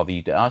 no, I'd rather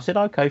you do it. I said,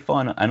 okay,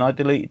 fine. And I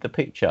deleted the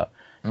picture.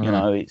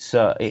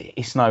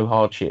 It's no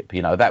hardship.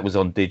 That was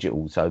on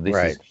digital. So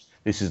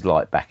this is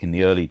like back in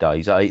the early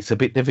days. It's a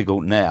bit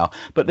difficult now.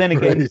 But then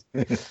again...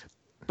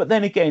 But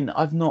then again,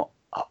 I've not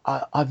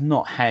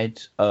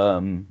had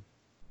an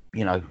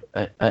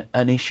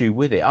issue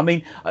with it. I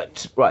mean,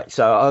 right.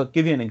 So I'll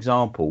give you an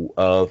example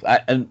of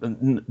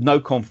no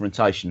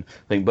confrontation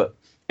thing, but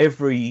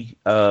every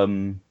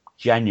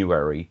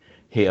January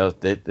here,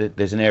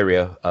 there's an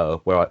area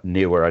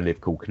near where I live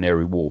called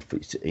Canary Wharf.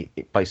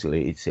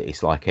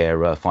 It's like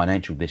our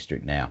financial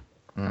district now.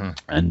 Mm.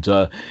 And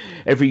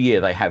every year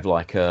they have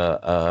like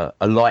a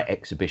light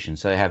exhibition.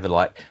 So they have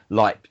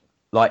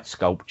light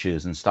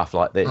sculptures and stuff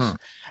like this.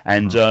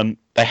 And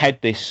they had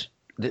this,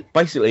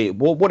 basically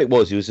what it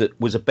was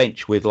a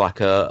bench with like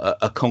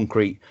a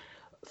concrete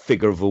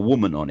figure of a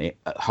woman on it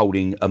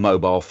holding a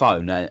mobile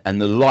phone,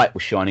 and the light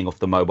was shining off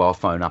the mobile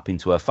phone up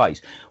into her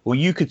face. Well,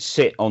 you could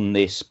sit on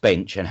this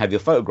bench and have your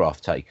photograph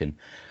taken.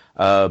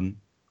 And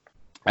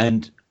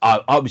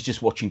I was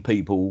just watching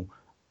people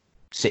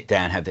sit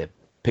down, have their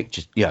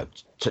pictures,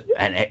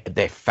 and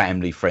their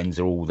family friends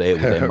are all there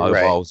with their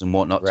mobiles and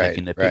whatnot,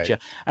 taking their picture.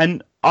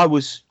 And I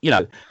was,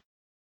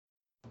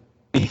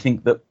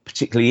 anything that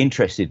particularly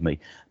interested me.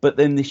 But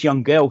then this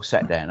young girl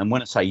sat down, and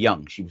when I say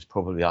young, she was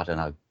probably, I don't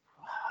know,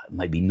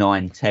 maybe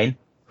 9, 10.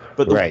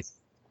 But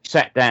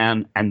sat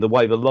down, and the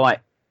way the light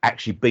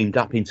actually beamed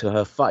up into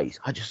her face,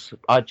 I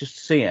just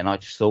see it, and I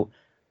just thought,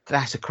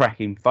 that's a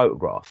cracking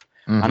photograph.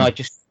 Mm-hmm. And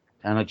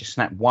I just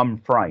snapped one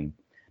frame.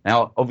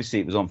 Now,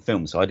 obviously, it was on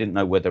film, so I didn't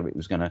know whether it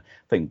was going to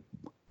think.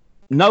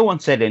 No one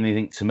said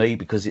anything to me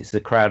because it's the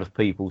crowd of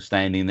people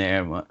standing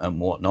there and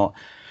whatnot.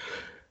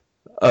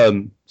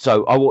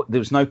 So there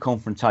was no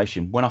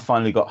confrontation. When I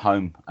finally got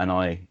home and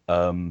I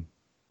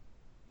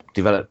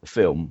developed the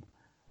film,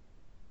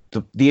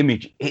 the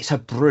image, it's a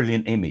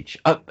brilliant image.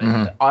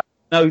 I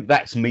know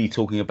that's me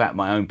talking about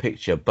my own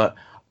picture, but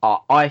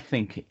I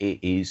think it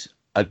is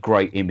a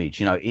great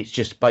image. It's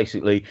just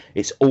basically,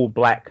 it's all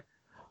black,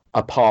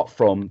 apart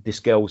from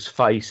this girl's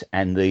face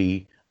and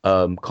the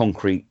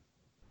concrete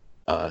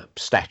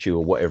statue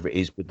or whatever it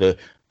is with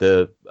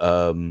the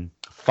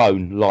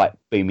phone light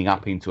beaming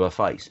up into her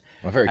face.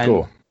 Well, very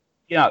cool.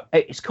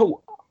 It's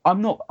cool.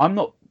 I'm not.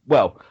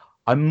 Well,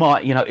 I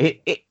might.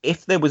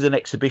 If there was an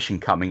exhibition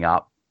coming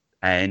up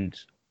and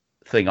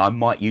thing, I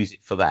might use it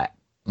for that.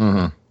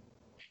 Mm-hmm.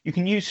 You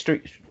can use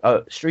street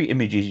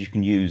images. You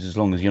can use as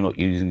long as you're not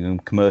using them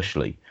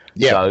commercially.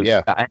 Yeah,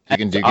 you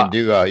can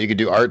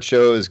do art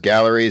shows,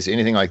 galleries,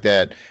 anything like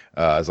that,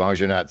 as long as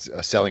you're not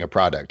selling a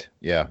product.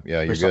 Yeah,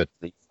 you're precisely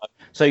good.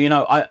 So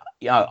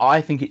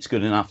I think it's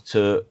good enough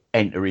to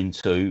enter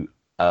into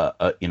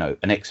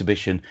an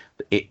exhibition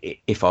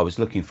if I was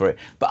looking for it.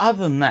 But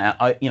other than that,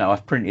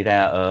 I've printed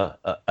out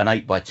an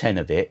 8x10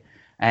 of it,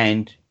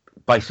 and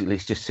basically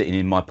it's just sitting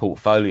in my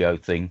portfolio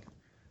thing.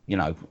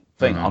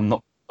 Mm-hmm. I'm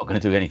not going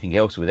to do anything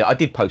else with it. I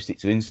did post it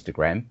to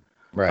Instagram,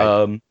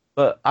 right?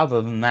 But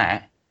other than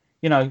that,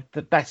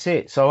 that's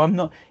it. So I'm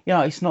not,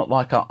 it's not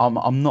like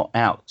I'm not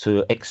out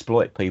to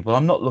exploit people.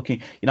 I'm not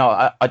looking,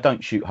 I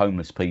don't shoot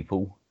homeless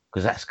people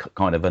because that's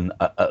kind of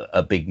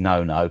a big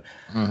no-no.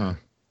 Mm-hmm.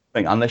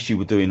 thing, unless you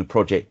were doing a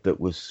project that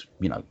was,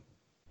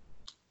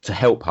 to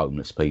help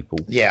homeless people.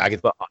 Yeah,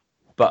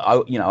 but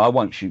I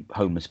won't shoot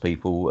homeless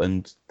people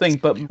and thing.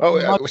 But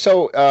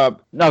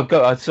no,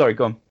 go. Sorry,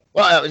 go on.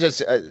 Well, I was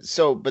just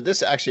but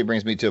this actually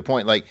brings me to a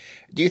point. Like,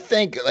 do you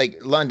think like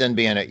London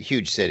being a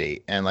huge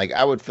city, and like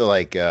I would feel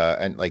like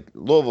and like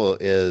Louisville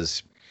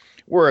is,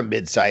 we're a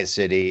mid-sized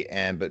city,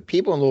 but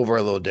people in Louisville are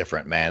a little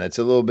different, man. It's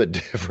a little bit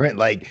different.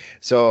 Like,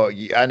 so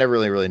I never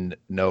really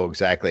know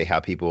exactly how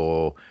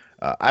people.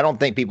 I don't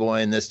think people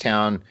in this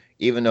town,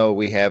 even though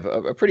we have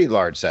a pretty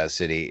large size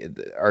city,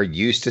 are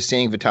used to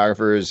seeing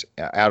photographers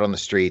out on the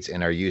streets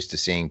and are used to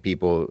seeing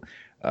people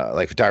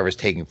like photographers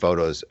taking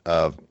photos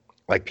of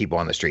like people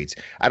on the streets.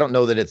 I don't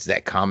know that it's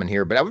that common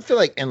here, but I would feel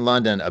like in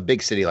London, a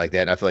big city like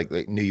that, and I feel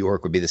like New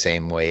York would be the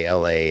same way,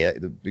 LA,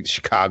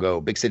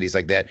 Chicago, big cities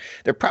like that,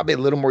 they're probably a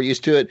little more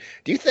used to it.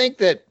 Do you think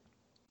that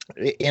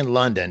in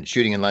London,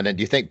 shooting in London,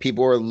 do you think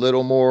people are a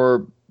little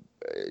more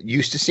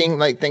used to seeing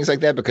like things like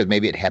that because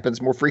maybe it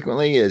happens more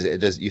frequently?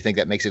 Does you think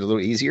that makes it a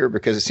little easier?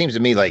 Because it seems to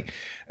me like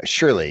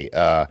surely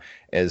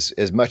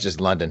as much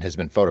as London has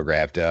been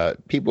photographed,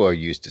 people are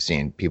used to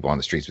seeing people on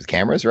the streets with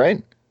cameras,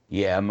 right?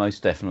 Yeah,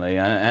 most definitely,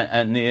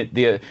 and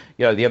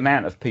the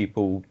amount of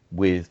people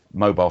with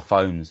mobile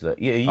phones that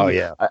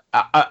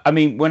I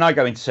mean, when I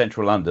go into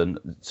central London,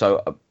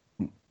 so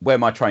where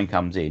my train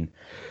comes in,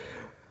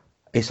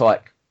 it's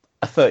like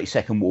a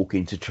 30-second walk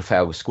into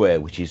Trafalgar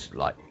Square, which is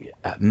like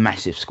a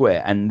massive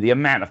square, and the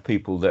amount of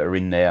people that are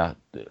in there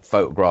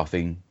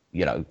photographing,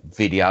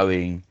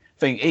 videoing,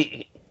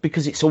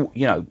 because it's all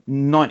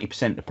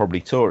 90% are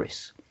probably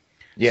tourists.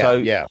 Yeah,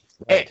 so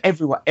right.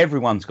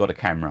 Everyone's got a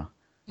camera.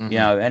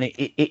 And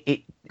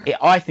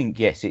I think,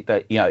 yes,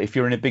 if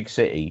you're in a big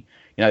city,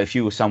 if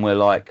you were somewhere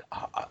like,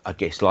 I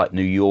guess, like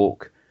New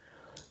York,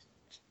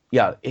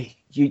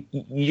 you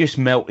just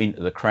melt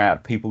into the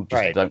crowd. People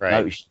just don't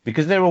notice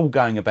because they're all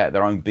going about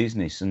their own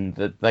business and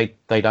they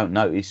don't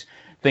notice.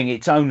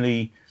 It's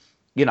only,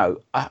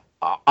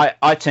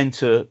 I tend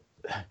to,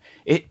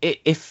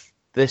 if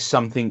there's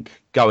something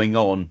going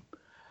on,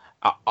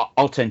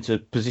 I'll tend to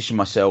position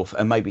myself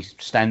and maybe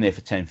stand there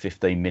for 10,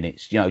 15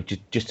 minutes,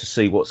 just to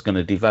see what's going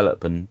to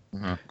develop and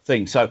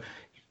things. So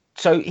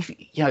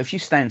if you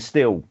stand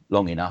still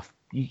long enough,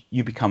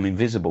 you become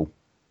invisible.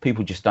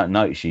 People just don't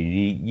notice you.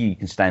 You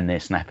can stand there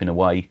snapping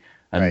away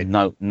and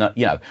no,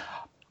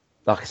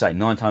 like I say,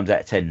 9 times out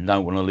of 10,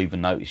 no one will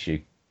even notice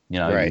you. You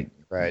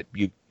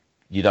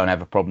don't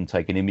have a problem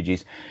taking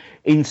images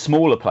in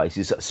smaller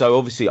places. So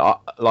obviously,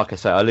 like I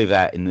say, I live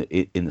out in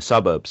the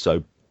suburbs.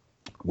 So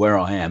where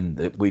I am,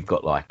 we've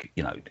got like,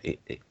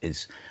 it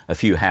is a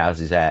few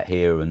houses out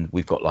here, and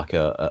we've got like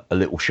a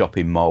little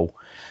shopping mall.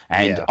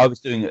 And I was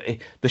doing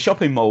the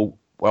shopping mall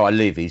where I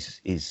live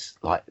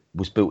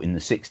was built in the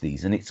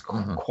 60s, and it's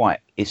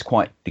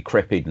quite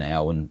decrepit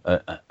now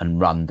and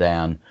run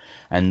down.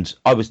 And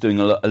I was doing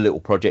a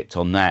little project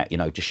on that,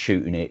 just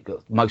shooting it.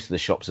 Most of the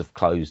shops have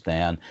closed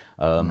down.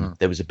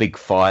 There was a big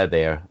fire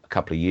there a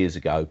couple of years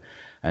ago,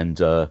 and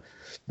the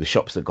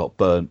shops that got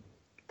burnt,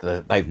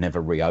 they've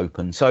never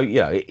reopened. So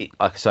like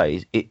I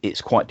say,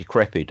 it's quite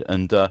decrepit.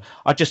 And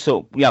I just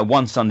thought,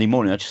 one Sunday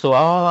morning, I just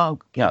thought,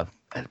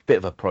 a bit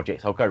of a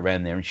project. I'll go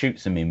around there and shoot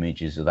some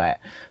images of that.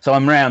 So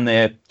I'm around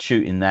there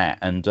shooting that.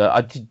 And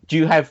do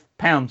you have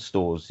pound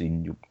stores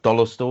in your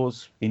dollar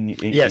stores?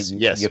 Yes.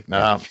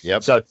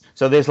 Yep.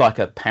 So there's like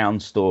a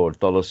pound store,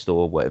 dollar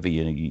store, whatever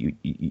you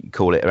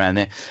call it around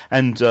there.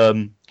 And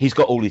he's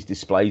got all his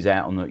displays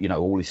out on the,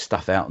 all his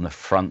stuff out on the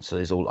front. So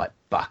there's all like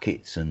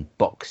buckets and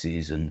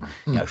boxes and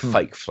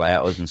fake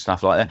flowers and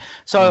stuff like that.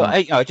 So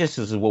just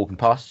as I was walking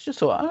past, I just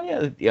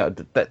thought,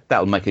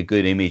 that'll make a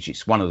good image.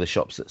 It's one of the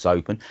shops that's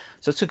open.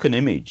 So I took an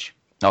image.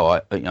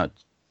 I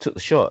took the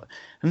shot.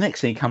 The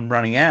next thing he come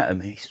running out at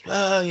me. He said,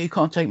 "Oh, you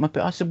can't take my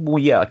picture." I said, "Well,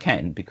 yeah, I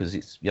can, because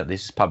it's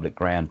this is public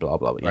ground, blah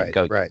blah."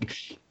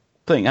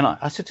 Thing. And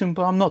I said to him,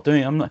 "But I'm not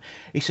doing it. I'm not."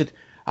 He said,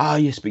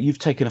 "Yes, but you've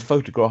taken a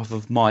photograph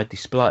of my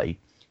display."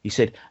 He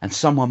said, "And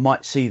someone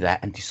might see that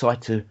and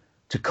decide to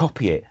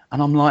copy it."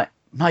 And I'm like,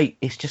 "Mate,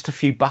 it's just a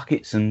few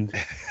buckets and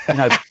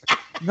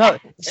no,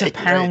 it's a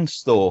pound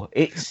store.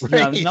 It's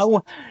no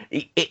one.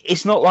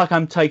 It's not like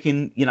I'm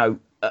taking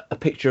a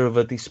picture of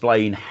a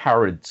display in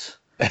Harrods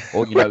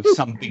or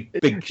some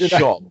big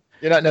shop."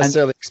 You're not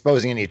necessarily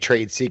exposing any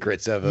trade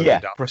secrets of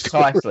it.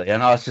 Precisely.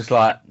 And I was just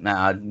like,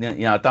 "Nah,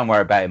 don't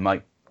worry about it,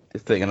 mate."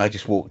 Thing, and I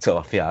just walked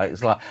off.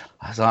 It's like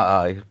I was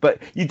like, "Oh," but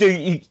you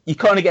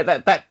kind of get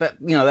that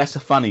that's a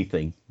funny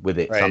thing with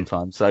it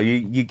sometimes. So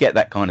you get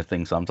that kind of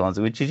thing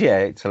sometimes, which is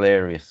it's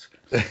hilarious.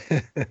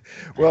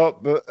 Well,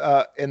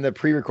 in the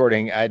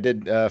pre-recording, I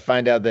did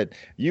find out that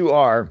you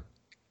are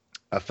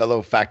a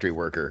fellow factory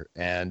worker,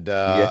 and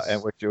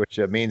and which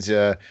means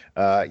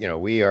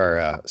we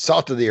are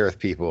salt of the earth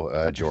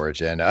people,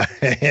 George, and I'm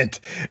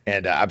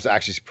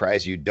actually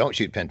surprised you don't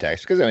shoot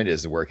Pentax, because it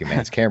is the working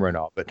man's camera and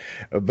all, but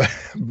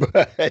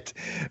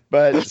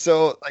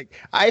so like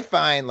I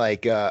find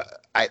like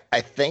I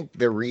think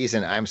the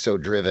reason I'm so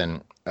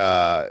driven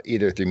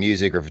either through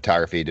music or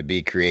photography to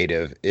be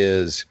creative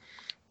is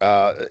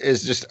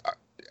just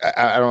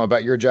I don't know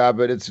about your job,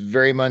 but it's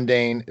very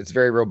mundane. It's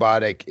very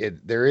robotic.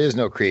 There is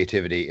no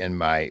creativity in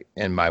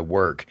my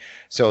work.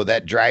 So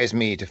that drives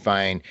me to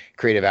find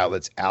creative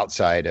outlets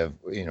outside of,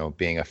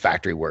 being a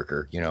factory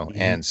worker,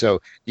 And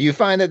so do you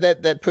find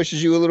that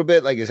pushes you a little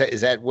bit? Like,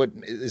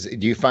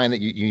 do you find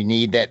that you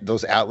need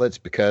those outlets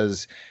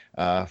because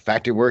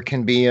factory work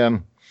can be,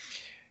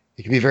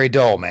 it can be very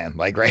dull, man.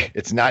 Like, right.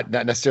 It's not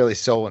necessarily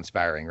soul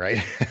inspiring,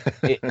 right?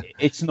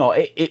 It's not.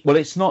 Well,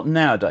 it's not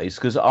nowadays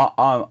because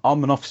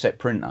I'm an offset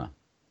printer.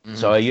 Mm-hmm.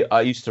 So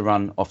I used to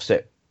run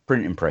offset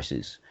printing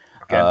presses.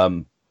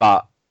 Okay.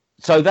 But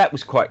so that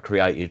was quite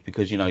creative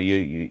because,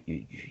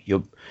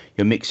 you're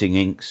mixing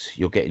inks,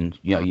 you're getting,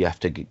 you have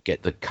to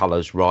get the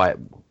colors right.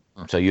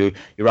 So you're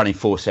running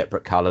 4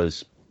 separate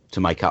colors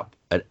to make up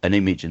an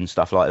image and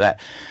stuff like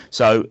that.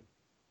 So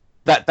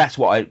that's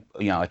what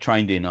I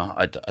trained in.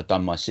 I'd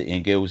done my City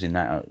and Guilds in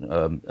that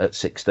at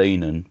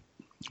 16 and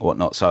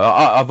whatnot. So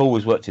I've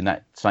always worked in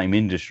that same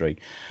industry.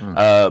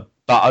 But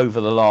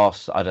over the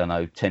last, I don't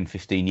know, 10,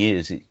 15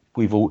 years,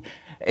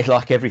 it's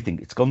like everything.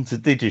 It's gone to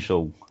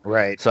digital.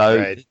 Right.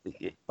 So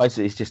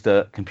basically, it's just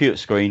a computer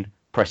screen,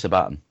 press a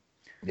button.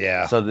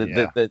 Yeah. So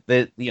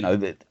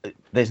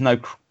there's no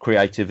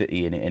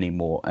creativity in it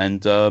anymore.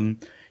 And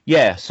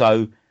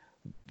so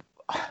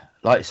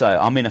like I say,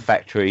 I'm in a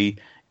factory.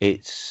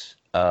 It's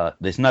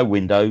there's no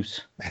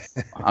windows,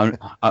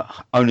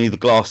 only the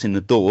glass in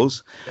the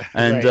doors,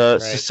 and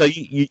so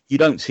you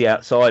don't see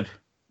outside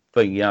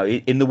thing.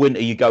 In the winter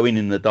you go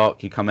in the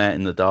dark, you come out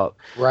in the dark.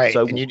 Right,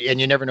 so, and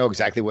you never know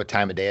exactly what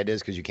time of day it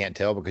is because you can't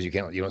tell because you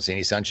don't see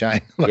any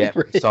sunshine.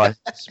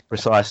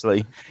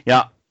 Precisely.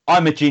 Yeah,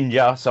 I'm a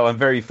ginger, so I'm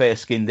very fair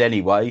skinned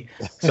anyway.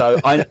 So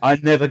I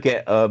never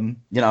get I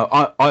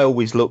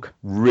always look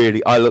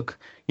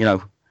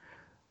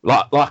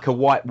like a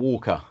White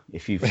Walker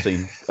if you've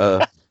seen.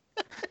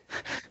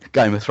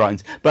 Game of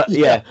Thrones, but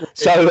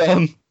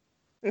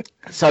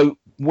so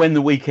when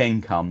the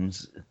weekend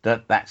comes,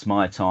 that's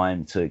my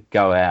time to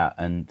go out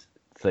and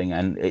thing,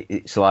 and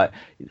it's like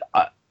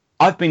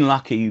I've been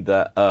lucky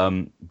that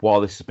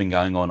while this has been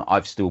going on,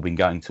 I've still been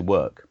going to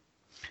work.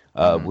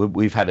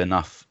 We've had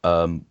enough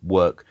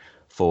work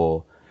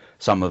for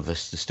some of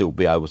us to still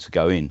be able to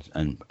go in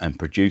and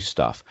produce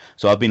stuff.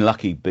 So I've been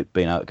lucky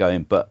being able to go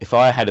in. But if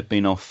I had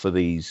been off for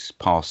these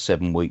past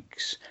 7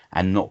 weeks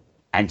and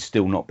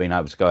still not being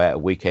able to go out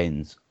at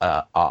weekends,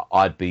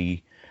 I'd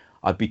be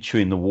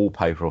chewing the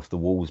wallpaper off the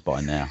walls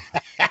by now.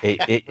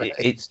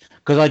 It's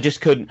because I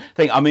just couldn't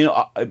think. I mean,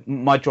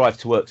 my drive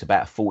to work's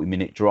about a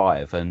 40-minute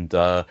drive, and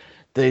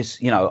there's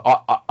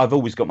I've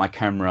always got my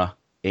camera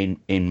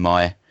in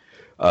my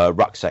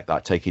rucksack that I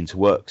take into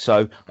work.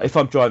 So if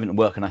I'm driving to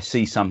work and I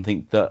see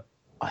something that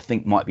I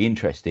think might be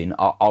interesting,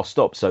 I'll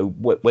stop. So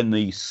when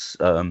these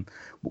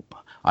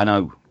I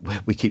know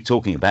we keep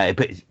talking about it,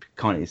 but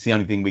it's the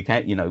only thing we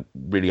can,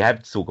 really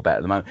have to talk about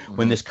at the moment. Mm-hmm.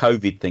 When this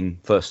COVID thing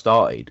first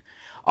started,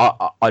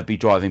 I'd be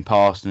driving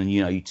past and,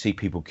 you'd see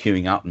people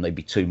queuing up and they'd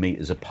be 2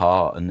 meters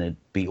apart and there'd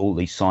be all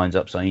these signs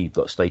up saying you've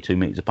got to stay 2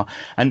 meters apart.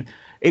 And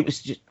it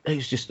was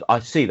just, I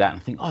see that and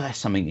I think, oh, that's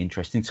something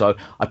interesting. So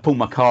I pull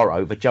my car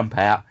over, jump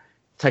out,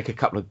 take a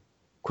couple of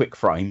quick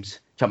frames,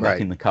 jump back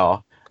in the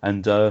car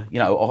and,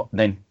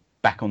 then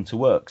back onto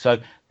work. So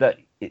that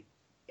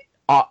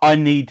I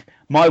need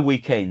my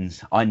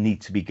weekends. I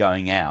need to be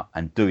going out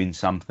and doing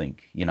something,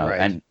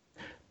 and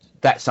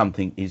that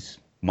something is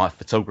my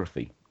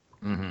photography.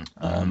 Mm-hmm.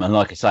 And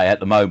like I say,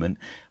 at the moment,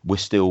 we're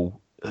still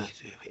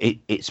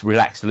it's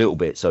relaxed a little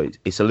bit, so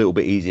it's a little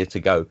bit easier to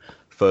go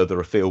further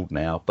afield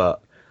now.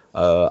 But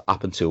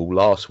up until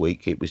last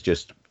week, it was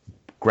just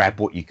grab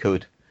what you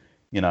could,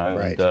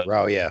 Right. And,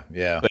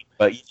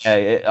 But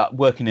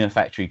working in a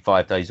factory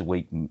 5 days a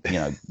week,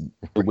 the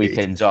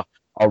weekends are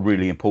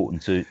really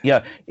important to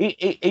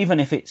even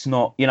if it's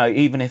not,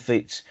 even if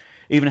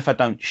I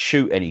don't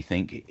shoot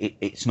anything,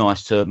 it's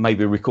nice to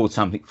maybe record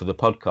something for the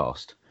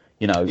podcast,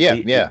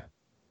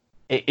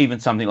 even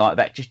something like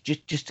that,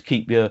 just to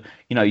keep your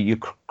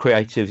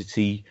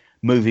creativity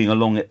moving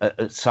along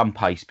at some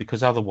pace,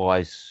 because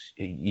otherwise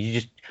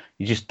you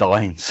just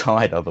die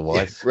inside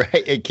otherwise. Yeah,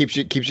 right. It keeps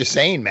you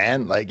sane,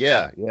 man. Like,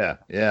 yeah.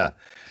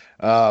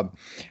 All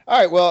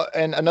right. Well,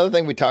 and another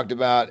thing we talked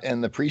about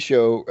in the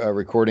pre-show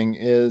recording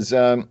is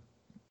I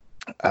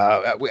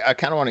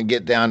kind of want to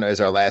get down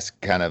as our last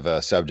kind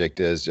of subject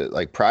is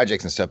like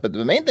projects and stuff. But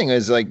the main thing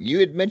is, like, you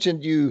had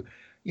mentioned you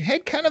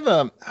had kind of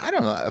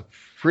a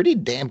pretty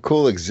damn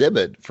cool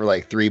exhibit for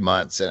like 3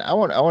 months, and I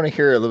want to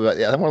hear a little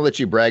bit. I want to let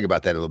you brag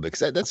about that a little bit,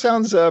 because that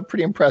sounds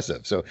pretty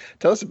impressive. So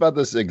tell us about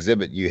this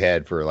exhibit you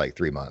had for like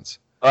 3 months.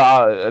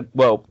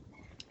 Well,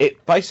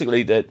 it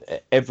basically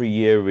that every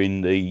year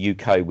in the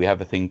UK we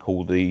have a thing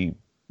called the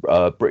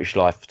British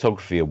Life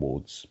Photography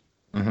Awards,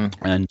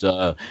 and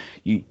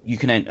you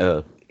can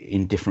enter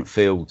in different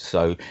fields.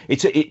 So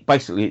it's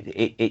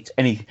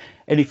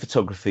any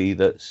photography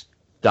that's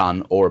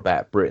done or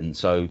about Britain.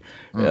 So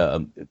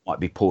it might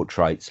be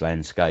portraits,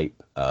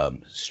 landscape,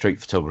 street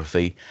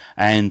photography,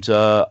 and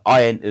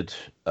I entered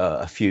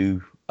a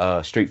few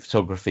street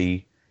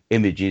photography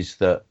images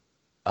that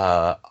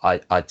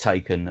I'd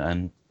taken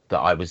and that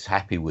I was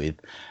happy with,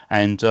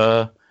 and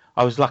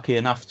I was lucky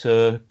enough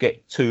to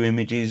get 2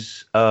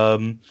 images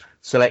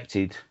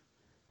selected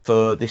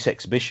for this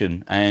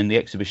exhibition, and the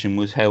exhibition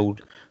was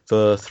held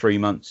for 3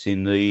 months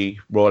in the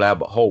Royal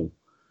Albert Hall,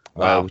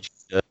 which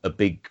is a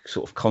big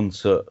sort of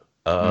concert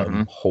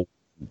hall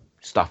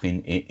stuff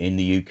in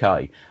the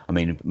UK. I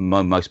mean,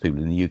 most people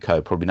in the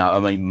UK probably know. I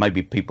mean,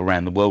 maybe people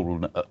around the world will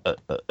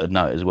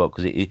know it as well,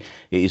 because it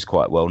is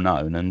quite well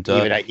known. And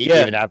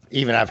even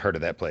I've heard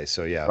of that place.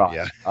 So yeah,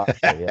 right.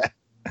 Okay,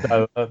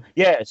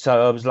 yeah.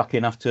 So I was lucky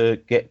enough to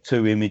get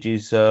 2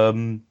 images,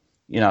 displayed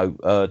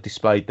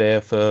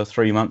there for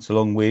 3 months,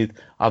 along with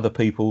other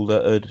people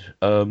that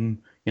had,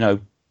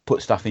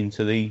 put stuff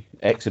into the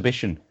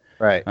exhibition.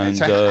 Right. And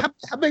so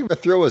how big of a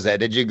thrill was that?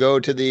 Did you go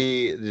to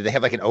did they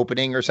have like an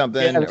opening or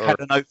something? Yeah, they had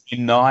an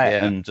opening night,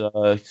 and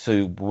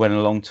so went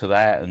along to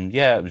that, and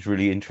it was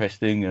really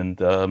interesting, and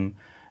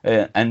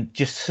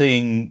just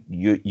seeing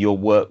your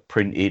work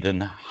printed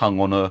and hung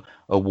on a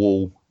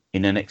wall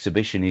in an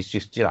exhibition is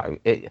just,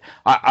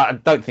 I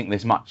don't think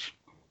there's much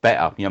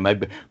better,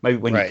 maybe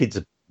when your kids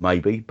are,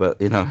 but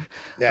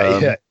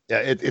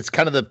it's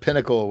kind of the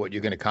pinnacle of what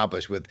you can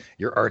accomplish with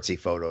your artsy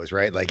photos,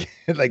 right? Like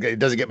it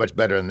doesn't get much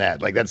better than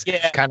that. Like that's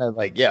kind of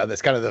like,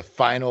 that's kind of the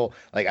final,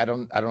 like, I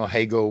don't know how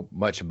you go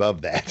much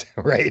above that.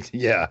 Right.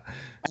 Yeah.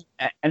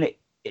 And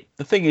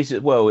the thing is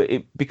as well,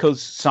 because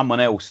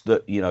someone else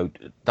that,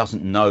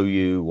 doesn't know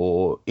you,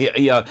 or,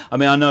 I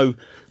mean, I know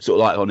sort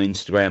of like on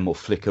Instagram or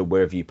Flickr,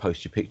 wherever you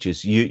post your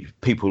pictures,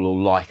 people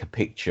will like a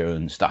picture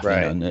and stuff,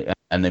 right.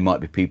 And there might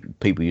be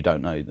people you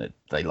don't know that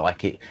they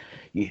like it.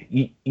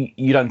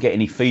 You don't get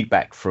any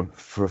feedback from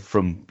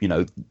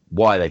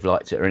why they've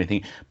liked it or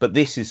anything. But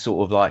this is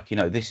sort of like,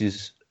 this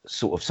is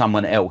sort of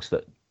someone else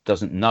that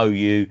doesn't know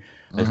you,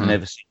 has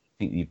never seen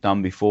anything you've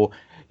done before,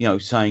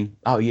 saying,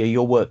 oh yeah,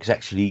 your work is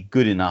actually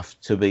good enough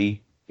to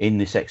be in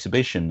this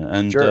exhibition.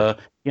 And sure.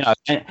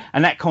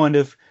 And that kind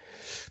of,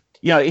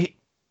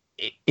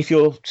 if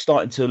you're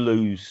starting to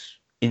lose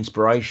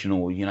inspiration,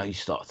 or you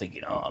start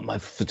thinking, oh, my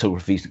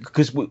photography,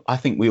 because I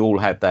think we all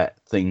have that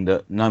thing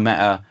that no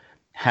matter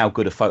how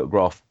good a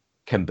photograph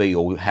can be,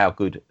 or how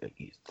good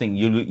thing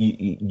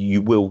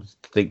you will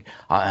think,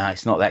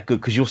 it's not that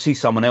good, because you'll see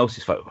someone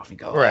else's photograph and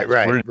go,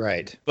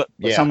 right. But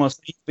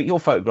your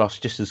photograph's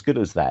just as good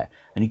as that,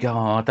 and you go,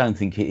 I don't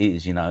think it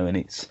is, and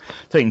it's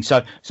thing.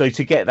 So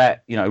to get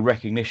that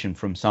recognition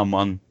from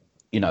someone,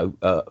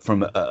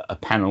 from a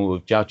panel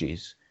of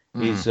judges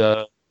is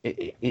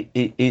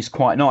it is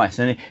quite nice,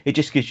 and it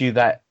just gives you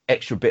that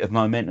extra bit of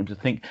momentum to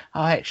think,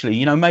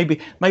 actually,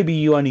 maybe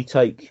you only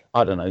take,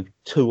 I don't know,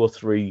 2 or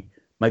 3,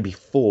 maybe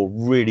 4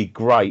 really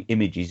great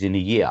images in a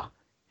year,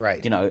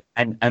 right?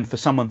 And for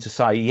someone to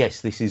say,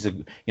 yes, this is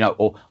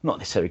or not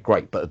necessarily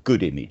great, but a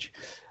good image,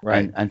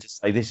 right? And to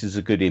say this is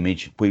a good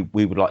image, we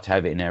would like to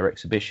have it in our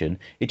exhibition.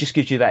 It just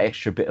gives you that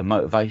extra bit of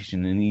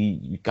motivation, and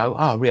you go,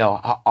 oh, really,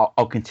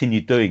 I'll continue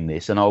doing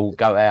this, and I will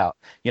go out,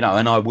 and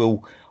I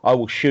will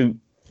shoot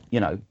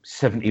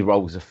 70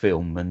 rolls of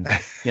film, and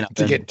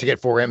to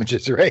get 4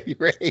 images, right?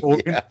 4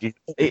 images.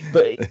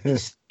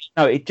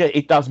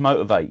 It does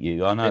motivate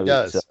you. I know it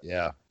does.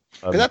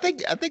 Because I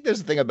think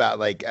there's a thing about,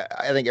 like,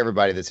 I think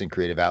everybody that's in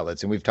creative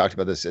outlets, and we've talked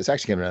about this, it's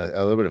actually been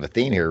a little bit of a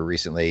theme here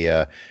recently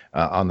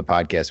on the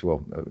podcast.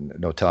 Well,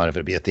 no telling if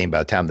it'll be a theme by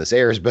the time this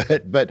airs,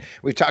 but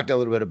we've talked a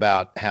little bit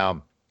about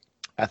how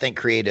I think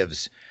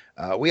creatives,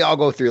 we all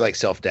go through like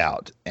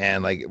self-doubt,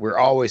 and like we're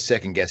always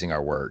second guessing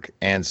our work.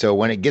 And so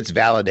when it gets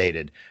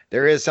validated,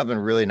 there is something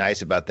really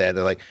nice about that.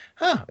 They're like,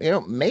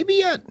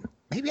 maybe I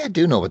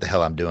do know what the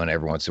hell I'm doing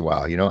every once in a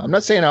while. I'm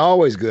not saying I'm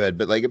always good,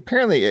 but like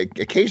apparently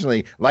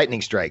occasionally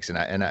lightning strikes and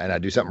I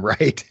do something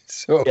right.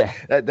 So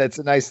that's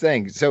a nice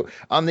thing. So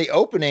on the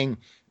opening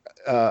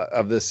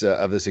of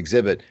this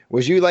exhibit,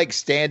 was you like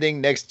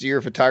standing next to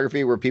your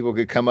photography where people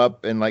could come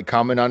up and like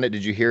comment on it?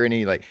 Did you hear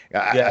any, like,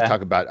 I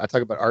talk about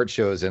art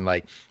shows, and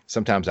like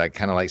sometimes I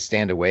kind of like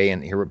stand away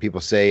and hear what people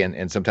say,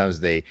 and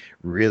sometimes they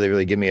really,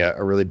 really give me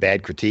a really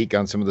bad critique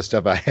on some of the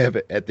stuff I have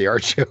at the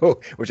art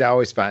show, which I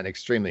always find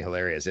extremely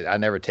hilarious. I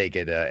never take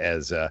it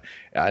as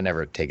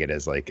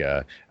like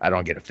I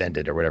don't get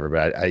offended or whatever,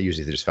 but I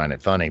usually just find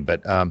it funny.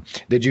 But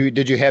did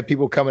you have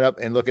people coming up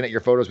and looking at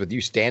your photos with you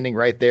standing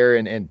right there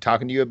and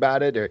talking to you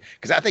about it? Or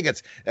because I think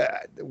it's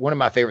one of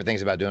my favorite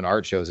things about doing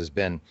art shows has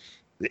been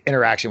the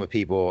interaction with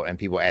people, and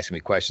people asking me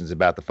questions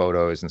about the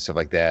photos and stuff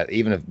like that,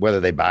 even if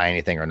whether they buy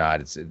anything or not.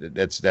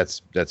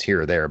 That's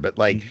here or there, but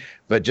like,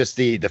 but just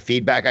the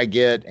feedback I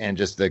get and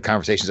just the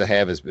conversations I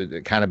have has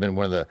kind of been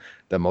one of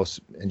the most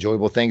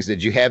enjoyable things.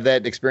 Did you have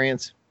that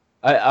experience?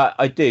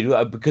 I did,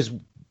 because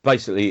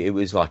basically it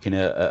was like in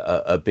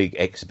a big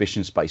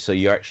exhibition space, so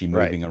you're actually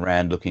moving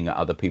around looking at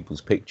other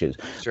people's pictures.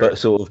 Sure. But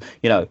sort of,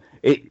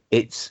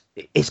 it's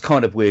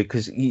kind of weird,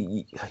 because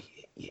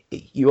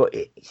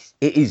it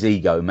is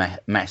ego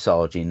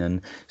massaging,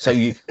 and so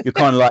you're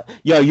kind of like,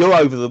 you're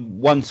over the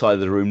one side of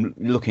the room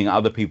looking at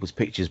other people's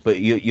pictures,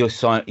 but you're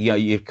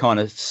kind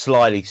of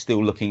slyly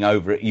still looking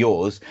over at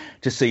yours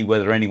to see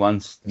whether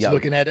anyone's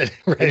looking at it,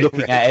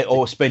 at it,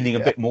 or spending a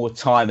bit more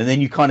time, and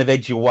then you kind of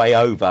edge your way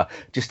over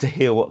just to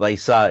hear what they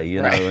say,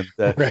 and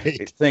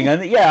thing.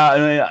 And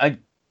I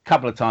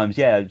couple of times,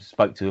 I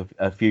spoke to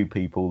a few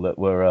people that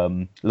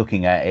were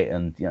looking at it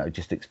and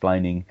just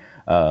explaining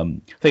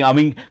thing. I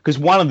mean, because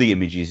one of the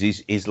images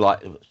is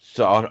like,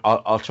 so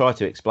I'll try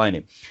to explain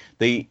it.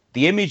 The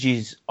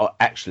images are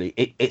actually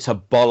it's a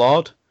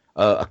bollard,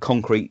 a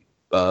concrete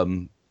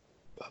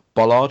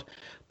bollard,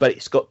 but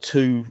it's got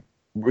two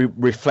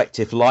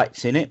reflective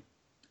lights in it.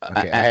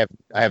 Okay,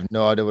 I have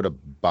no idea what a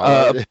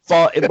bollard is.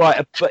 But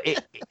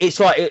it's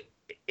like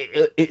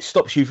it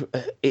stops you.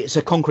 It's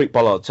a concrete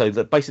bollard, so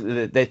that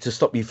basically they're to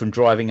stop you from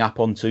driving up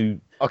onto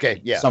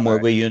somewhere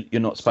where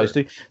you're not supposed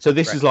to. So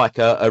this is like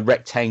a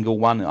rectangle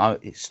one.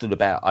 It stood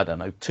about, I don't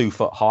know, 2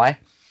 foot high,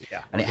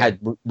 and it had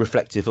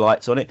reflective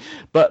lights on it.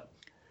 But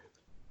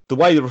the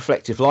way the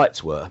reflective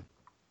lights were,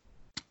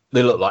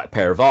 they looked like a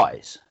pair of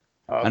eyes.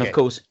 Okay. And of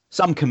course,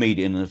 some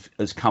comedian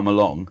has come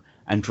along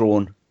and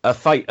drawn a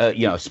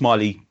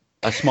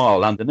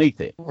smile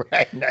underneath it.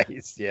 Right,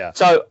 nice, yeah.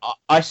 So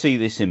I see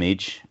this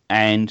image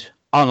and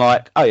I'm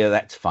like, oh yeah,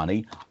 that's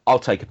funny. I'll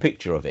take a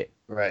picture of it.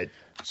 Right.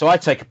 So I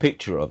take a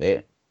picture of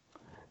it,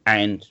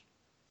 and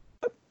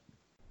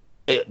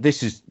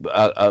this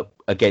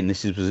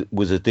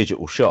was a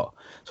digital shot.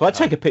 So I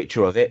take a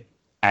picture of it,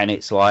 and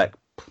it's like,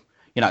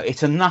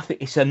 it's an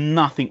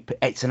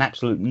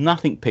absolute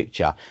nothing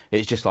picture.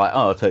 It's just like,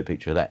 oh, I'll take a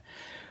picture of that.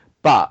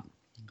 But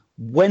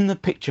when the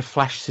picture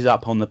flashes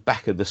up on the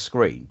back of the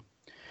screen,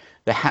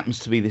 there happens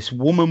to be this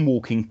woman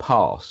walking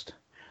past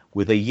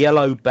with a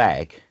yellow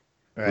bag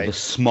with a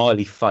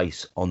smiley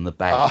face on the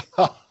bag.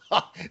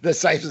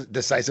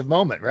 Decisive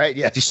moment, right?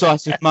 Yeah.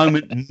 Decisive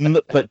moment,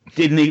 but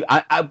didn't even...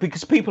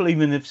 because people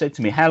even have said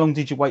to me, how long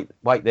did you wait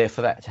there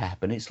for that to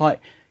happen? It's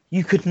like,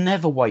 you could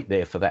never wait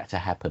there for that to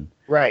happen.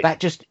 Right.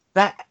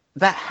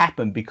 That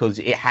happened because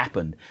it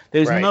happened.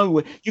 There's no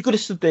way... You could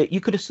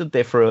have stood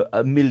there for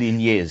a million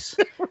years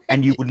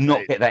and you would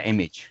not get that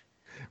image.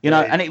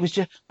 And it was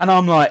just... And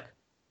I'm like,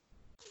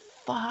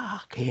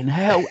 fucking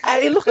hell!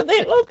 Hey, look at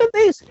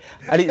this!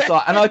 And it's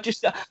like, and I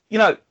just,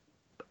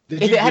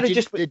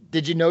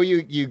 Did you know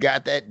you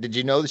got that? Did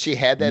you know that she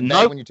had that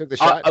bag when you took the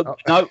shot?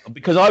 No,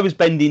 because I was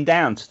bending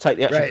down to take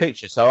the actual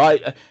picture. So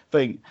I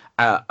think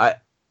the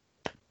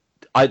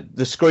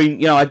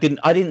screen, I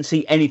didn't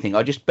see anything.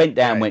 I just bent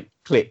down, went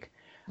click,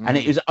 and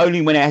it was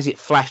only as it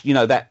flashed,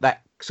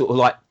 that sort of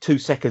like 2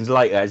 seconds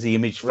later, as the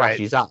image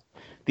flashes up.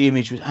 The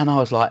image was, and I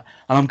was like,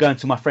 and I'm going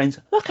to my friends,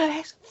 look at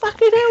this,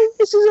 fucking hell,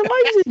 this is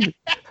amazing,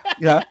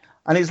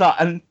 and it's like,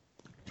 and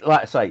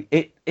like I say,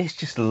 it's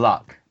just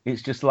luck.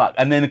 It's just luck.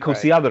 And then of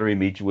course the other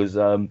image was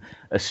a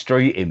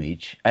street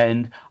image,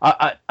 and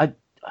I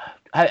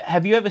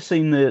have you ever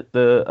seen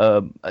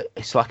the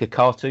it's like a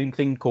cartoon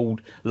thing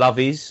called Love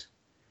Is?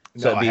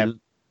 So I have.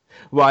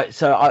 Right,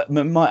 so it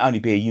might only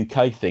be a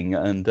UK thing,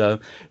 and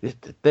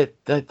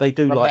they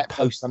do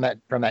post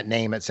from that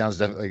name. It sounds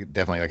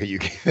definitely like a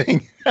UK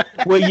thing.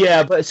 Well,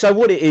 yeah, but so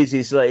what it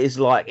is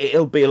like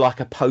it'll be like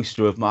a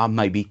poster of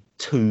maybe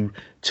two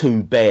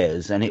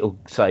bears, and it'll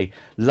say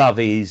 "Love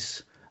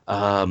Is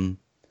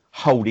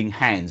holding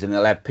hands," and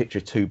they'll have a picture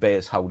of two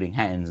bears holding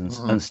hands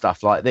and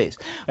stuff like this.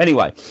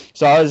 Anyway,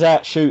 so I was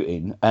out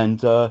shooting,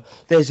 and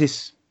there's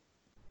this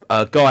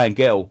guy and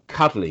girl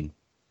cuddling,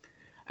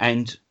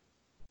 and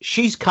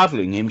she's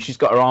cuddling him. She's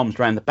got her arms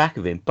around the back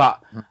of him,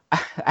 but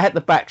at the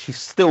back, she's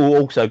still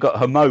also got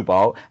her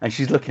mobile, and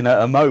she's looking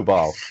at her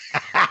mobile.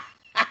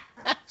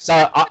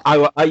 So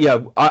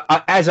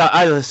as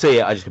I see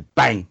it, I just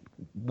bang,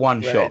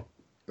 one shot.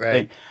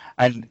 Right.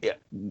 And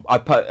I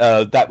put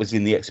that was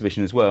in the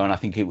exhibition as well, and I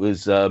think it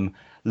was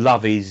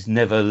 "Love Is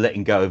Never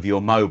Letting Go of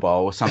Your Mobile"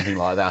 or something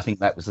like that. I think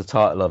that was the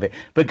title of it,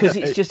 because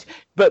it's just,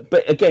 but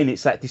again,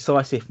 it's that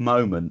decisive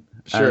moment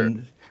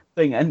and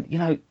thing, and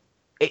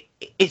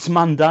it's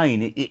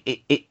mundane.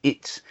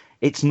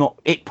 It's not.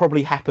 It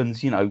probably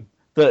happens,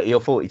 30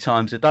 or 40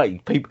 times a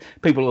day.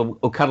 People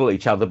will cuddle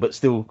each other, but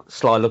still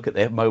sly look at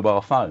their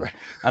mobile phone. Right.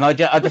 And I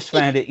just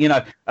found it,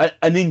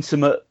 an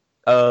intimate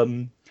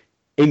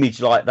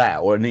image like that,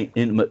 or an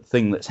intimate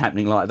thing that's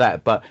happening like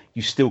that, but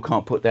you still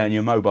can't put down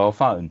your mobile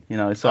phone.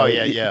 So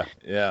yeah.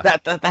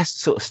 That's the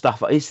sort of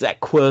stuff. It's that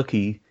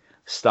quirky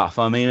stuff.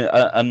 I mean,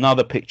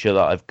 another picture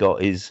that I've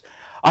got is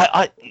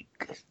I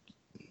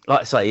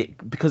like I say,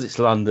 because it's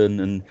London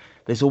and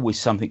there's always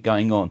something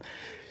going on,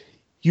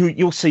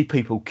 you'll see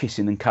people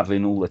kissing and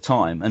cuddling all the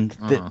time. And,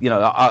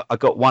 I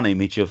got one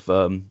image of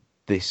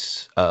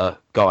this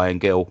guy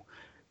and girl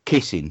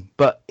kissing,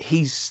 but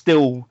he's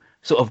still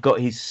sort of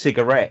got his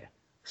cigarette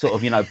sort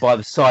of, by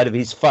the side of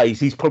his face.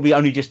 He's probably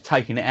only just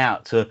taking it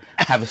out to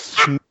have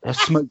a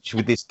smooch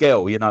with this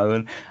girl,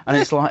 and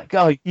it's like,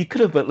 oh, you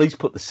could have at least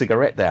put the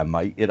cigarette down,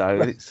 mate.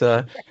 It's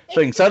a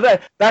thing. So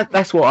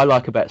that's what I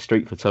like about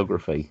street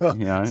photography.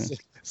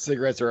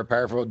 Cigarettes are a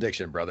powerful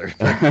addiction, brother.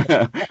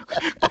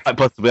 Quite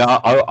possibly.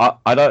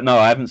 I don't know.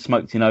 I haven't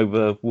smoked in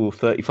over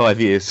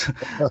 35 years.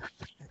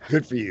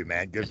 Good for you,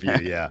 man. Good for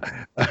you. Yeah.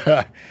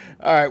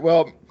 All right.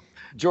 Well,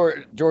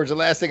 George, the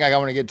last thing I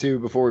want to get to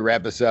before we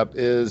wrap this up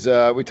is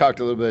we talked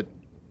a little bit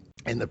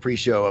in the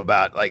pre-show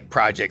about like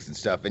projects and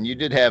stuff, and you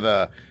did have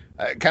a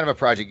kind of a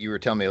project you were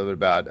telling me a little bit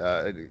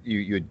about.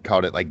 You had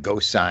called it like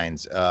ghost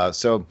signs.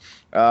 And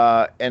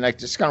I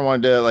just kind of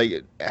wanted to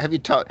like have you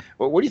talk.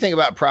 What do you think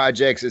about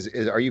projects?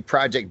 Are you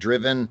project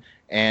driven,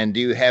 and do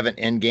you have an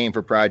end game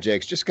for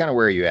projects? Just kind of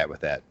where are you at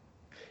with that?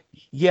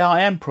 Yeah,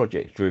 I am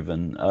project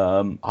driven.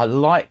 I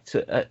like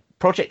to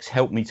projects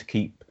help me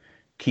to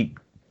keep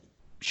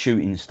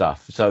shooting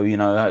stuff. So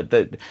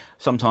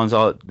sometimes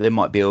there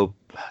might be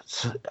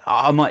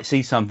I might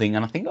see something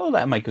and I think, oh,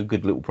 that'll make a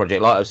good little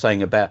project. Like I was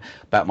saying about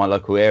my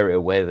local area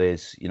where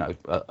there's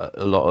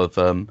a lot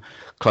of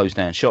closed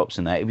down shops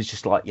and that. It was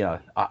just like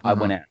I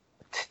went out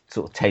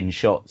sort of 10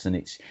 shots and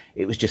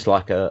it was just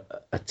like a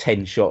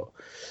 10-shot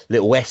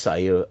little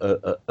essay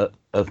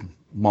of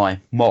my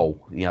mall.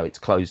 It's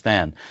closed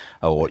down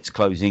or it's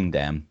closing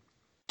down.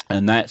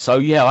 And that, so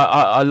yeah,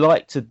 I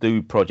like to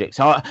do projects.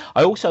 I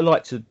also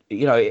like to,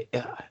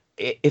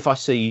 if I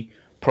see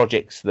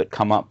projects that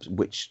come up,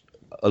 which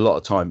a lot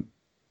of time,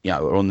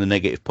 are on the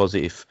negative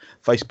positive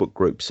Facebook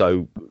group.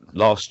 So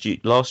last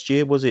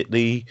year was it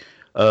the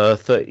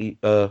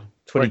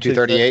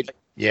 2238?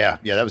 Yeah,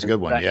 that was a good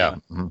one. Yeah,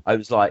 I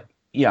was like,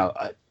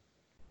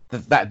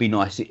 that'd be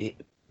nice.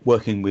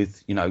 Working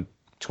with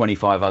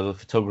 25 other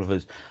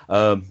photographers.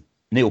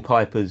 Neil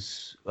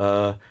Piper's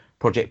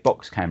Project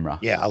Box Camera.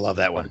 Yeah, I love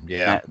that one.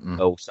 Yeah.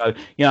 So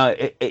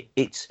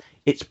it's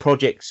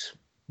projects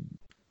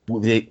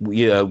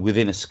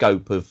within a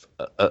scope of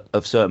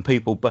certain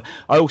people, but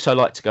I also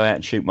like to go out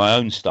and shoot my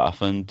own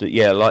stuff. And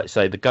like I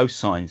say, the ghost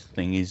signs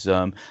thing is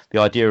the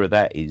idea of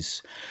that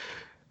is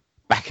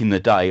back in the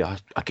day. I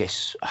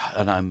guess I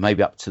don't know,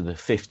 maybe up to the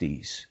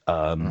 50s.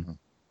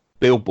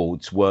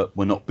 Billboards were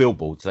not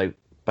billboards. They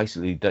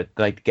basically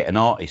they'd get an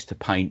artist to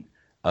paint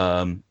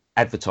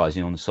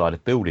advertising on the side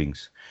of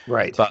buildings.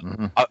 Right. But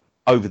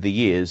over the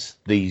years,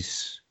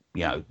 these,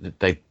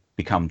 they've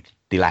become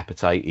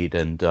dilapidated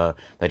and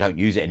they don't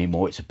use it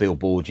anymore. It's a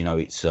billboard,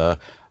 it's a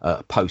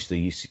poster.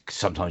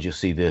 Sometimes you'll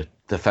see the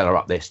fella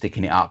up there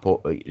sticking it up, or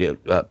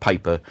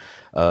paper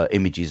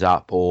images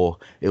up, or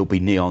it'll be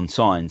neon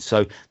signs.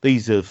 So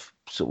these have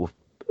sort of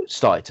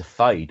started to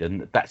fade,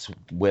 and that's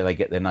where they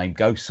get their name,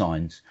 ghost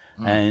signs.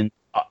 And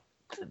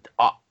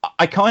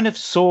I kind of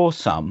saw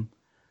some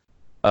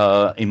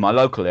in my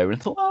local area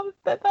and thought, oh,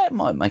 that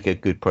might make a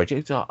good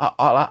project.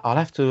 I'll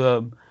have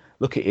to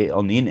look at it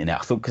on the internet.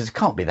 I thought, because it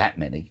can't be that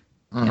many.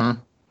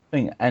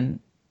 And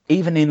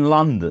even in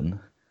London,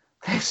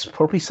 there's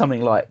probably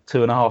something like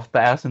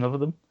 2,500 of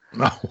them.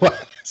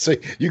 So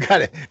you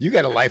got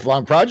a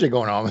lifelong project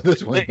going on with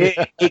this one.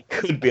 It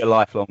could be a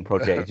lifelong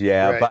project,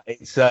 yeah. Right. But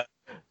it's a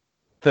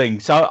thing.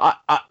 So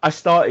I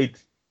started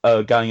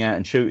going out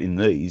and shooting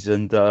these,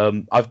 and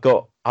I've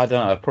got, I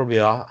don't know,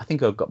 probably I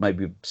think I've got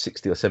maybe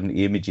 60 or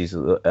 70 images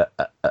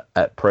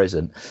at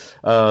present.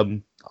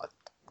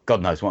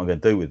 God knows what I'm going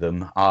to do with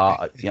them.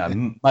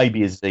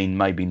 Maybe a zine,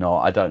 maybe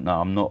not. I don't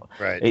know. I'm not.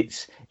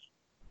 Right.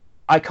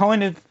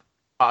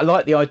 I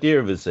like the idea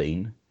of a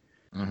zine,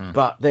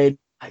 but then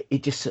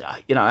it just,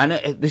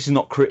 and this is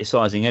not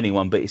criticising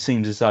anyone, but it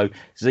seems as though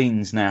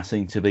zines now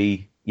seem to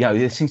be,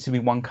 there seems to be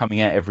one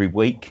coming out every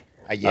week.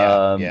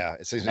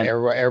 It seems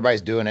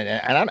everybody's doing it,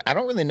 and I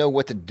don't really know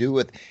what to do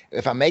with.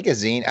 If I make a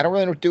zine, I don't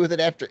really know what to do with it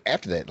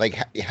after that. Like,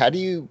 how do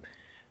you?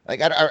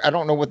 Like, I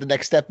don't know what the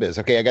next step is.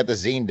 Okay, I got the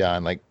zine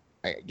done. Like,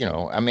 I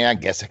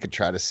guess I could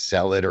try to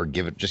sell it or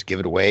give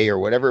it away or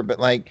whatever. But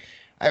like,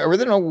 I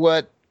really don't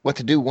know what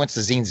to do once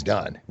the zine's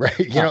done, right?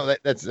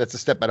 That's a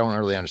step I don't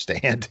really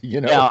understand.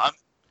 Yeah,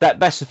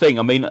 that's the thing.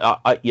 I mean,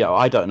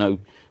 I don't know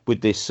with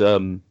this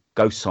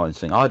ghost signs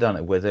thing. I don't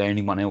know whether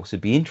anyone else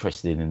would be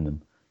interested in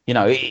them.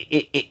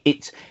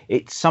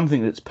 It's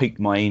something that's piqued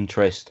my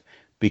interest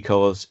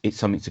because it's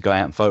something to go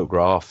out and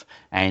photograph,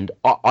 and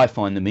I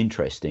find them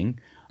interesting.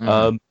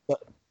 But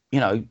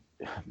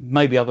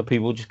maybe other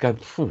people just go,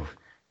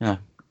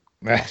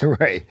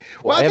 Right.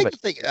 Well, I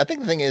think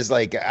the thing is,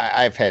 like,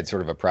 I've had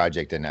sort of a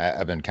project, and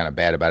I've been kind of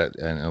bad about it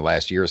in the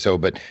last year or so,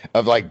 but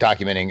of like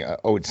documenting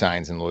ode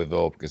signs in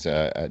Louisville, because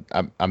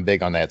I'm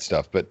big on that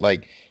stuff. But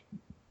like,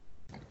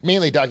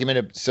 mainly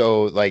documented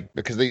so like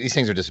because these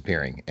things are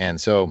disappearing,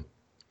 and so.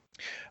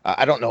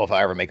 I don't know if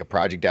I ever make a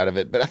project out of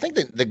it, but I think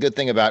that the good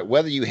thing about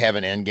whether you have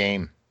an end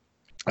game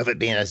of it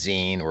being a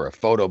zine or a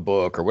photo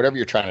book or whatever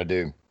you're trying to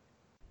do,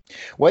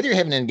 whether you're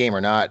having an end game or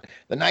not,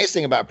 the nice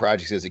thing about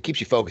projects is it keeps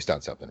you focused on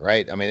something,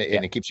 right? I mean,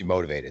 and it keeps you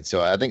motivated.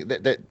 So I think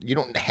that you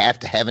don't have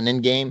to have an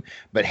end game,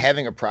 but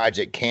having a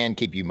project can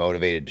keep you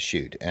motivated to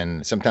shoot.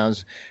 And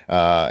sometimes,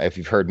 if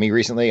you've heard me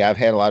recently, I've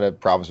had a lot of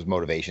problems with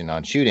motivation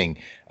on shooting,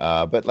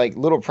 but like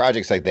little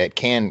projects like that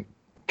can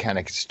kind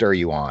of stir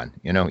you on,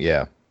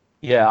 Yeah.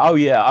 Yeah. Oh,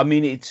 yeah. I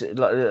mean, it's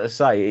like I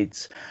say,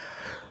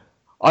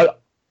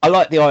 I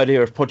like the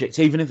idea of projects,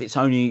 even if it's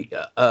only,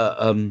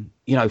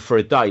 for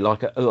a day.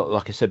 Like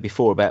I said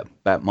before about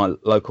my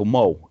local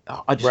mall.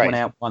 I just went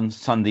out one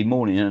Sunday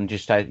morning and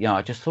just had,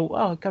 I just thought,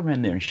 I'll go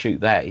around there and shoot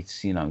that.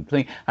 It's,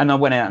 thing. And I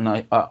went out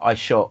and I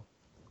shot,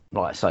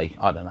 like say,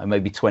 I don't know,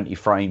 maybe 20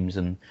 frames,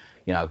 and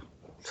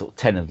sort of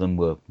 10 of them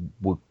were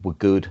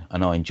good,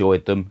 and I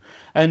enjoyed them.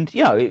 And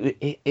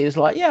it was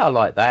like, I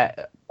like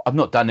that. I've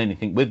not done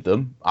anything with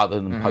them other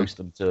than post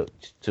them to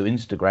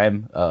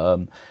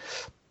Instagram.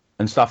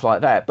 And stuff like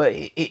that, but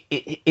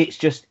it's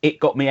just, it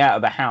got me out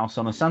of the house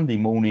on a Sunday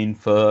morning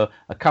for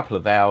a couple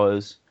of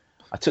hours.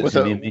 I took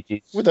some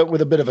images with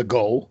a bit of a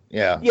goal,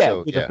 a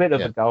bit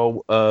of a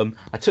goal.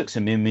 I took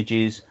some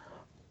images.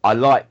 I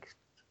like,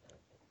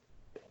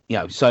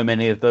 so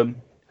many of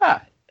them.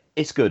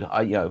 It's good.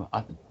 I've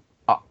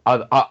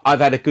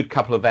had a good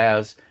couple of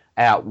hours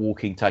out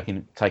walking,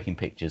 taking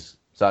pictures.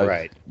 So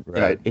right.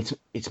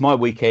 It's my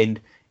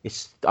weekend.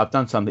 I've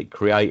done something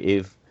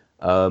creative.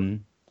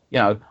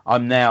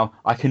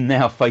 I can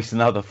now face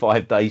another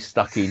 5 days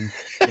stuck in,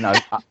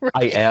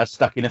 8 hours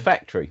stuck in a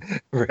factory.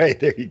 Right.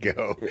 There you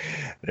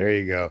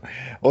go.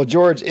 Well,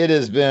 George,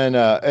 it's been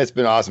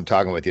awesome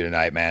talking with you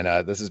tonight,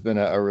 man. This has been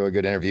a really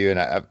good interview, and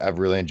I've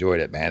really enjoyed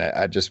it, man.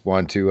 I just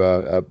want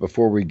to,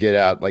 before we get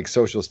out, like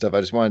social stuff, I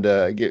just wanted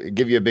to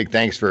give you a big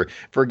thanks for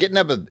getting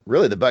up at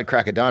really the butt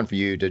crack of dawn for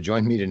you to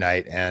join me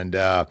tonight. And,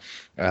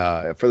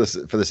 for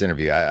this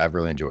interview, I've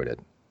really enjoyed it.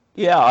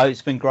 Yeah,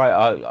 it's been great.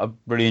 I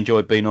really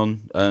enjoyed being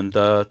on and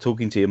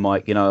talking to you,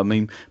 Mike.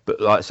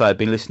 But like I say, I've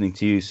been listening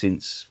to you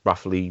since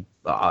roughly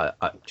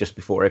just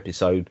before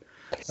episode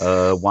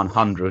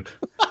 100.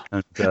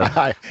 And,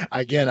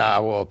 I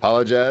will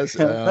apologize.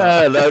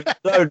 No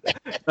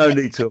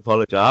need to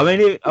apologize. I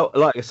mean,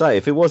 like I say,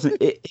 if it wasn't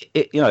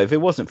if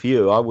it wasn't for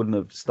you, I wouldn't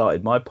have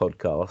started my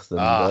podcast.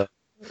 And,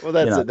 well,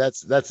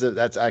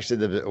 that's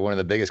actually one of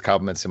the biggest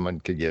compliments someone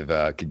could give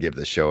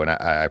the show, and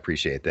I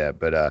appreciate that.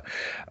 But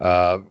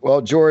well,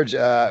 George,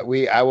 I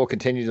will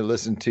continue to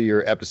listen to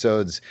your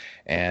episodes,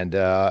 and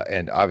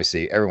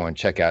obviously everyone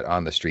check out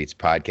On the Streets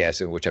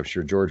podcast, which I'm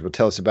sure George will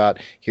tell us about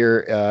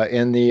here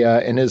in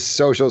his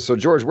socials. So,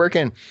 George, where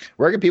can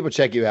people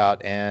check you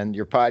out and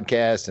your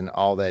podcast and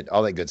all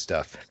that good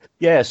stuff?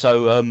 Yeah,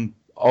 so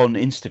on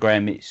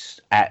Instagram it's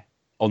at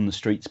On the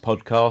Streets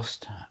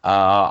podcast.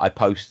 I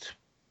post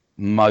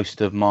most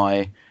of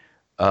my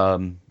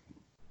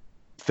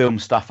film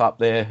stuff up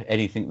there,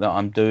 anything that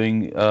I'm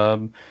doing,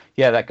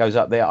 that goes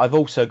up there. I've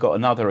also got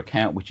another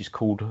account which is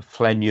called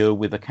Flaneur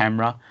with a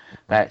Camera.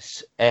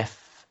 That's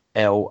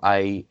FLANEUR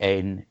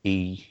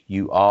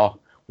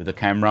with a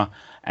camera,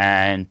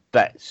 and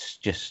that's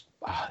just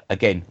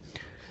again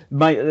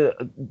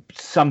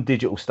some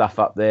digital stuff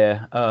up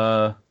there.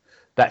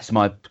 That's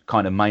my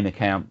kind of main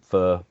account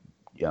for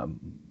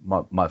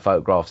my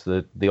photographs.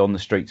 The On the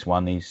Streets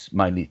one is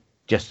mainly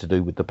just to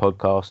do with the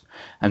podcast,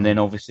 and then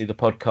obviously the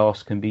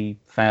podcast can be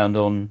found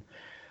on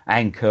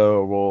Anchor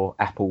or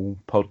Apple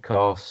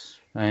Podcasts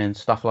and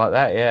stuff like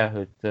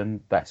that. And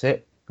that's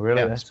it,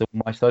 really. That's all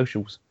my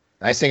socials.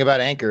 Nice thing about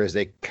Anchor is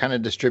they kind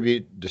of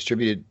distribute the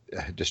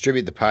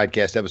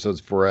podcast episodes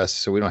for us,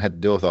 so we don't have to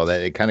deal with all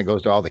that. It kind of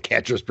goes to all the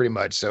catchers pretty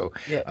much. So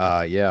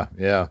yeah.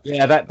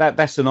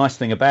 That's the nice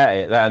thing about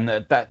it,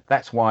 and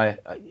that's why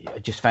I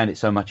just found it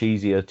so much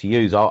easier to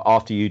use.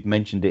 After you'd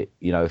mentioned it,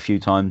 a few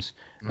times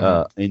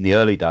in the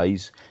early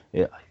days,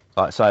 like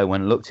I say, I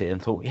went and looked at it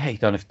and thought, you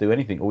don't have to do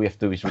anything. All you have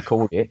to do is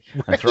record it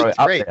and throw it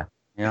up there.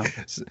 Yeah.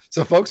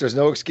 So, folks, there's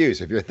no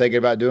excuse if you're thinking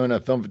about doing a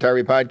film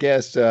photography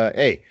podcast.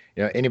 Hey,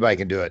 anybody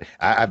can do it.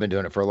 I've been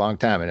doing it for a long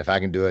time, and if I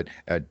can do it,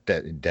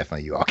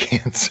 definitely you all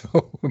can.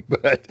 So,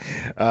 but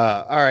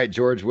all right,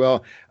 George.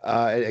 Well,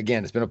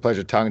 again, it's been a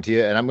pleasure talking to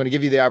you, and I'm going to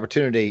give you the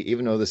opportunity,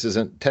 even though this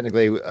isn't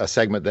technically a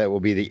segment that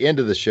will be the end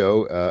of the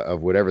show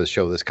of whatever the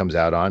show this comes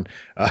out on.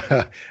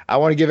 I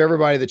want to give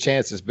everybody the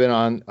chance that's been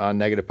on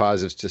Negative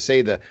Positives to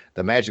say the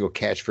magical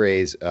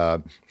catchphrase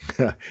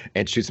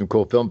and shoot some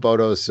cool film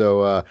photos.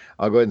 So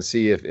I'll go ahead and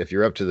see if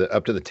you're up to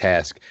the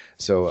task.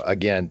 So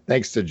again,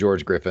 thanks to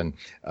George Griffin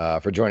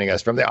for joining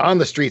us from the On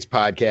the Streets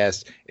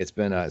podcast. It's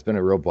been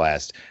a real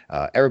blast.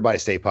 Everybody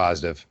stay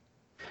positive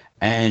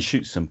and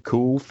shoot some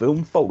cool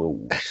film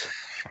photos.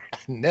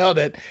 Nailed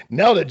it,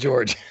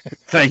 George.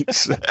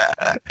 Thanks. All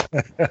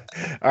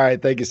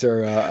right, thank you,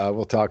 sir.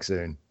 We'll talk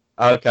soon.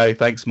 Okay,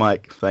 thanks,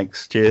 Mike.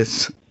 Thanks.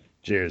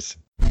 Cheers.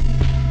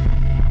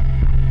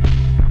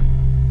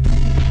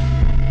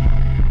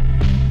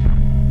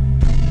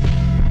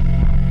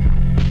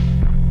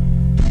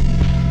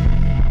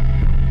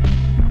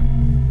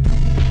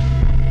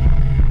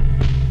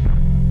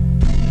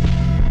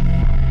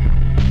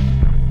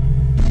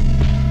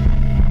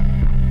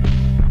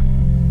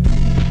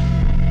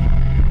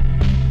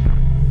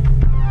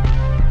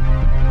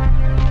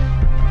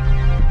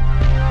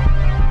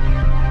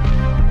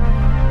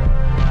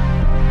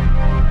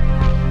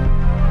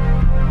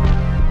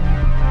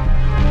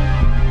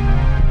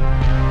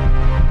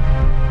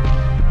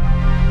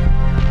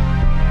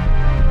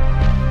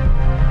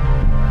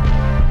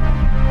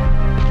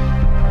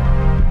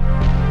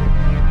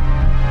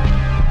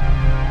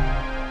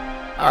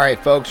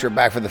 right, folks, we're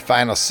back for the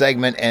final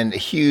segment, and a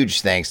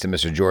huge thanks to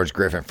Mr. George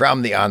Griffin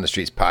from the On the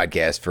Streets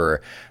podcast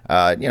for,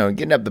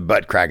 getting up the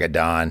butt crack of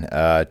dawn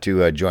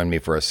to join me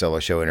for a solo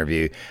show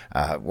interview.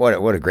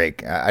 What a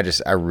great!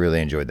 I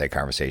really enjoyed that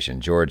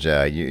conversation, George.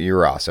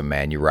 You're awesome,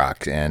 man. You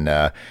rock, and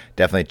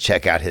definitely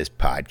check out his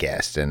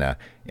podcast. And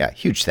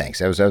huge thanks.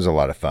 That was a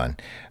lot of fun.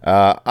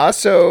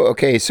 Also,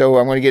 okay, so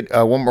I'm going to get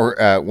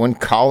one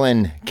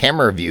call-in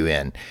camera review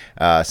in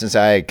since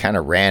I kind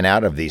of ran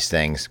out of these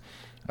things.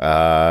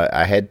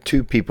 I had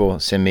two people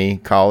send me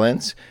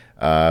call-ins,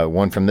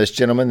 one from this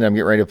gentleman that I'm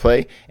getting ready to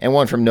play, and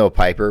one from Neil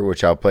Piper,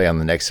 which I'll play on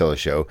the next solo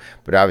show.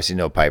 But obviously,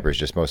 Neil Piper is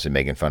just mostly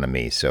making fun of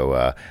me.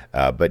 So,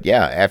 but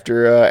yeah,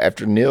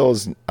 after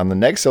Neil's on the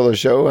next solo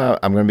show,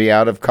 I'm going to be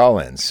out of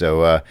call-ins.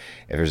 So, if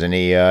there's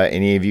any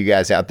of you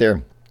guys out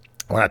there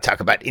want to talk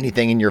about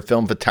anything in your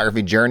film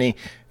photography journey,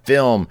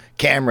 film,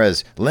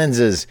 cameras,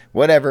 lenses,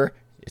 whatever,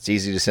 it's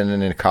easy to send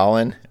in a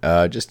call-in.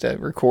 Just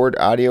record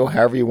audio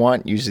however you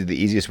want. Usually the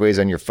easiest way is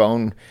on your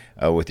phone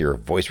with your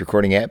voice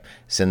recording app.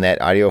 Send that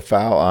audio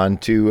file on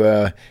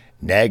to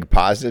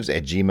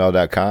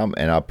nagpositives@gmail.com,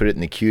 and I'll put it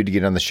in the queue to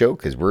get on the show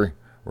because we're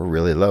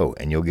really low,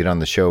 and you'll get on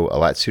the show a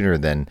lot sooner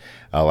than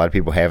a lot of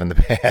people have in the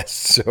past.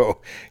 So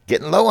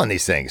getting low on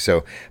these things.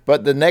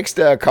 But the next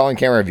call-in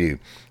camera review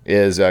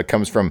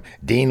comes from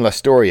Dean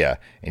Lastoria,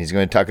 and he's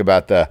going to talk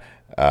about the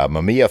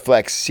Mamiya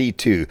Flex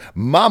C2.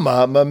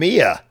 Mama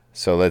Mamiya.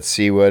 So let's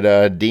see what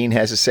Dean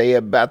has to say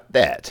about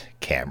that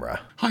camera.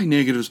 Hi,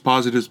 Negatives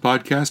Positives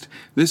podcast.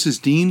 This is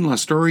Dean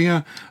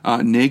Lastoria,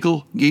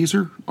 Nagel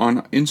Gazer,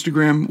 on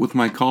Instagram with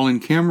my call-in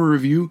camera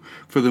review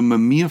for the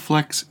Mamiya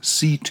Flex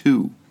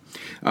C2.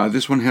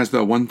 This one has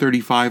the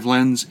 135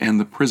 lens and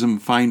the prism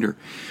finder.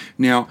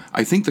 Now,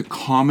 I think the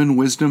common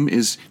wisdom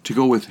is to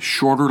go with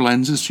shorter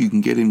lenses so you can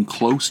get in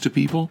close to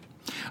people.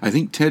 I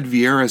think Ted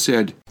Vieira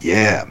said,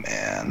 "Yeah,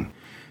 man.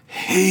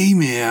 Hey,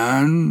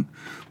 man,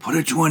 put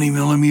a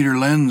 20mm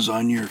lens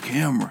on your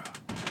camera."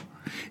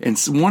 And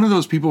one of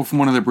those people from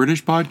one of the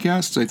British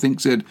podcasts, I think,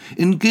 said,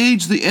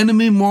 "Engage the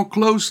enemy more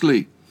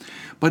closely."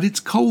 But it's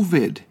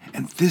COVID,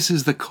 and this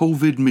is the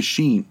COVID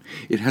machine.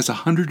 It has a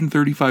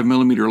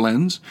 135mm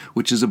lens,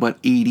 which is about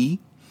 80,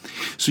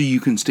 so you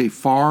can stay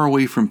far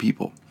away from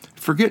people.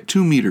 Forget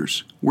 2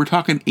 meters. We're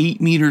talking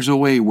 8 meters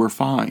away. We're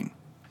fine.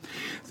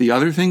 The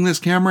other thing this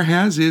camera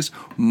has is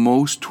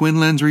most twin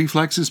lens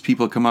reflexes,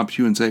 people come up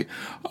to you and say,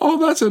 "Oh,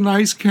 that's a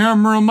nice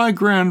camera. My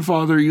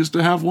grandfather used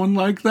to have one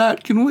like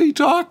that. Can we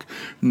talk?"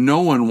 No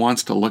one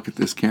wants to look at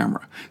this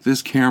camera.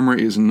 This camera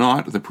is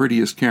not the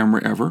prettiest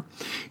camera ever.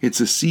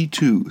 It's a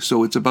C2,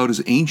 so it's about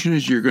as ancient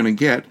as you're going to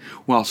get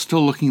while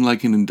still looking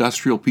like an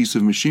industrial piece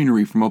of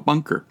machinery from a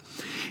bunker.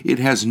 It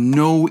has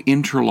no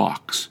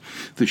interlocks.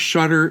 The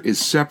shutter is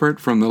separate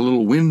from the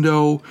little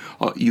window.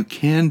 You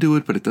can do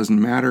it, but it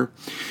doesn't matter.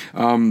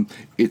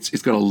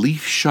 It's got a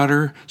leaf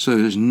shutter, so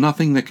there's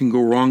nothing that can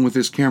go wrong with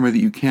this camera that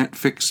you can't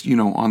fix,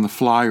 on the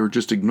fly or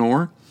just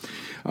ignore.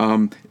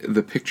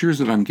 The pictures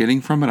that I'm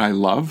getting from it, I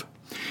love.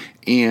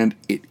 And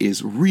it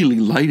is really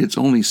light. It's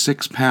only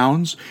 6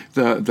 pounds.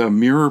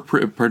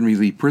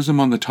 The prism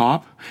on the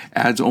top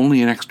adds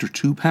only an extra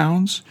 2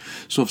 pounds.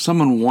 So if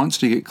someone wants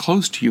to get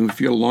close to you, if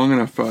you have a long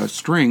enough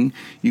string,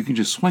 you can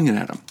just swing it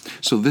at them.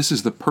 So this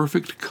is the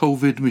perfect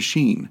COVID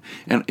machine,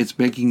 and it's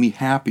making me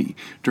happy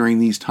during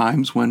these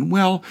times when,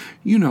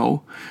 you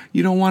don't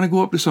want to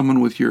go up to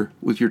someone with your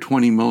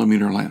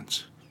 20mm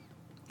lens.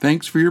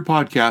 Thanks for your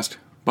podcast.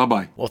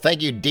 Bye-bye. Well,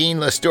 thank you, Dean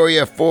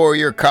Lastoria, for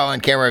your call-in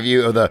camera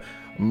review of the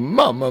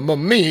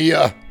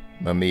Mamiya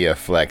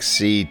Flex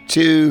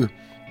C2.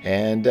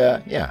 And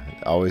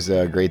always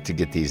great to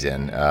get these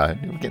in.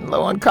 We're getting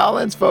low on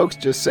call-ins, folks,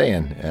 just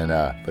saying. And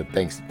but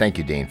thank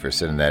you, Dean, for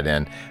sending that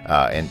in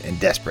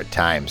desperate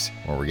times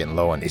when we're getting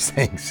low on these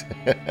things.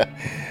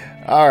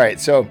 All right,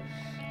 so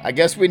I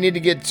guess we need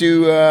to get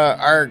to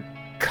our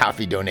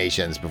coffee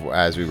donations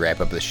as we wrap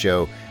up the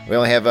show. We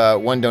only have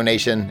one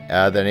donation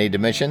that I need to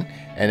mention,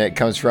 and it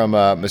comes from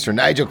Mr.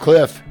 Nigel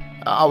Cliff.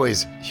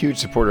 Always huge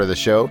supporter of the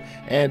show,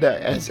 and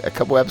as a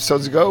couple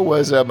episodes ago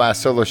was my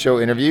solo show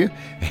interview,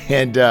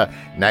 and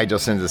Nigel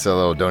sends us a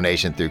little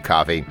donation through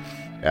coffee,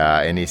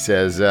 and he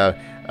says,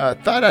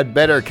 "Thought I'd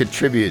better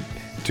contribute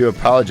to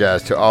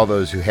apologize to all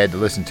those who had to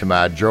listen to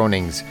my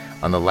dronings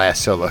on the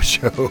last solo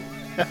show."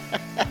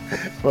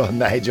 Well,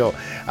 Nigel,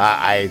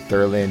 I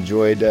thoroughly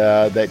enjoyed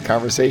that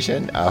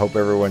conversation. I hope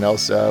everyone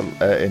else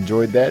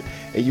enjoyed that.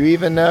 You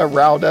even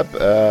riled up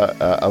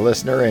a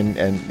listener, and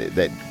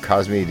that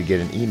caused me to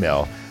get an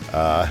email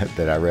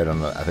that I read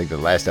on the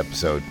last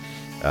episode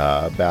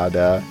about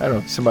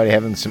somebody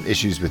having some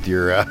issues with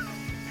your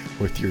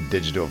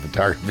digital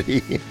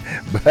photography.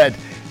 But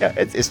yeah,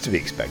 it's to be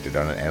expected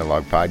on an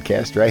analog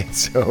podcast, right?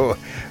 So,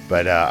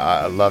 but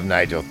I love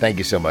Nigel. Thank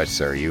you so much,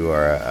 sir. You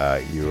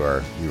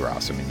are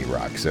awesome, and you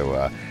rock.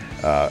 So,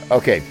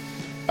 okay,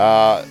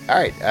 all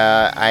right.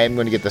 I am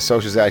going to get the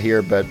socials out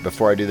here, but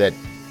before I do that,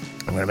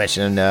 I'm going to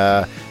mention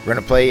we're going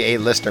to play a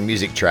listener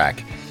music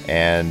track,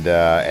 and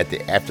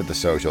after the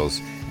socials,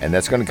 and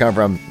that's going to come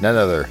from none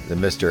other than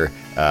Mr.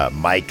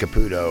 Mike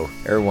Caputo.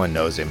 Everyone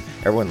knows him.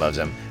 Everyone loves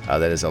him.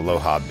 That is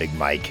Aloha Big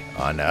Mike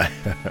on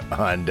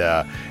on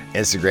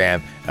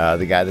Instagram.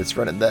 The guy that's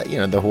running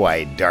the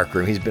Hawaii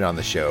Darkroom. He's been on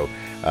the show.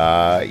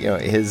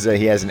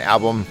 He has an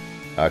album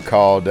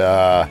called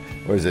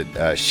what is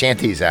it?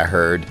 Shanties I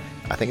Heard.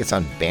 I think it's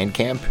on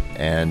Bandcamp,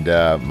 and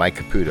Mike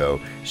Caputo,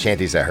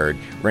 Shanties I Heard.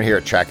 We're going to hear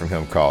a track from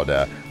him called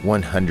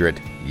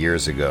 100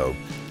 Years Ago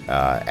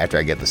after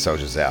I get the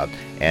socials out.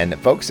 And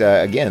folks,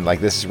 again, like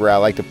this is where I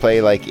like to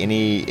play like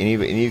any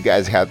of you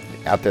guys out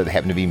there that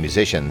happen to be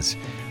musicians.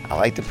 I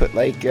like to put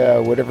like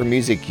whatever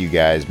music you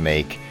guys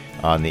make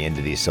on the end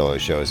of these solo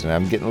shows. And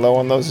I'm getting low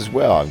on those as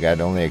well. I've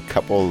got only a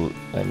couple,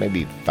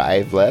 maybe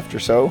 5 left or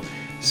so.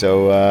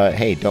 So,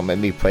 hey, don't make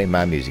me play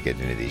my music at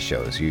the end of these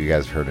shows. You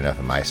guys have heard enough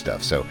of my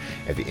stuff. So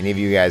if any of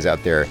you guys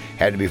out there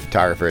happen to be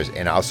photographers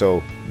and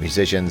also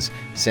musicians,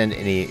 send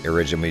any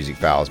original music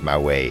files my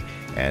way,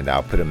 and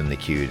I'll put them in the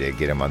queue to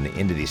get them on the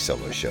end of these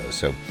solo shows.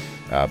 So,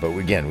 but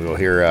again, we will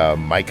hear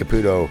Mike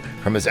Caputo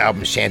from his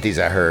album Shanties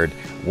I Heard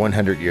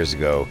 100 Years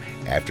Ago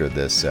after to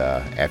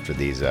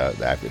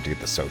get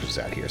the socials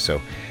out here. So,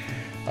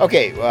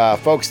 okay,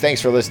 folks, thanks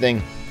for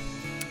listening.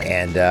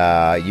 And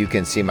you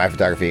can see my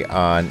photography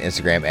on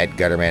Instagram at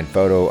Gutterman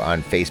Photo,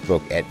 on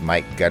Facebook at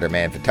Mike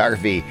Gutterman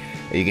Photography.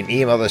 You can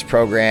email this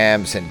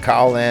program, send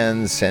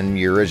call-ins, send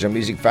your original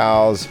music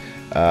files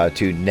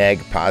to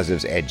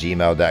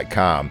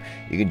negpositives@gmail.com.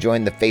 You can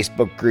join the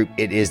Facebook group.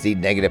 It is the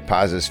Negative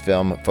Positives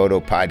Film Photo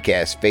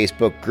Podcast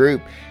Facebook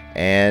group.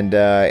 And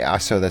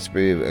also, that's a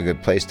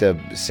good place to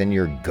send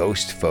your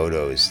ghost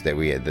photos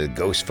the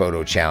ghost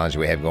photo challenge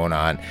we have going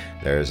on.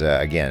 There's,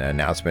 again, an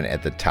announcement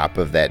at the top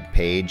of that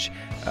page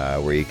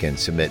where you can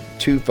submit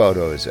 2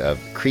 photos of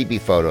creepy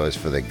photos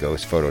for the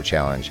ghost photo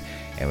challenge.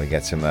 And we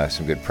got some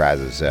good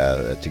prizes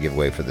to give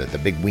away for the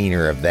big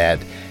wiener of that.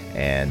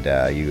 And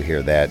you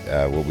hear that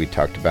what we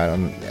talked about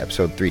on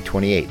episode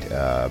 328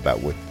 about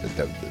what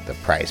the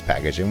prize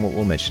package, and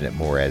we'll mention it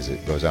more as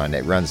it goes on.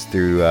 It runs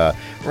through we're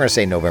going to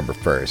say November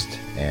 1st,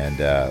 and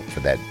for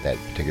that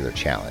particular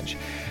challenge.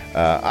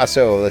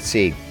 Also, let's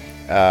see.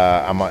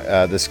 I'm on,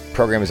 this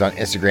program is on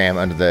Instagram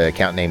under the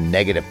account name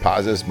Negative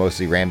Positives,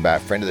 mostly ran by a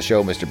friend of the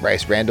show, Mr.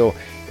 Bryce Randall.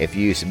 If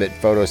you submit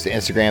photos to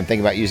Instagram, think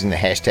about using the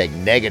hashtag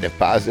Negative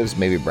Positives.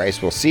 Maybe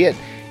Bryce will see it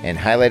and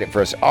highlight it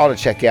for us all to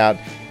check out.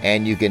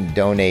 And you can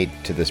donate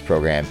to this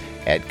program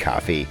at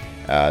Coffee.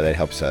 That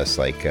helps us,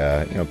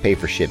 pay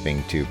for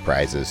shipping to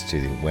prizes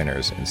to the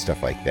winners and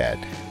stuff like that.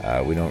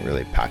 We don't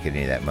really pocket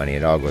any of that money.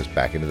 It all goes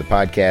back into the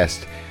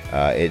podcast.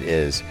 It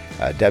is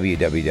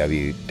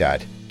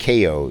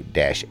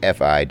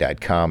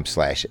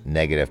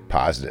www.ko-fi.com/negative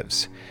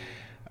positives.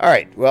 All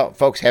right. Well,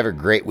 folks, have a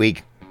great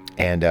week.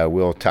 And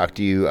we'll talk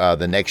to you.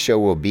 The next show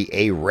will be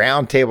a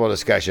roundtable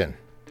discussion.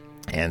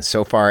 And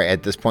so far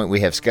at this point,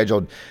 we have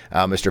scheduled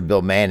Mr.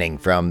 Bill Manning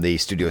from the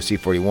Studio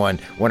C41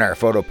 1 Hour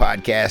Photo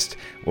Podcast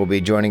will be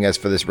joining us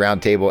for this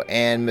roundtable,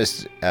 and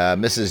Miss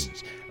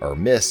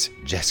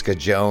Jessica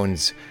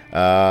Jones.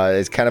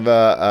 It's kind of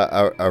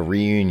a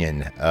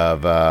reunion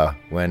of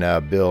when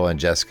Bill and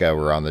Jessica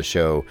were on the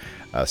show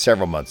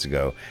several months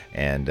ago,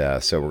 and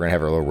so we're gonna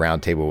have a little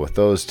roundtable with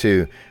those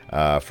two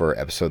for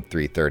episode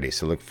 330.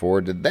 So look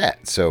forward to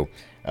that. So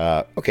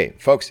okay,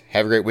 folks,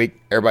 have a great week.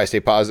 Everybody stay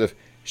positive.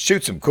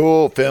 Shoot some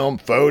cool film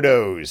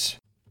photos.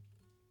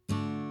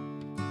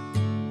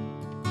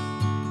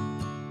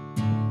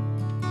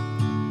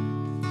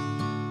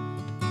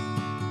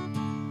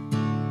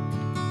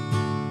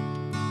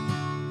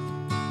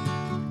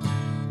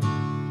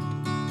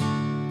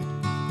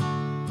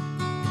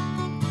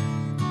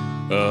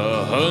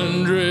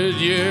 100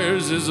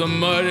 years is a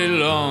mighty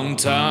long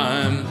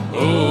time.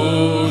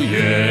 Oh,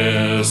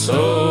 yes,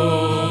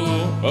 oh.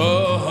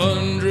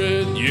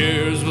 100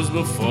 years was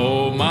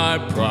before my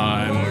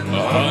prime.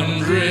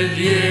 100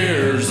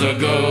 years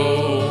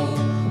ago,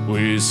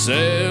 we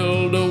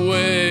sailed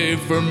away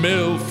for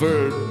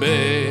Milford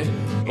Bay.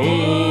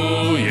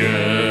 Oh,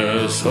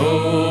 yes,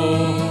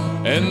 oh.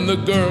 And the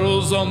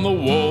girls on the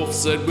wharf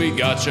said we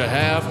got you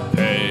half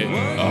pay.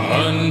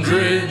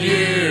 100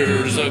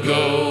 years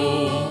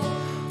ago,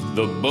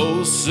 the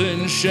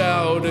boatswain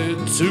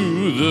shouted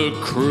to the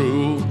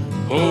crew,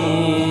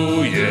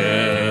 oh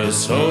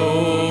yes,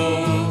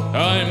 oh,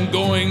 I'm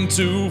going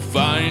to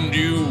find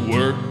you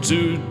work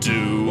to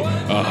do.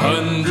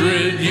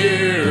 100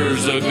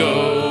 years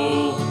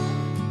ago,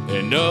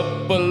 and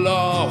up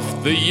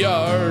aloft the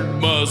yard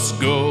must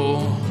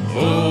go.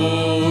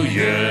 Oh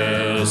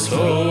yes,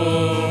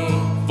 oh,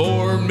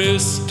 for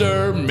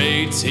Mr.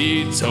 Mate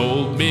he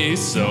told me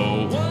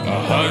so.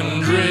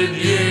 100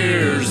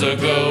 years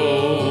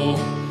ago,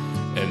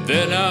 and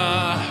then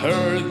I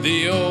heard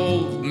the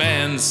old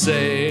man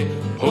say,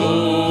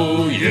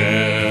 oh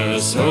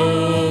yes,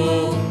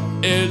 oh,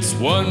 it's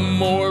one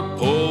more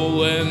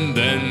pull and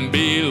then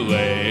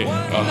belay.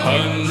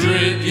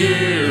 100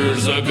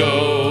 years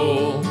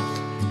ago,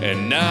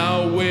 and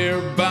now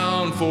we're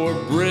bound for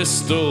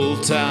Bristol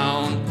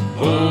town.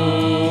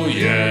 Oh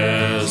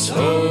yes,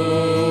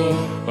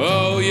 oh,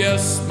 oh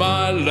yes,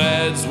 my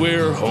lads,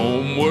 we're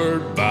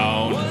homeward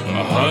bound.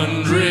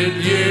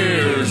 100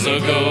 years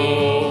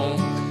ago,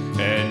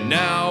 and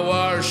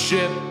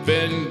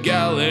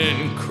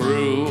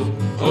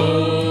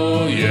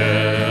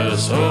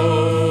yes,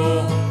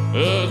 oh.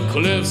 The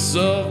cliffs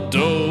of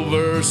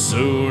Dover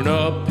soon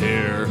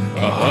appear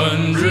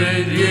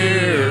 100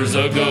 years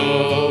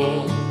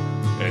ago.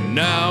 And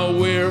now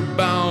we're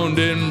bound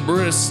in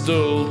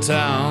Bristol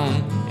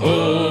town,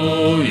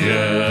 oh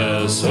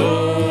yes,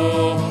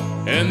 oh.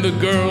 And the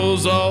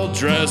girls all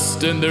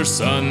dressed in their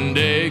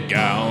Sunday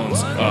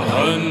gowns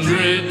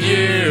 100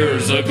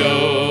 years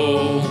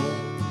ago.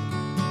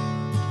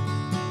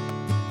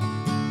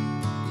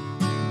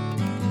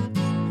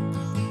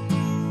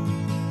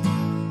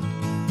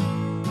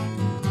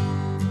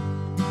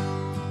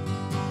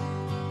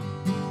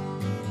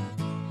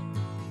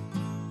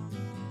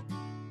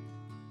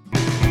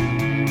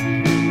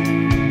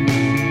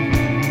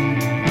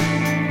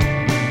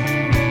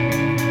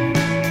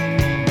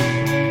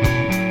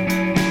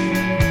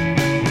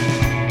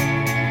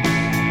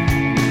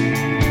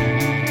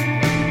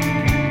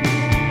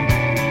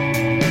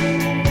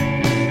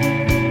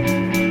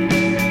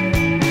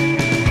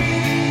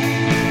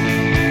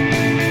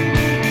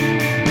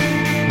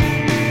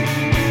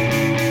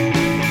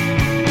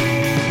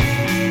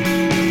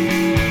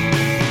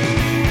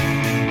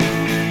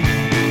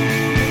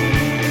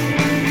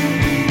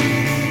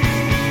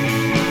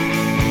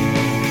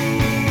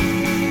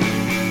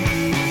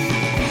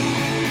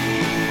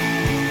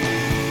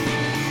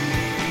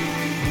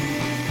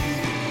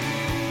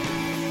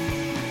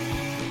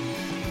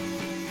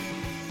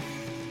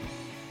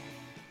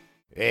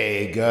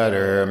 A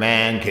Gutter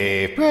Man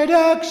Cave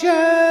production.